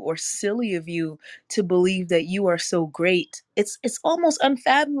 taboo, or silly of you to believe that you are so great. It's almost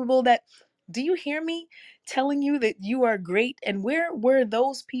unfathomable that Do you hear me telling you that you are great? And where were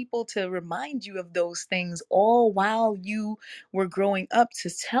those people to remind you of those things all while you were growing up, to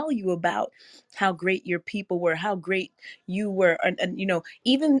tell you about how great your people were, how great you were? And you know,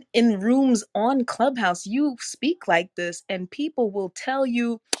 even in rooms on Clubhouse, you speak like this, and people will tell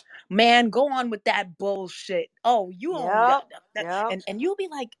you, man, go on with that bullshit. Oh, you on Yep. that, Yep. and you'll be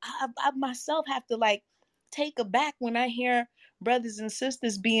like, I myself have to like take aback when I hear brothers and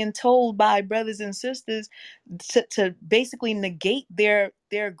sisters being told by brothers and sisters to basically negate their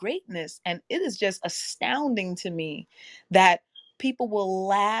greatness. And it is just astounding to me that people will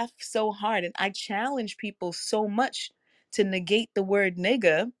laugh so hard. And I challenge people so much to negate the word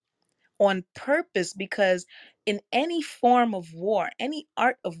nigga on purpose, because in any form of war, any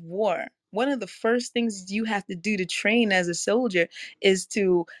art of war, one of the first things you have to do to train as a soldier is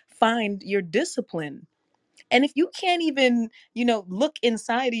to find your discipline. And if you can't even, you know, look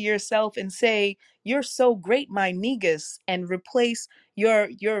inside of yourself and say, you're so great, my niggas, and replace your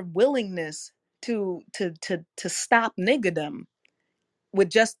willingness to stop niggerdom with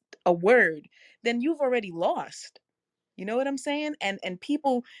just a word, then you've already lost. You know what I'm saying? And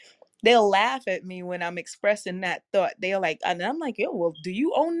people, they'll laugh at me when I'm expressing that thought. They're like, and I'm like, yo, well, do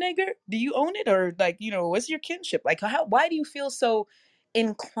you own nigger? Do you own it? Or like, you know, what's your kinship? Like, how, why do you feel so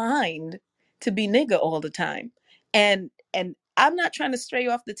inclined to be nigger all the time? And I'm not trying to stray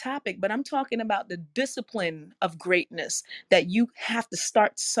off the topic, but I'm talking about the discipline of greatness, that you have to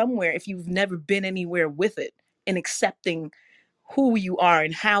start somewhere if you've never been anywhere with it, in accepting who you are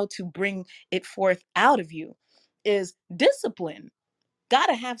and how to bring it forth out of you, is discipline.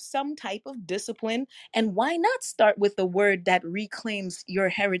 Gotta have some type of discipline. And why not start with a word that reclaims your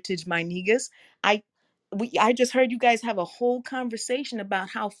heritage, my niggas? I just heard you guys have a whole conversation about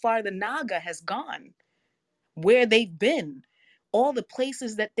how far the Naga has gone, where they've been, all the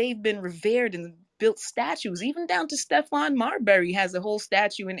places that they've been revered and built statues, even down to Stefan Marbury has a whole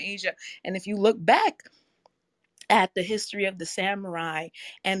statue in Asia. And if you look back at the history of the samurai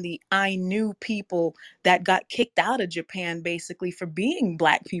and the Ainu people that got kicked out of Japan basically for being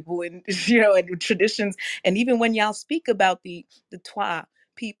black people, and you know, and traditions. And even when y'all speak about the Twa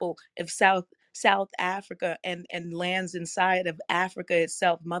people of South Africa and lands inside of Africa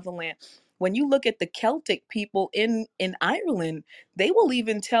itself, motherland, when you look at the Celtic people in Ireland, they will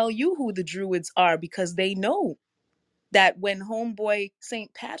even tell you who the Druids are, because they know that when homeboy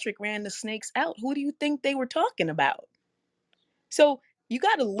St. Patrick ran the snakes out, who do you think they were talking about? So you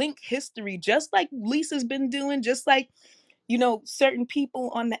got to link history, just like Lisa's been doing, just like, you know, certain people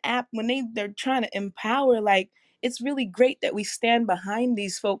on the app, when they're trying to empower, like, it's really great that we stand behind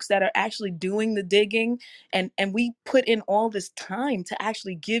these folks that are actually doing the digging, and we put in all this time to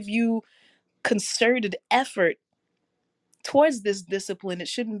actually give you concerted effort towards this discipline. It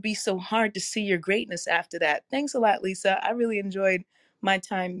shouldn't be so hard to see your greatness after that. Thanks a lot, Lisa. I really enjoyed my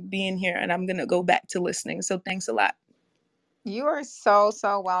time being here, and I'm going to go back to listening. So thanks a lot. You are so,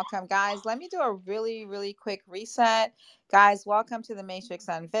 so welcome. Guys, let me do a really, really quick reset. Guys, welcome to the Matrix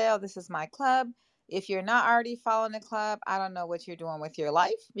Unveiled. This is my club. If you're not already following the club, I don't know what you're doing with your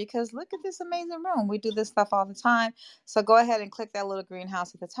life, because look at this amazing room. We do this stuff all the time. So go ahead and click that little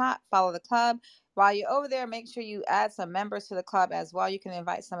greenhouse at the top, follow the club. While you're over there, make sure you add some members to the club as well. You can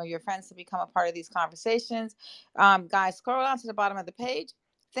invite some of your friends to become a part of these conversations. Guys, scroll down to the bottom of the page.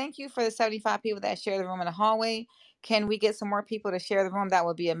 Thank you for the 75 people that share the room in the hallway. Can we get some more people to share the room? That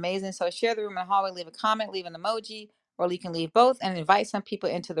would be amazing. So share the room in the hallway, leave a comment, leave an emoji, or you can leave both, and invite some people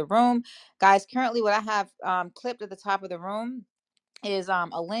into the room. Guys, currently what I have clipped at the top of the room is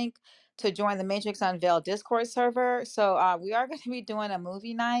a link to join the Matrix Unveiled Discord server. So we are going to be doing a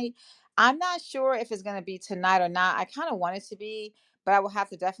movie night. I'm not sure if it's going to be tonight or not. I kind of want it to be, but I will have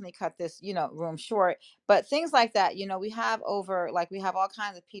to definitely cut this, you know, room short. But things like that, you know, we have we have all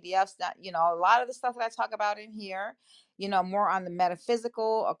kinds of PDFs that, you know, a lot of the stuff that I talk about in here, you know, more on the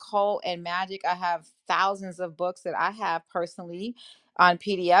metaphysical, occult, and magic. I have thousands of books that I have personally on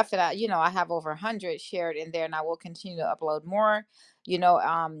PDF, and I have over 100 shared in there, and I will continue to upload more.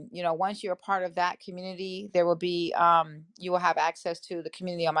 Once you're a part of that community, there will be you will have access to the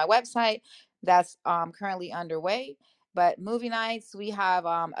community on my website that's currently underway. But movie nights, we have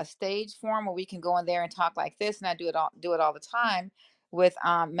a stage form where we can go in there and talk like this, and I do it all the time with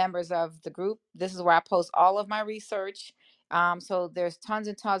members of the group. This is where I post all of my research. So there's tons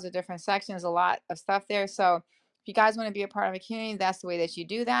and tons of different sections, a lot of stuff there. So if you guys want to be a part of a community, that's the way that you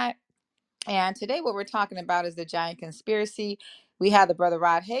do that. And today, what we're talking about is the giant conspiracy. We had the brother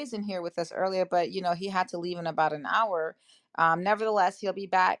Rod Hayes in here with us earlier, but he had to leave in about an hour. Nevertheless, he'll be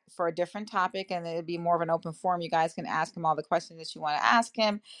back for a different topic, and it'll be more of an open forum. You guys can ask him all the questions that you want to ask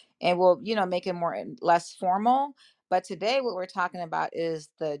him, and we'll, make it more less formal. But today what we're talking about is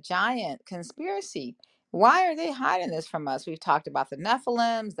the giant conspiracy. Why are they hiding this from us? We've talked about the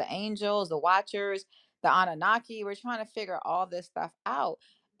Nephilims, the angels, the watchers, the Anunnaki. We're trying to figure all this stuff out.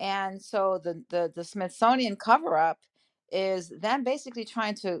 And so the Smithsonian cover up is them basically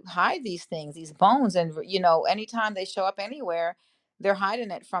trying to hide these things, these bones. And, anytime they show up anywhere, they're hiding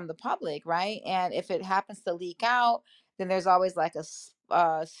it from the public, right? And if it happens to leak out, then there's always like a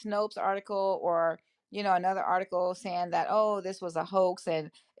Snopes article, or, another article saying that, oh, this was a hoax and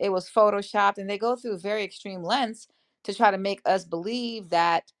it was photoshopped. And they go through very extreme lengths to try to make us believe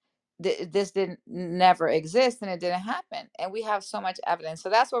that this didn't never exist and it didn't happen. And we have so much evidence. So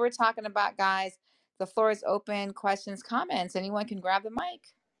that's what we're talking about, guys. The floor is open. Questions, comments. Anyone can grab the mic.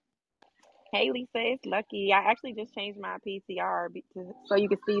 Hey Lisa, it's Lucky. I actually just changed my PCR so you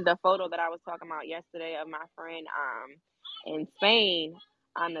can see the photo that I was talking about yesterday of my friend in Spain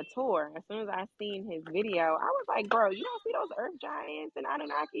on the tour. As soon as I seen his video, I was like, bro, you don't see those earth giants and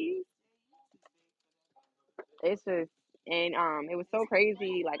Anunnakis? It's just, and it was so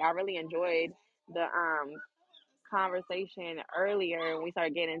crazy. Like, I really enjoyed the conversation earlier when we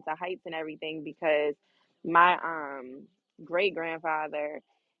started getting into heights and everything, because my great grandfather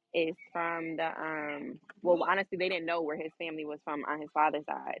is from the well, honestly they didn't know where his family was from on his father's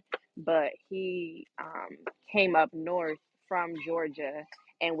side, but he came up north from Georgia.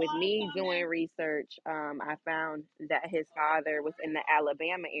 And with me doing research, I found that his father was in the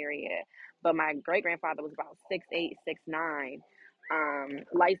Alabama area, but my great grandfather was about 6'8", 6'9",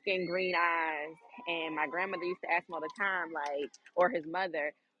 light skin, green eyes. And my grandmother used to ask him all the time, like, or his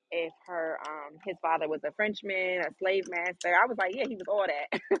mother, if her his father was a Frenchman, a slave master. I was like, yeah, he was all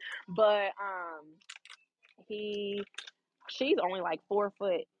that. But she's only like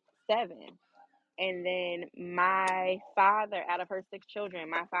 4'7". And then my father, out of her 6 children,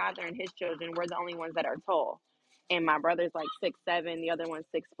 my father and his children were the only ones that are tall. And my brother's like 6'7", the other one's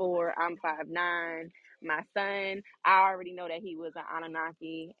 6'4". I'm 5'9". My son, I already know that he was an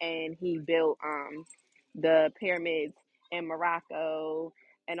Anunnaki, and he built the pyramids in Morocco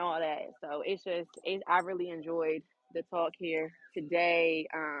and all that. So I really enjoyed the talk here today,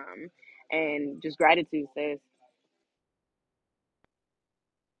 and just gratitude, sis.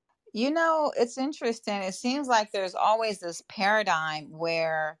 It's interesting. It seems like there's always this paradigm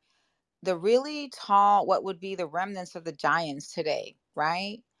where the really tall, what would be the remnants of the giants today,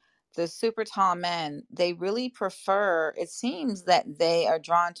 right? The super tall men, they really prefer, it seems that they are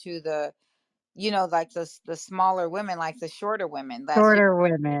drawn to the, like the smaller women, like the shorter women, that's Shorter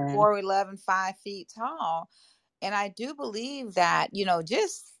women. 4'11", 5 feet tall. And I do believe that,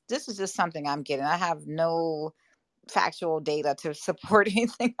 this is just something I'm getting. I have no factual data to support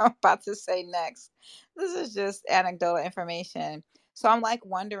anything I'm about to say next. This is just anecdotal information. So I'm like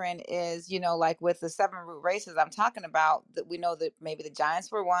wondering is, like with the 7 root races I'm talking about, that we know that maybe the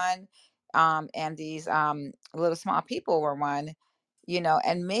giants were one, and these little small people were one,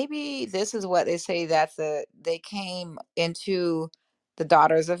 and maybe this is what they say, that they came into the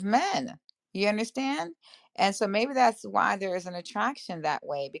daughters of men. You understand? And so maybe that's why there is an attraction that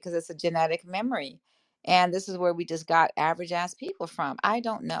way, because it's a genetic memory. And this is where we just got average ass people from. I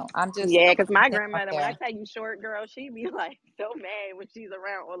don't know. I'm just Yeah, because my throwing it out grandmother, when I there. tell you short girl, she be like so mad when she's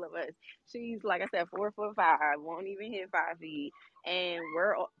around all of us. She's, like I said, 4'5", won't even hit 5 feet, and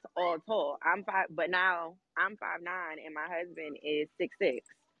we're all tall. I'm 5, but now I'm 5'9", and my husband is 6'6".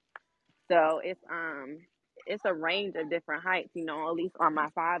 So it's a range of different heights, at least on my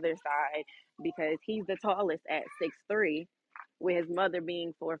father's side, because he's the tallest at 6'3", with his mother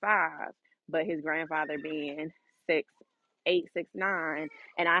being 4'5", but his grandfather being 6'8", 6'9",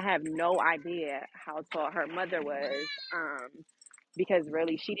 and I have no idea how tall her mother was, because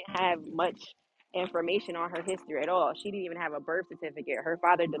really she didn't have much information on her history at all. She didn't even have a birth certificate. Her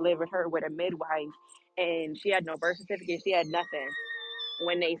father delivered her with a midwife, and she had no birth certificate. She had nothing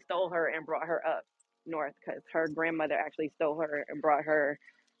when they stole her and brought her up north, because her grandmother actually stole her and brought her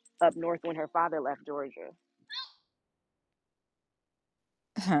up north when her father left Georgia.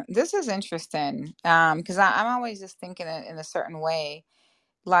 This is interesting. Because I'm always just thinking in a certain way,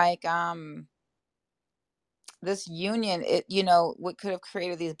 like this union, it what could have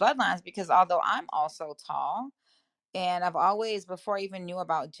created these bloodlines, because although I'm also tall, and I've always, before I even knew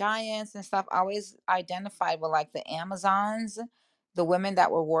about giants and stuff, I always identified with like the Amazons, the women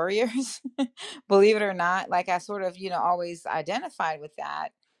that were warriors. Believe it or not, like I sort of, always identified with that.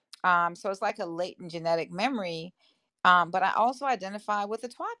 So it's like a latent genetic memory. But I also identify with the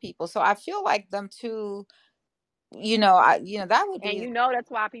Twa people. So I feel like them two, that would And be.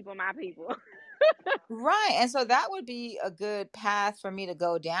 that's why people, my people. Right. And so that would be a good path for me to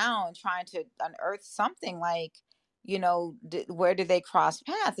go down, trying to unearth something like, where did they cross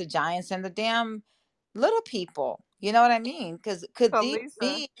paths, the giants and the damn little people? You know what I mean? Because could So these Lisa,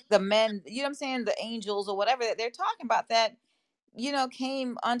 be the men, you know what I'm saying, the angels or whatever that they're talking about that,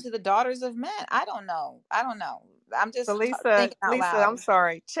 came unto the daughters of men? I don't know. I don't know. I'm so just Lisa, thinking out Lisa, loud. I'm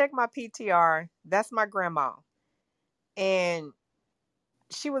sorry. Check my PTR. That's my grandma, and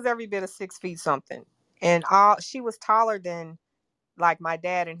she was every bit of 6 feet something, and all she was taller than like my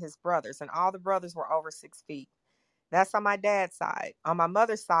dad and his brothers, and all the brothers were over 6 feet. That's on my dad's side. On my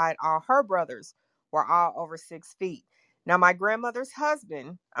mother's side, all her brothers were all over 6 feet. Now, my grandmother's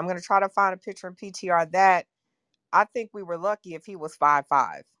husband, I'm going to try to find a picture in PTR that I think we were lucky if he was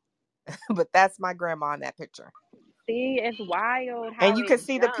 5'5", but that's my grandma in that picture. See, it's wild And how you it can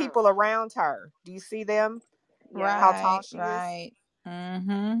see the jumps. people around her. Do you see them? Yeah. How tall Right, she is? right.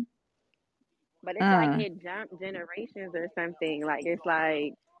 Mm-hmm. But it's like Mm. it jumped generations or something. Like it's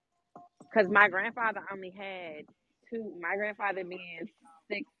like, because my grandfather only had two. My grandfather being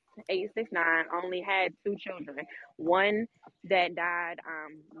 6'8", 6'9", only had two children. One that died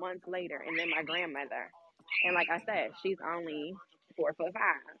months later, and then my grandmother. And like I said, she's only 4'5".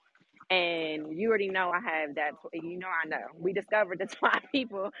 And you already know I have that. You know I know. We discovered the twine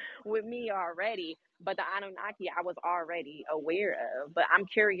people with me already, but the Anunnaki I was already aware of. But I'm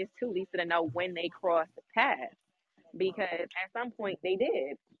curious too, Lisa, to know when they crossed paths because at some point they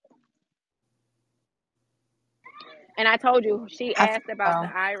did. And I told you, she I think asked about so.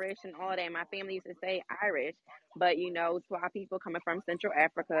 the Irish and all that. My family used to say Irish, but to our people coming from Central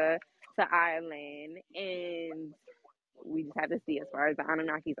Africa to Ireland, and we just have to see as far as the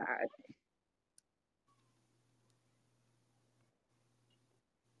Anunnaki side.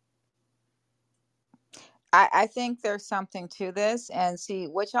 I think there's something to this. And see,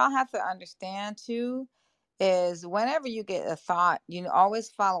 what y'all have to understand too is whenever you get a thought, always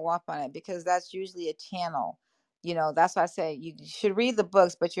follow up on it because that's usually a channel. That's why I say you should read the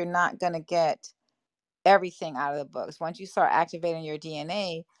books, but you're not going to get everything out of the books. Once you start activating your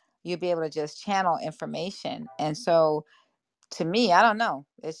DNA, you'll be able to just channel information. And so to me, I don't know.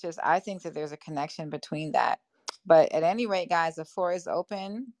 It's just, I think that there's a connection between that. But at any rate, guys, the floor is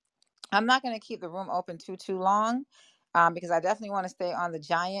open. I'm not going to keep the room open too long because I definitely want to stay on the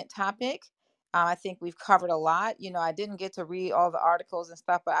giant topic. I think we've covered a lot. I didn't get to read all the articles and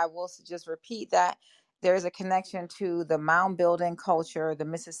stuff, but I will just repeat that there is a connection to the mound building culture, the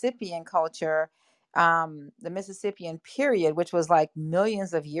Mississippian culture, the Mississippian period, which was like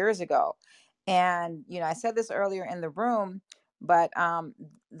millions of years ago. And, I said this earlier in the room, but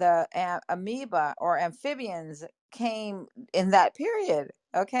the amoeba or amphibians came in that period.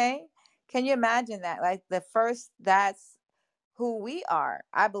 Okay, can you imagine that? Like that's who we are,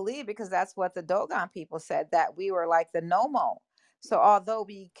 I believe, because that's what the Dogon people said, that we were like the Nomo. So although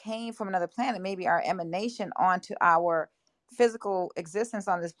we came from another planet, maybe our emanation onto our physical existence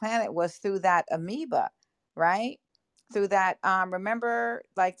on this planet was through that amoeba, right? Through that, remember,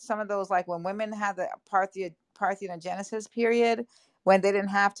 like some of those, like when women had the parthenogenesis period, when they didn't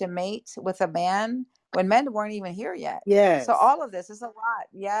have to mate with a man, when men weren't even here yet. So Yes. all of this is a lot.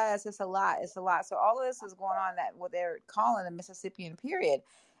 Yes, it's a lot. It's a lot. So all of this is going on, that what they're calling the Mississippian period.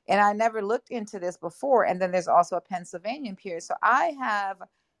 And I never looked into this before. And then there's also a Pennsylvanian period. So I have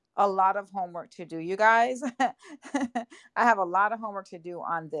a lot of homework to do, you guys. I have a lot of homework to do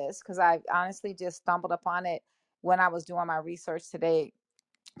on this because I honestly just stumbled upon it when I was doing my research today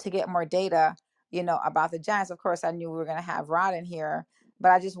to get more data, about the Giants. Of course, I knew we were going to have Rod in here,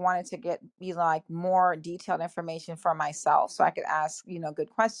 but I just wanted to get like more detailed information for myself so I could ask, good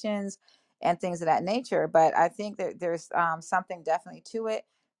questions and things of that nature. But I think that there's something definitely to it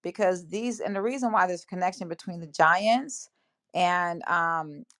because and the reason why there's a connection between the Giants and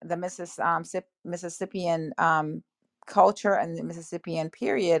the Mississippian culture and the Mississippian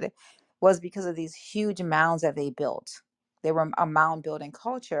period was because of these huge mounds that they built. They were a mound building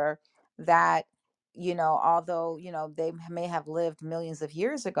culture that, although, they may have lived millions of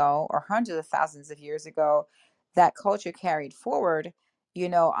years ago or hundreds of thousands of years ago, that culture carried forward,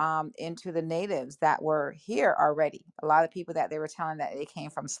 into the natives that were here already. A lot of people that they were telling that they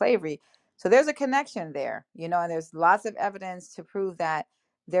came from slavery. So there's a connection there, and there's lots of evidence to prove that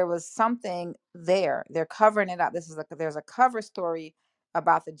there was something there. They're covering it up. There's a cover story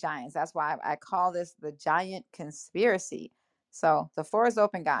about the giants. That's why I call this the giant conspiracy. So the floor is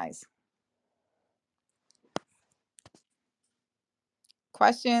open, guys.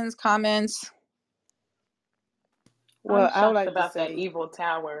 Questions, comments? I'm Well, I would shocked like to about that say, evil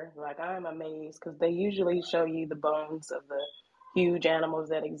tower. Like, I'm amazed because they usually show you the bones of the huge animals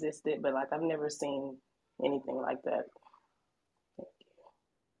that existed, but like I've never seen anything like that.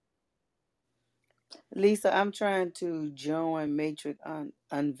 Lisa, I'm trying to join Matrix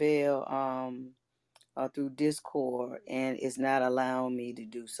Unveil through Discord, and it's not allowing me to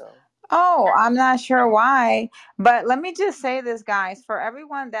do so. Oh, I'm not sure why, but let me just say this, guys. For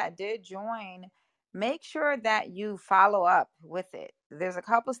everyone that did join, make sure that you follow up with it. There's a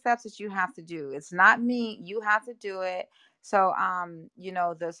couple steps that you have to do. It's not me, you have to do it. So,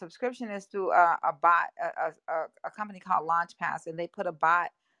 the subscription is through a bot, a company called LaunchPass, and they put a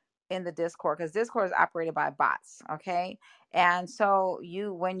bot in the Discord because Discord is operated by bots. Okay. And so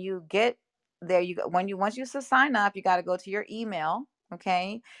when you get there, once you sign up, you got to go to your email.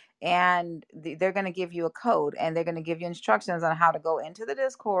 Okay. And they're going to give you a code, and they're going to give you instructions on how to go into the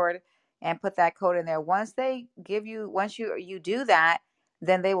Discord and put that code in there. Once you do that,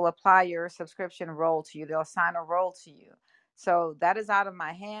 then they will apply your subscription role to you. They'll assign a role to you. So that is out of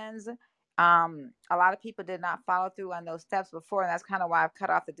my hands. A lot of people did not follow through on those steps before, and that's kind of why I've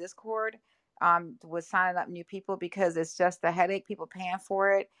cut off the Discord with signing up new people, because it's just a headache, people paying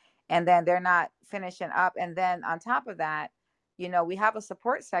for it, and then they're not finishing up. And then on top of that, we have a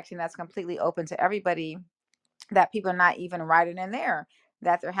support section that's completely open to everybody, that people are not even writing in there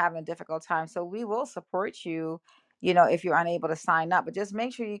that they're having a difficult time. So we will support you, if you're unable to sign up, but just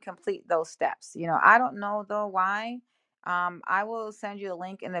make sure you complete those steps. I don't know though why. I will send you a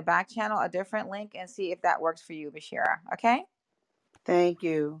link in the back channel, a different link, and see if that works for you, Bashira. Okay? Thank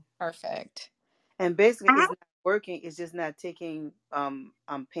you. Perfect. And basically, it's not working. It's just not taking. I'm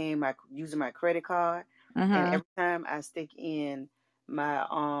using my credit card, and Mm-hmm. every time I stick in my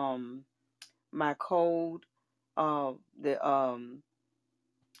code, the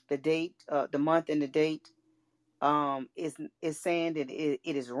date, the month and the date, is saying that it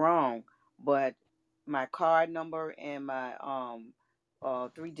is wrong, but my card number and my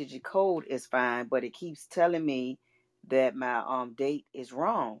 3-digit code is fine, but it keeps telling me that my date is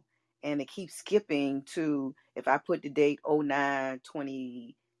wrong, and it keeps skipping to, if I put the date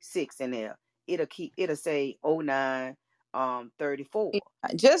 09/26 in there, it'll say 09/34.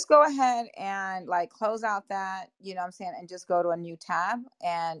 Just go ahead and close out that, what I'm saying, and just go to a new tab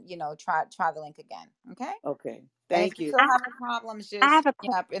and, try the link again. Okay? Okay, And if thank you you. still having problems, I just have hit me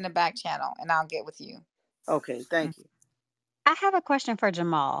up in the back channel and I'll get with you. Okay, thank you. I have a question for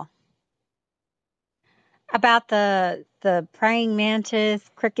Jamal about the praying mantis,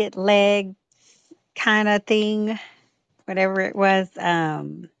 cricket leg kind of thing, whatever it was.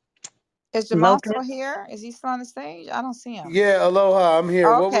 Is Jamal still Locust. here? Is he still on the stage? I don't see him. Yeah, aloha. I'm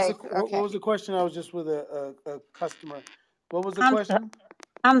here. Okay, What okay. was the question? I was just with a customer. What was the I'm so, question?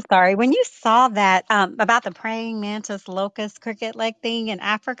 I'm sorry. When you saw that about the praying mantis locust cricket leg thing in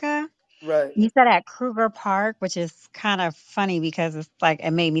Africa, Right. you said at Kruger Park, which is kind of funny because it's like it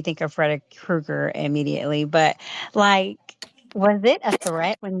made me think of Freddy Krueger immediately. But like, was it a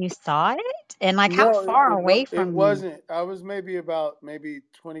threat when you saw it? And like, how No, far away it from you? wasn't. I was maybe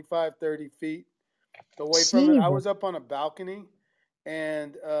 25, 30 feet away from it. I Jesus. was up on a balcony,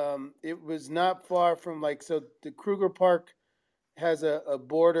 and it was not far from so the Kruger Park has a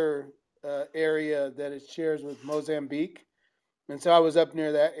border area that it shares with Mozambique. And so I was up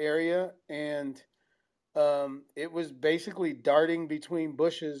near that area, and it was basically darting between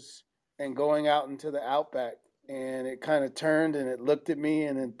bushes and going out into the outback. And it kind of turned and it looked at me,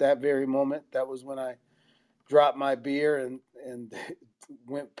 and at that very moment, that was when I dropped my beer and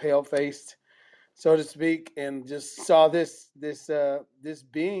went pale faced, so to speak, and just saw this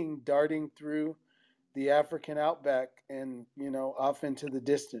being darting through the African outback and off into the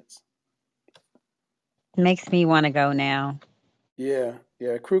distance. Makes me want to go now. Yeah,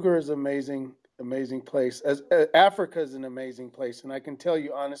 yeah. Kruger is amazing, amazing place. As Africa is an amazing place, and I can tell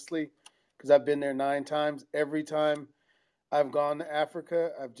you honestly, because I've been there 9 times. Every time I've gone to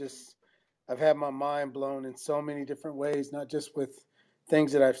Africa, I've had my mind blown in so many different ways. Not just with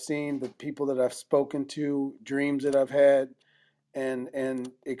things that I've seen, but people that I've spoken to, dreams that I've had,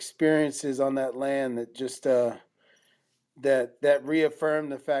 and experiences on that land that just that reaffirm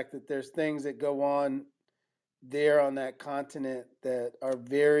the fact that there's things that go on there on that continent that are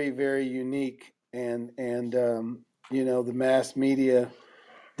very, very unique, and the mass media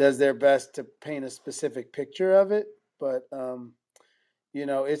does their best to paint a specific picture of it, but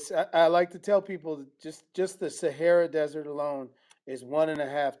it's I like to tell people that just the Sahara Desert alone is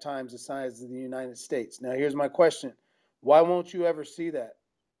 1.5 times the size of the United States. Now here's my question: why won't you ever see that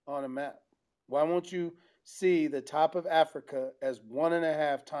on a map? Why won't you see the top of Africa as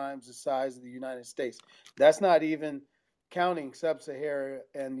 1.5 times the size of the United States? That's not even counting sub-Sahara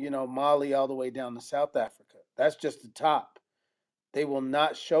and Mali all the way down to South Africa. That's just the top. They will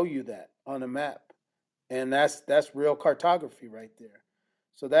not show you that on a map. And that's real cartography right there.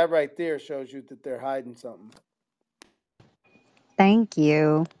 So that right there shows you that they're hiding something. Thank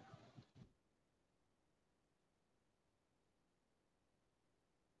you.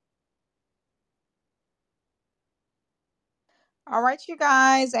 All right, you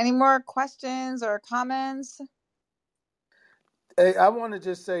guys. Any more questions or comments? Hey, I want to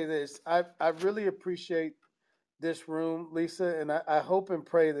just say this. I really appreciate this room, Lisa, and I hope and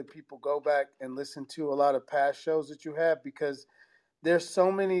pray that people go back and listen to a lot of past shows that you have, because there's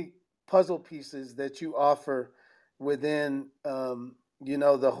so many puzzle pieces that you offer within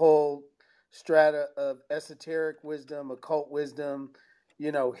the whole strata of esoteric wisdom, occult wisdom,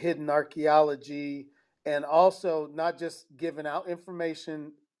 hidden archaeology, and also not just giving out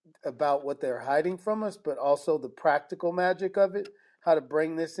information about what they're hiding from us, but also the practical magic of it, how to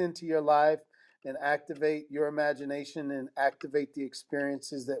bring this into your life and activate your imagination and activate the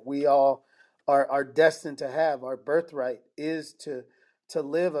experiences that we all are destined to have. Our birthright is to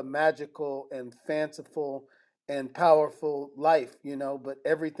live a magical and fanciful and powerful life, but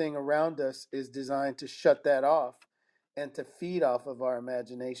everything around us is designed to shut that off and to feed off of our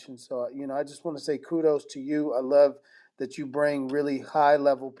imagination. So, I just want to say kudos to you. I love that you bring really high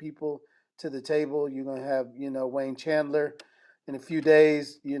level people to the table. You're going to have, Wayne Chandler in a few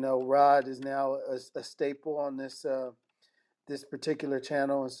days. Rod is now a staple on this particular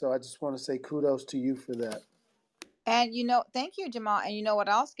channel. And so I just want to say kudos to you for that. And thank you, Jamal. And you know what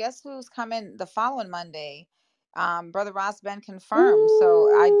else? Guess who's coming the following Monday? Brother Ross Ben confirmed. So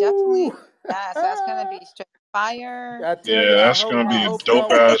I definitely, Ooh. yes, that's gonna be straight fire. I tell you, Yeah, that's gonna I be a Yes. hope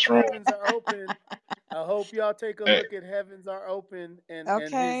dope y'all watch ass room. Heavens Are Open. I hope y'all take a Hey, look at Heavens Are Open and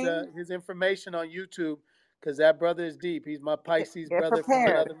Okay. his information on YouTube, because that brother is deep. He's my Pisces Get brother from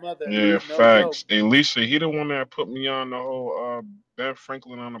prepared. another mother. yeah, He's no joke. facts. Hey, Lisa, he the one that put me on the whole Ben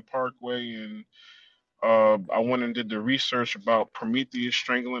Franklin on the Parkway, and I went and did the research about Prometheus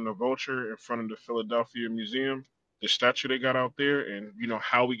strangling a vulture in front of the Philadelphia Museum, the statue they got out there, and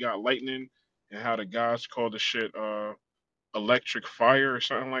how we got lightning and how the guys called the shit electric fire or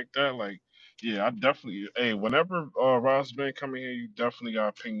something like that. Like, yeah, I definitely. Hey, whenever Ross Ben coming here, you definitely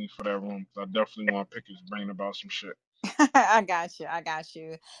gotta ping me for that room. 'Cause I definitely want to pick his brain about some shit. I got you. I got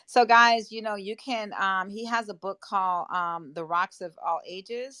you. So guys, you can he has a book called The Rocks of All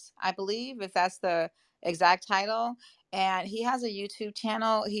Ages, I believe, if that's the exact title. And he has a YouTube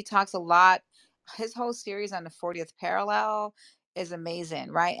channel. He talks a lot. His whole series on the 40th parallel is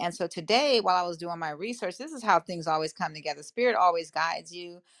amazing, right? And so today, while I was doing my research, this is how things always come together. Spirit always guides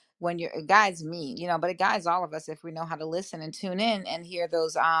you when it guides me, but it guides all of us if we know how to listen and tune in and hear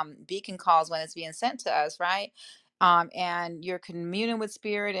those beacon calls when it's being sent to us, right? And you're communing with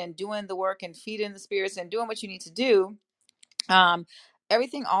spirit and doing the work and feeding the spirits and doing what you need to do, um,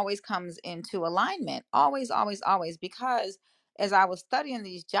 everything always comes into alignment. Always, always, always. Because as I was studying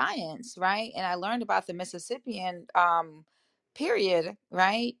these giants, right, and I learned about the Mississippian period,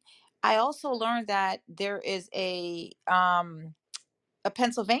 right, I also learned that there is a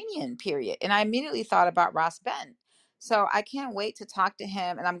Pennsylvanian period. And I immediately thought about Ross Ben. So I can't wait to talk to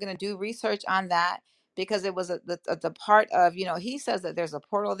him. And I'm going to do research on that because it was the part of, he says that there's a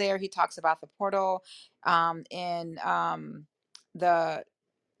portal there. He talks about the portal in the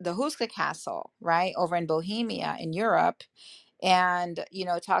Huska Castle, right, over in Bohemia in Europe. And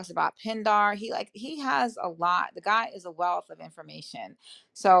it talks about Pindar. He has a lot. The guy is a wealth of information.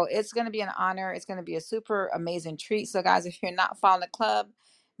 So it's going to be an honor. It's going to be a super amazing treat. So guys, if you're not following the club,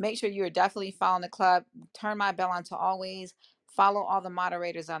 make sure you are definitely following the club. Turn my bell on to always follow all the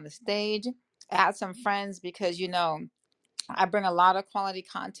moderators on the stage. Add some friends because I bring a lot of quality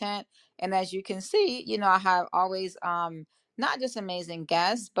content. And as you can see, I have always not just amazing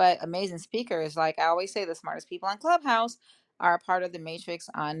guests, but amazing speakers. Like I always say, the smartest people on Clubhouse are a part of the Matrix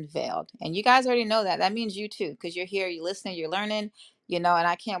Unveiled. And you guys already know that. That means you too, because you're here, you're listening, you're learning, and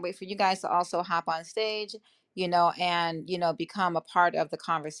I can't wait for you guys to also hop on stage, and become a part of the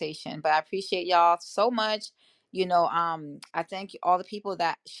conversation. But I appreciate y'all so much. I thank all the people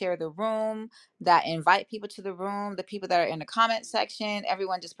that share the room, that invite people to the room, the people that are in the comment section,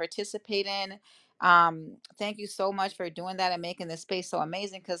 everyone just participating. Thank you so much for doing that and making this space so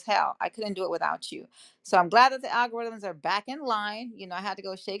amazing, because hell, I couldn't do it without you. So I'm glad that the algorithms are back in line. I had to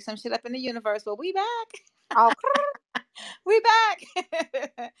go shake some shit up in the universe, but we back. Oh, We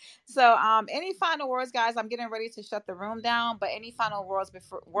back. So any final words, guys? I'm getting ready to shut the room down, but any final words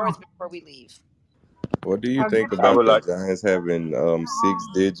before we leave? What do you I guess think I about would the like. Giants having 6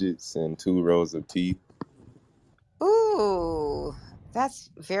 digits and 2 rows of teeth? Ooh, that's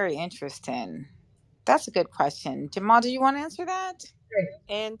very interesting. That's a good question. Jamal, do you want to answer that?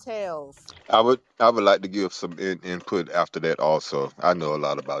 And tails. I would like to give some input after that also. I know a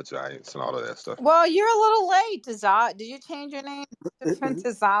lot about giants and all of that stuff. Well, you're a little late, Dizali. Did you change your name from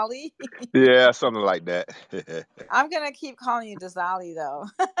Dizali? Yeah, something like that. I'm gonna keep calling you Dizali though.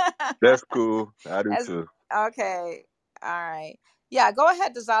 That's cool. I do As too. okay, all right. Yeah, go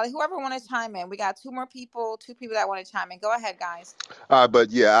ahead, Dizali. Whoever want to chime in. We got two people that want to chime in. Go ahead, guys.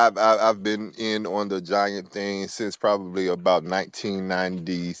 But yeah, I've been in on the giant thing since probably about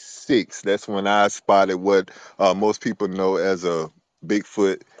 1996. That's when I spotted what most people know as a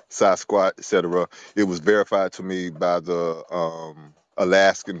Bigfoot, Sasquatch, etc. It was verified to me by the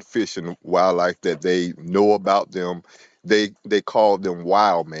Alaskan Fish and Wildlife that they know about them. They call them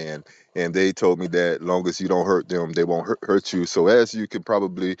wild man, and they told me that long as you don't hurt them, they won't hurt you. So as you can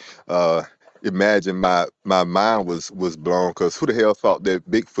probably uh, imagine, my mind was blown, because who the hell thought that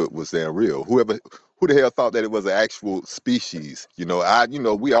Bigfoot was damn real? Who the hell thought that it was an actual species?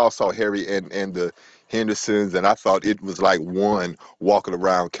 We all saw Harry and the Hendersons, and I thought it was like one walking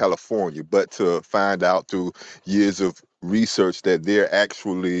around California, but to find out through years of research that they're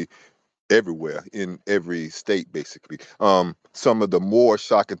actually everywhere in every state, basically. Some of the more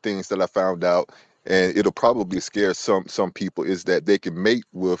shocking things that I found out, and it'll probably scare some people, is that they can mate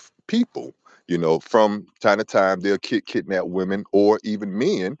with people. From time to time, they'll kidnap women or even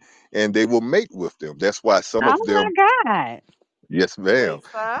men, and they will mate with them. That's why some of Oh my them, God. yes, ma'am.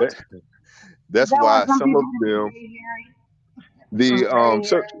 Lisa. That- That's That why why some some people of have them, gray hair, the gray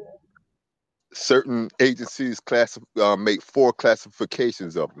hair. certain agencies make four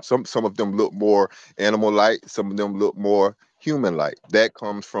classifications of them. Some of them look more animal-like, some of them look more human-like. That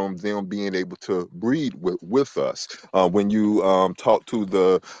comes from them being able to breed with us. When you talk to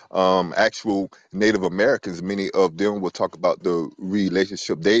the actual Native Americans, many of them will talk about the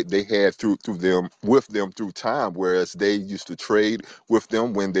relationship they had through them with them through time, whereas they used to trade with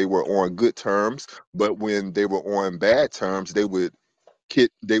them when they were on good terms, but when they were on bad terms, they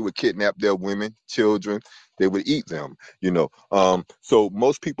would kidnap their women, children. They would eat them. So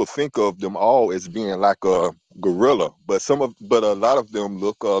most people think of them all as being like a gorilla, but a lot of them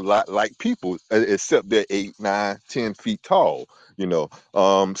look a lot like people, except they're 8, 9, 10 feet tall.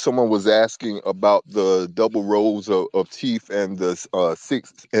 Someone was asking about the double rows of teeth and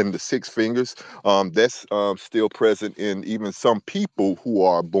the six fingers. That's still present in even some people who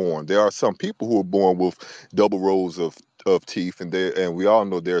are born. There are some people who are born with double rows of teeth, and we all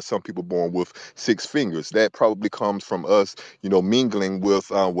know there are some people born with six fingers. That probably comes from us, mingling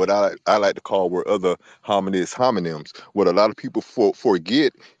with what I like to call were other homonyms. What a lot of people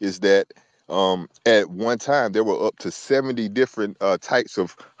forget is that at one time there were up to 70 different types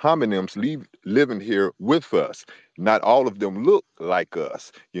of homonyms living here with us. Not all of them look like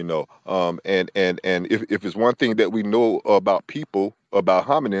us. And if it's one thing that we know about people, about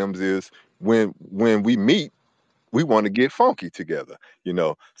homonyms, is when we meet, we want to get funky together.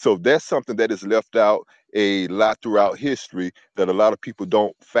 So that's something that is left out a lot throughout history that a lot of people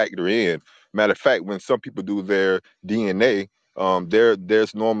don't factor in. Matter of fact, when some people do their DNA,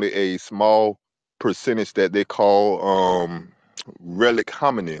 there's normally a small percentage that they call relic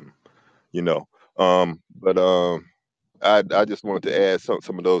hominin. you know but I just wanted to add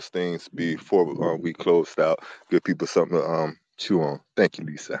some of those things before we closed out, give people something to chew on. Thank you,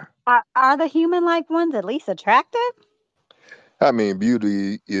 Lisa. Are the human like ones at least attractive? I mean,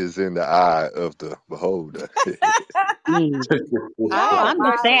 beauty is in the eye of the beholder. Mm. I Well, have Y'all a I'm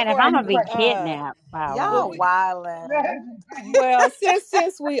just question saying, if I'm for gonna wildin'. be uh kidnapped by well Y'all one, we wildin'. well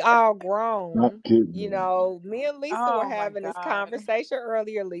since we all Don't grown, kid me. me and Lisa were Oh my having this God. conversation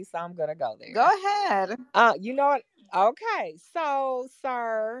earlier. Lisa, I'm gonna go Go there. ahead. You know what? Okay, so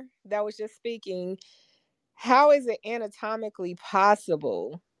sir, that was just speaking. How is it anatomically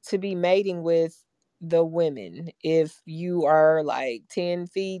possible to be mating with the women if you are like 10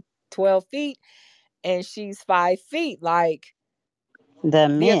 feet, 12 feet, and she's 5 feet? Like the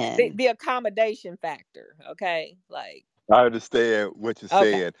the, men. the accommodation factor, okay? Like, I understand what you're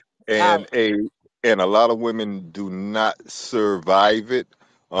okay, saying, all and right. a lot of women do not survive it.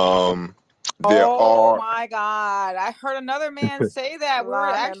 Um, there Oh are my God. I heard another man say that. We were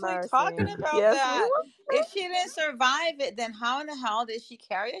Lord have actually talking mercy. about Yes, we that. were. If she didn't survive it, then how in the hell did she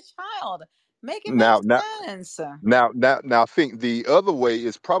carry a child? Make it now now make sense. now I think the other way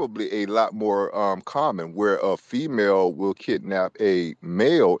is probably a lot more common, where a female will kidnap a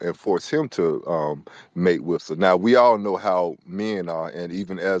male and force him to mate with her. Now we all know how men are, and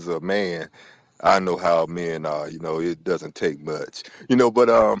even as a man, I know how men are. It doesn't take much.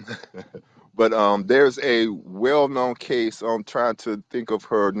 But But there's a well-known case. I'm trying to think of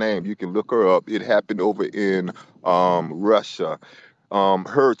her name. You can look her up. It happened over in Russia.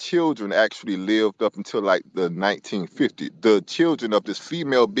 Her children actually lived up until like the 1950s. The children of this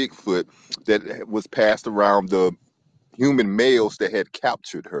female Bigfoot that was passed around the human males that had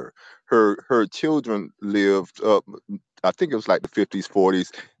captured her. Her children lived up, I think it was like the 50s,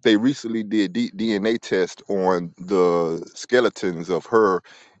 40s. They recently did DNA test on the skeletons of her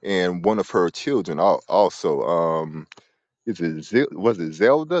and one of her children also. Was it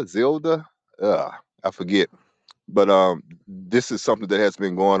Zelda? Zelda? I forget. But this is something that has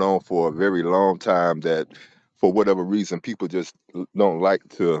been going on for a very long time that, for whatever reason, people just don't like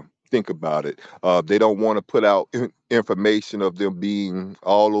to think about it. They don't want to put out information of them being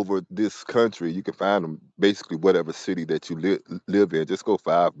all over this country. You can find them basically whatever city that you live in. Just go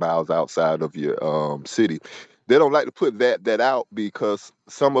 5 miles outside of your city. They don't like to put that out because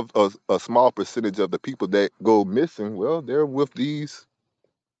some of a small percentage of the people that go missing, well, they're with these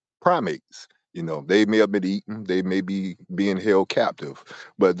primates. You know, they may have been eaten, they may be being held captive,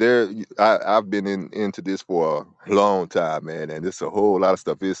 but I've been into this for a long time, man, and it's a whole lot of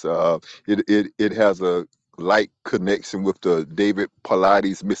stuff. It has a light connection with the David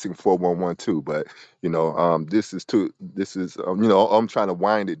Pilates missing 4112, but this is I'm trying to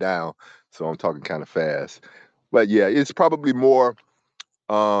wind it down, so I'm talking kind of fast. But yeah, it's probably more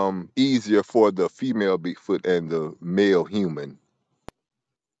easier for the female Bigfoot and the male human,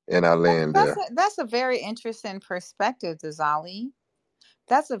 and I land That's there. a very interesting perspective, Dizali.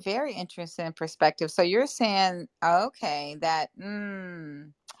 That's a very interesting perspective. So you're saying, okay, that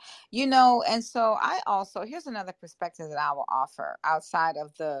and so I also, here's another perspective that I will offer outside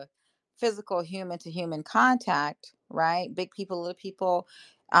of the physical human to human contact, right? Big people, little people.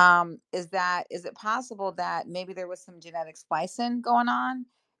 Is it possible that maybe there was some genetic splicing going on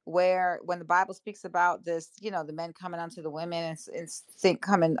where when the Bible speaks about this, the men coming unto the women and think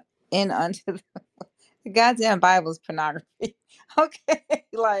coming in unto the goddamn Bible's pornography. Okay.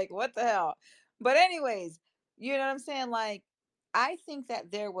 Like, what the hell? But, anyways, you know what I'm saying? Like, I think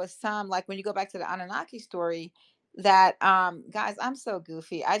that there was some, like, when you go back to the Anunnaki story, that, guys, I'm so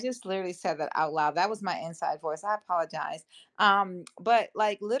goofy. I just literally said that out loud. That was my inside voice. I apologize. But,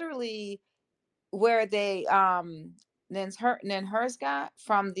 like, literally, where they Ninhursga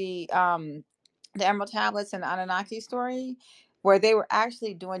from the Emerald Tablets and the Anunnaki story, where they were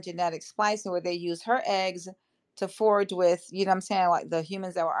actually doing genetic splicing, where they used her eggs to forage with, what I'm saying, like the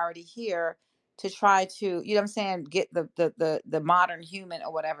humans that were already here to try to, what I'm saying, get the modern human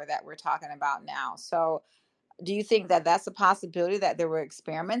or whatever that we're talking about now. So do you think that that's a possibility, that there were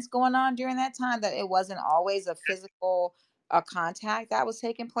experiments going on during that time, that it wasn't always a physical contact that was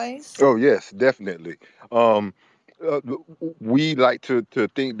taking place? Oh yes, definitely. Um, we like to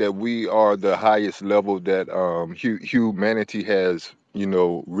think that we are the highest level that humanity has,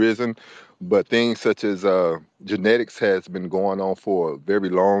 risen, but things such as genetics has been going on for a very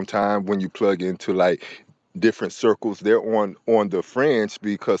long time. When you plug into like different circles, they're on the fringe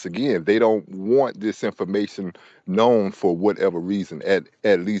because again, they don't want this information known for whatever reason, at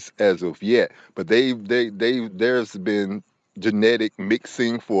least as of yet. But there's been genetic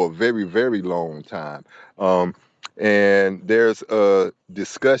mixing for a very, very long time. Um, and there's a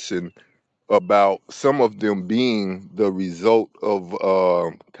discussion about some of them being the result of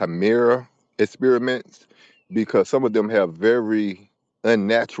chimera experiments because some of them have very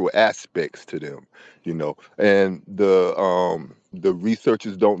unnatural aspects to them, and the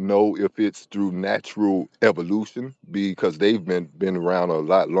researchers don't know if it's through natural evolution because they've been around a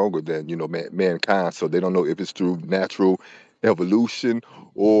lot longer than mankind, so they don't know if it's through natural evolution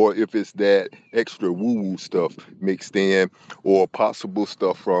or if it's that extra woo-woo stuff mixed in or possible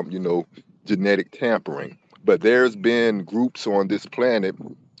stuff from genetic tampering. But there's been groups on this planet,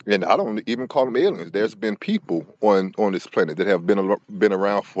 and I don't even call them aliens. There's been people on this planet that have been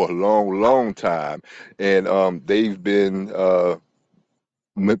around for a long, long time, and they've been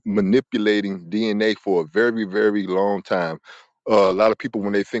manipulating DNA for a very, very long time. A lot of people,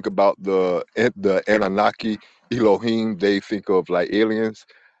 when they think about the Anunnaki, Elohim, they think of like aliens.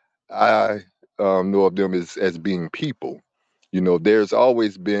 I know of them as being people. There's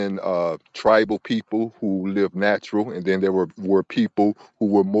always been tribal people who live natural, and then there were people who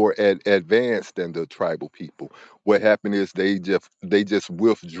were more advanced than the tribal people. What happened is they just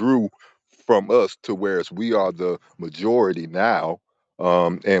withdrew from us to whereas we are the majority now,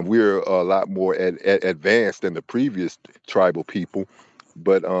 and we're a lot more advanced than the previous tribal people.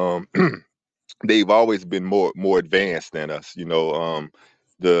 But they've always been more advanced than us.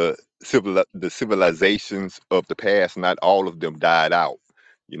 The civilizations of the past, not all of them died out.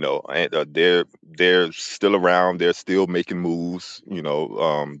 You know, and they're still around. They're still making moves. You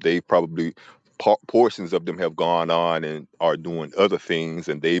know, they probably portions of them have gone on and are doing other things,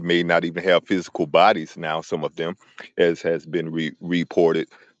 and they may not even have physical bodies now. Some of them, as has been reported.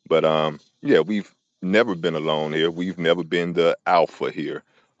 But yeah, we've never been alone here. We've never been the alpha here.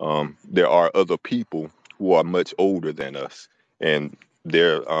 There are other people who are much older than us, and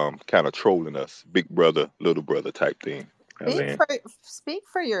they're kind of trolling us, big brother, little brother type thing. I Speak land. for speak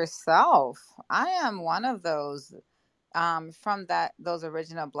for yourself. I am one of those from those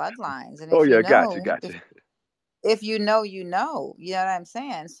original bloodlines. And Oh if you yeah, know, gotcha. if you know, you know. You know what I'm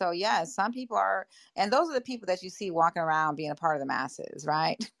saying? So yeah, some people are, and those are the people that you see walking around being a part of the masses,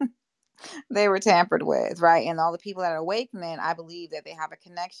 right? They were tampered with, right? And all the people that are awakening, I believe that they have a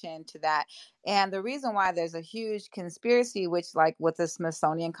connection to that. And the reason why there's a huge conspiracy, which, like with the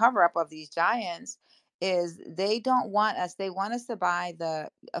Smithsonian cover up of these giants, is they don't want us, they want us to buy the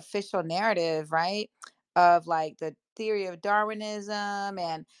official narrative, right? Of like the theory of Darwinism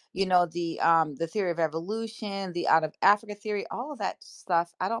and the theory of evolution, the out of Africa theory, all of that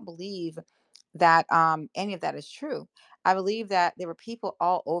stuff. I don't believe that any of that is true. I believe that there were people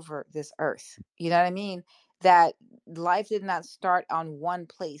all over this earth. You know what I mean? That life did not start on one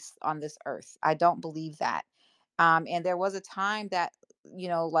place on this earth. I don't believe that. And there was a time that,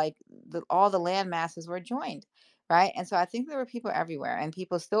 like all the land masses were joined, right? And so I think there were people everywhere, and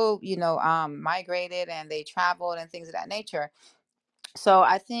people still, migrated and they traveled and things of that nature. So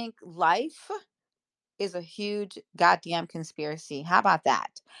I think life is a huge goddamn conspiracy. How about that?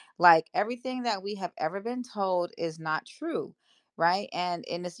 Like everything that we have ever been told is not true, right? And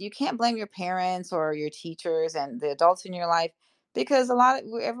it's, you can't blame your parents or your teachers and the adults in your life, because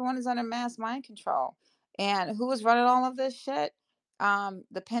everyone is under mass mind control. And who is running all of this shit?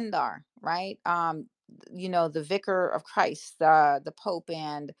 The Pindar, right? The vicar of Christ, the Pope,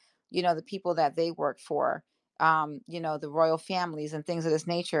 and the people that they work for, the royal families and things of this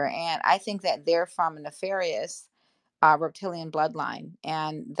nature. And I think that they're from a nefarious reptilian bloodline,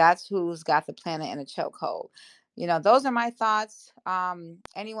 and that's who's got the planet in a chokehold. Those are my thoughts.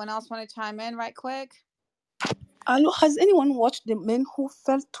 Anyone else want to chime in right quick? Hello, has anyone watched The Men Who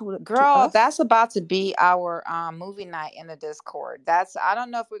Fell to Girl, Earth? that's about to be our movie night in the Discord. I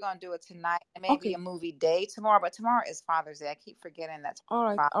don't know if we're gonna do it tonight. It may be Okay, a movie day tomorrow, but tomorrow is Father's Day. I keep forgetting that all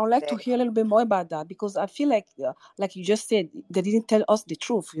right. Father's I would like to Day. hear a little bit more about that because I feel like you just said, they didn't tell us the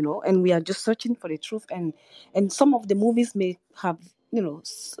truth, and we are just searching for the truth. And some of the movies may have,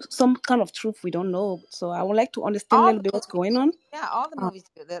 some kind of truth we don't know. So I would like to understand a All little the bit what's movies, going on. yeah, all the Uh, movies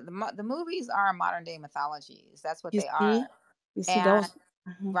do. The movies are modern day mythologies. That's what you they see, are. that And was.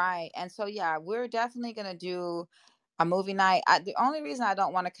 Mhm. right. And so, yeah, we're definitely going to do a movie night. The only reason I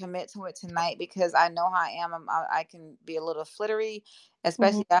don't want to commit to it tonight, because I know how I am. I can be a little flittery, Mhm.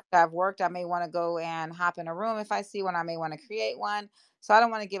 especially after I've worked. I may want to go and hop in a room if I see one. I may want to create one. So I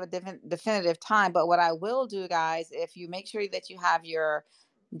don't want to give a definitive time. But what I will do, guys, if you make sure that you have your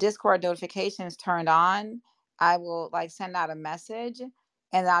Discord notifications turned on, I will like send out a message,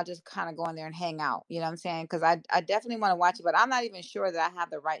 and I'll just kind of go in there and hang out. You know what I'm saying? Because I definitely want to watch it, but I'm not even sure that I have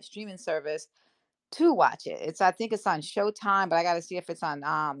the right streaming service to watch it. I think it's on Showtime, but I got to see if it's on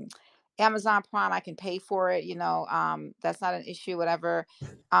Amazon Prime. I can pay for it. That's not an issue, whatever.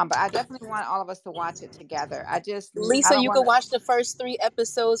 But I definitely want all of us to watch it together. I Lisa, don't you want can to. watch the first 3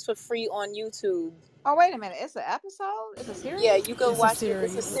 episodes for free on YouTube. Oh, wait a minute! It's an episode. It's a Yeah, series. you can It's a watch it.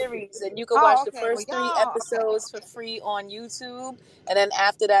 It's a series. series, and you can Oh, watch the okay. Well, first three y'all. Okay. episodes for free on YouTube, and then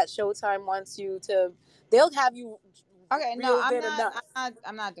after that, Showtime wants you to. They'll have you Okay. No, reeled I'm in not. enough.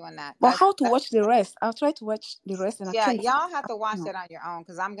 I'm not doing that. But how to watch the rest? I'll try to watch the rest, and I Yeah, can't. y'all have to watch No, that on your own,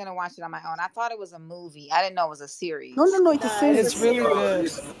 because I'm gonna watch it on my own. I thought it was a movie. I didn't know it was a no, no, series. no. It's a Nah, it's a It's series. really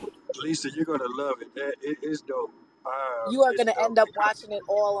series. good. Lisa, you're gonna love it. It's dope. You are It's gonna dope. end up watching it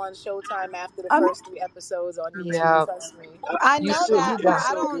all on Showtime after the I'm. first 3 episodes on YouTube. Yeah. Trust me. I You know said I, that, you but it's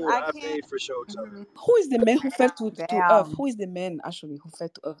got. I so don't. good. I I can't. paid for Showtime. Mhm. Who is the man who fell to Earth? Damn. Who is the man actually who fell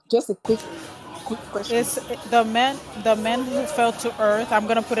to Earth? Just a quick question. It's the men who fell to earth. I'm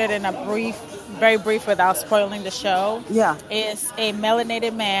gonna put it in a very brief, without spoiling the show. Yeah. Is a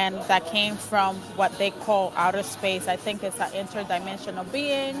melanated man that came from what they call outer space. I think it's an interdimensional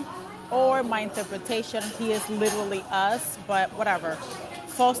being, or my interpretation, he is literally us, but whatever.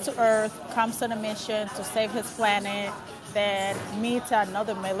 Falls to earth, comes on a mission to save his planet, then meets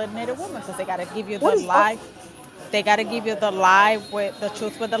another melanated woman, because they gotta give you What the is up? lie. They got to give you the lie with the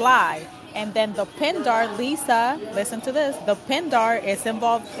truth with the lie. And then the Pindar, Lisa, listen to this. The Pindar is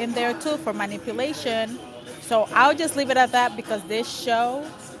involved in there too for manipulation. So I'll just leave it at that, because this show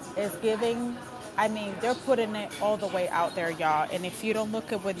is giving I mean, they're putting it all the way out there, y'all. And if you don't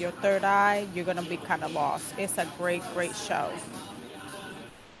look it with your third eye, you're gonna be kind of lost. It's a great, great show.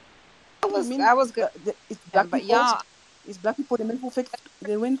 That You was mean that was good, it's black but people? y'all, It's black people. The man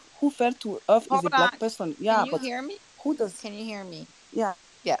who fell to earth is hold a on. black person. Can Yeah, you but hear me? who does? Can you hear me? Yeah,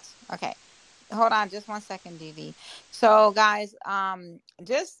 Yes. Okay. Hold on just one second, DV. So guys,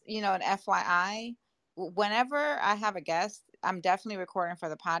 just an FYI, whenever I have a guest, I'm definitely recording for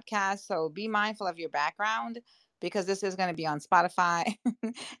the podcast. So be mindful of your background because this is going to be on Spotify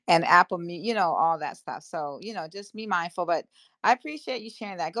and Apple, all that stuff. So, just be mindful. But I appreciate you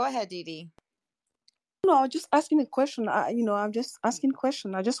sharing that. Go ahead, Dee. no, I'm just asking a question. I'm just asking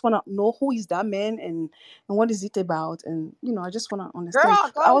question. I just want to know who is that man and what is it about, and I just want to understand.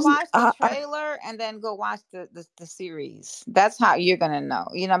 Girl, I go wasn't. watch the trailer and then go watch the series. That's how you're gonna know.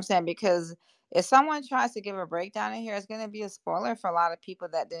 You know what I'm saying? Because if someone tries to give a breakdown in here, it's gonna be a spoiler for a lot of people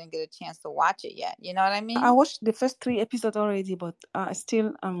that didn't get a chance to watch it yet. You know what I I mean? watched the first 3 episodes already, but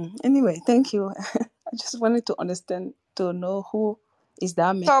still. Anyway, thank you. I just wanted to understand to know who is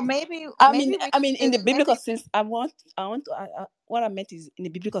that man. So maybe I mean, maybe we I could mean, in the just maybe biblical sense, I want to. What I meant is in the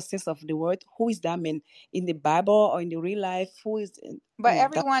biblical sense of the word. Who is that man in the Bible or in the real life? Who is, but that?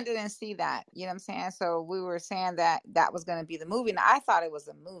 everyone didn't see that. You know what I'm saying? So we were saying that was gonna be the movie. Now I thought it was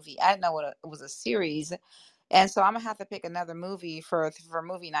a movie. I didn't know it was a series. And so I'm gonna have to pick another movie for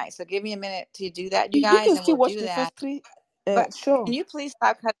movie night. So give me a minute to do that, you You guys, can and still we'll watch do the that. first three. But Sure. can you please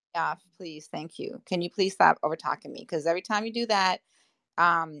stop cutting me off, please? Thank you. Can you please stop over talking me? Because every time you do that,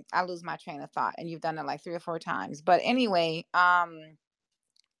 I lose my train of thought, and you've done it like 3 or 4 times. But anyway,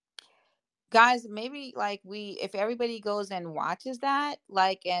 guys, maybe like if everybody goes and watches that,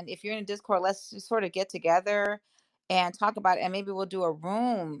 like, and if you're in a Discord, let's just sort of get together and talk about it, and maybe we'll do a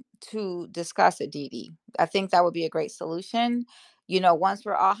room to discuss it, Dee Dee. I think that would be a great solution. Once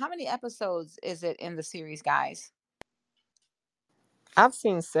we're all, how many episodes is it in the series, guys? I've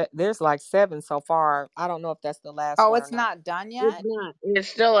seen there's like 7 so far. I don't know if that's the last Oh, one or it's not. not done It's yet? not. There's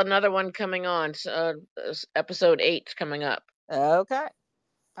still another one coming on. Episode 8's coming up. Okay.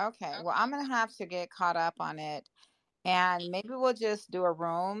 Okay. Well, I'm going to have to get caught up on it, and maybe we'll just do a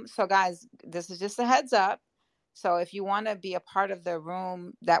room. So, guys, this is just a heads up. So if you want to be a part of the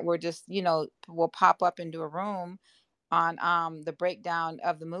room that we're just, we'll pop up and do a room on the breakdown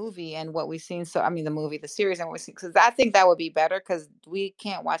of the movie and what we've seen. So I mean the series and what we've seen, because I think that would be better because we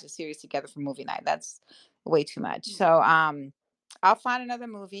can't watch a series together for movie night. That's way too much. So I'll find another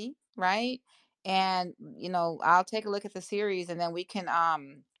movie, right? And I'll take a look at the series, and then we can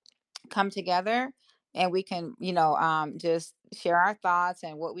come together and we can just share our thoughts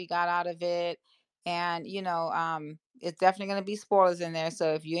and what we got out of it. And it's definitely going to be spoilers in there,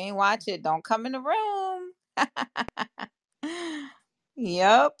 so if you ain't watch it, don't come in the room.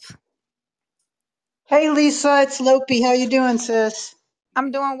 Yep. Hey Lisa, it's Lopi. How you doing, sis? I'm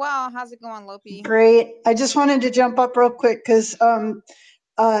doing well. How's it going, Lopi? Great. I just wanted to jump up real quick because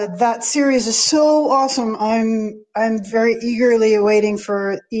that series is so awesome. I'm very eagerly awaiting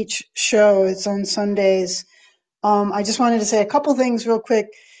for each show. It's on Sundays. I just wanted to say a couple things real quick.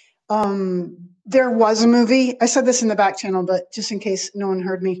 There was a movie. I said this in the back channel, but just in case no one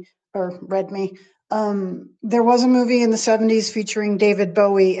heard me or read me. There was a movie in the 70s featuring David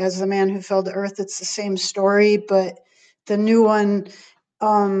Bowie as the man who fell to earth. It's the same story, but the new one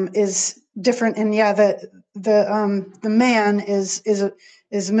is different. And yeah, the man is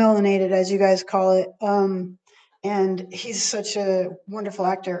melanated, as you guys call it. And he's such a wonderful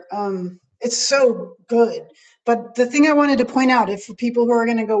actor. It's so good. But the thing I wanted to point out, if for people who are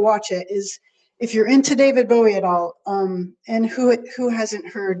going to go watch it, is if you're into David Bowie at all, and who hasn't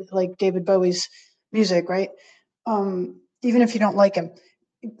heard like David Bowie's music, right? Even if you don't like him,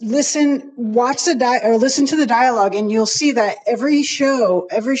 watch or listen to the dialogue, and you'll see that every show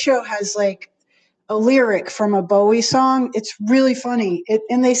has like a lyric from a Bowie song. It's really funny.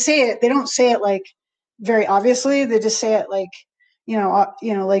 And they don't say it like very obviously. They just say it like,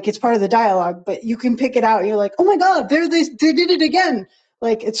 like it's part of the dialogue, but you can pick it out. You're like, oh my God, they did it again.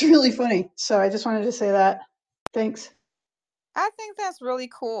 Like, it's really funny. So I just wanted to say that. Thanks. I think that's really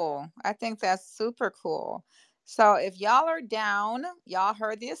cool. I think that's super cool. So if y'all are down, y'all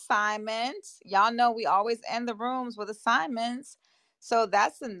heard the assignments. Y'all know we always end the rooms with assignments. So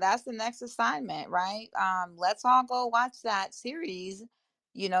that's the next assignment, right? Let's all go watch that series.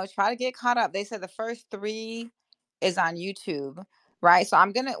 Try to get caught up. They said the first 3 is on YouTube, right? So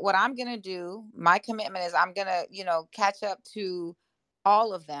what I'm gonna do, my commitment is I'm gonna, catch up to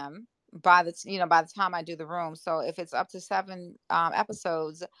all of them by the time I do the room. So if it's up to 7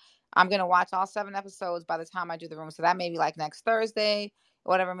 episodes, I'm gonna watch all 7 episodes by the time I do the room. So that may be like next Thursday.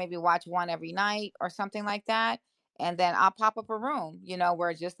 whatever, maybe watch one every night or something like that. And then I'll pop up a room,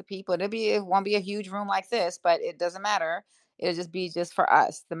 where just the people, it won't be a huge room like this, but it doesn't matter. It'll just be just for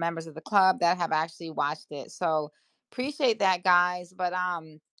us, the members of the club that have actually watched it. So appreciate that, guys. But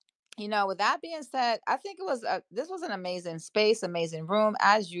with that being said, I think this was an amazing space, amazing room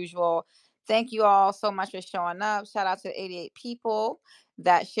as usual. Thank you all so much for showing up. Shout out to the 88 people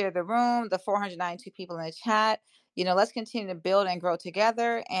that shared the room, the 492 people in the chat. Let's continue to build and grow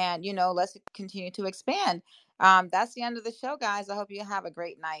together, and let's continue to expand. That's the end of the show, guys. I hope you have a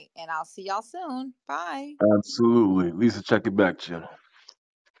great night, and I'll see y'all soon. Bye. Absolutely. Lisa, check it back, channel.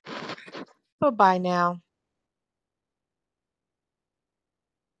 Bye-bye now.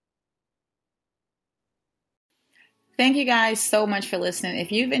 Thank you guys so much for listening.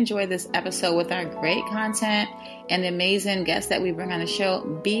 If you've enjoyed this episode with our great content and the amazing guests that we bring on the show,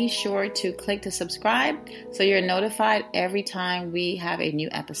 be sure to click to subscribe so you're notified every time we have a new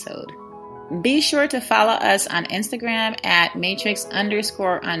episode. Be sure to follow us on Instagram at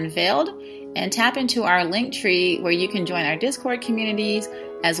Matrix_Unveiled and tap into our link tree where you can join our Discord communities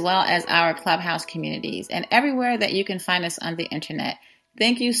as well as our Clubhouse communities and everywhere that you can find us on the internet.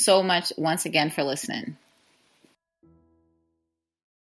 Thank you so much once again for listening.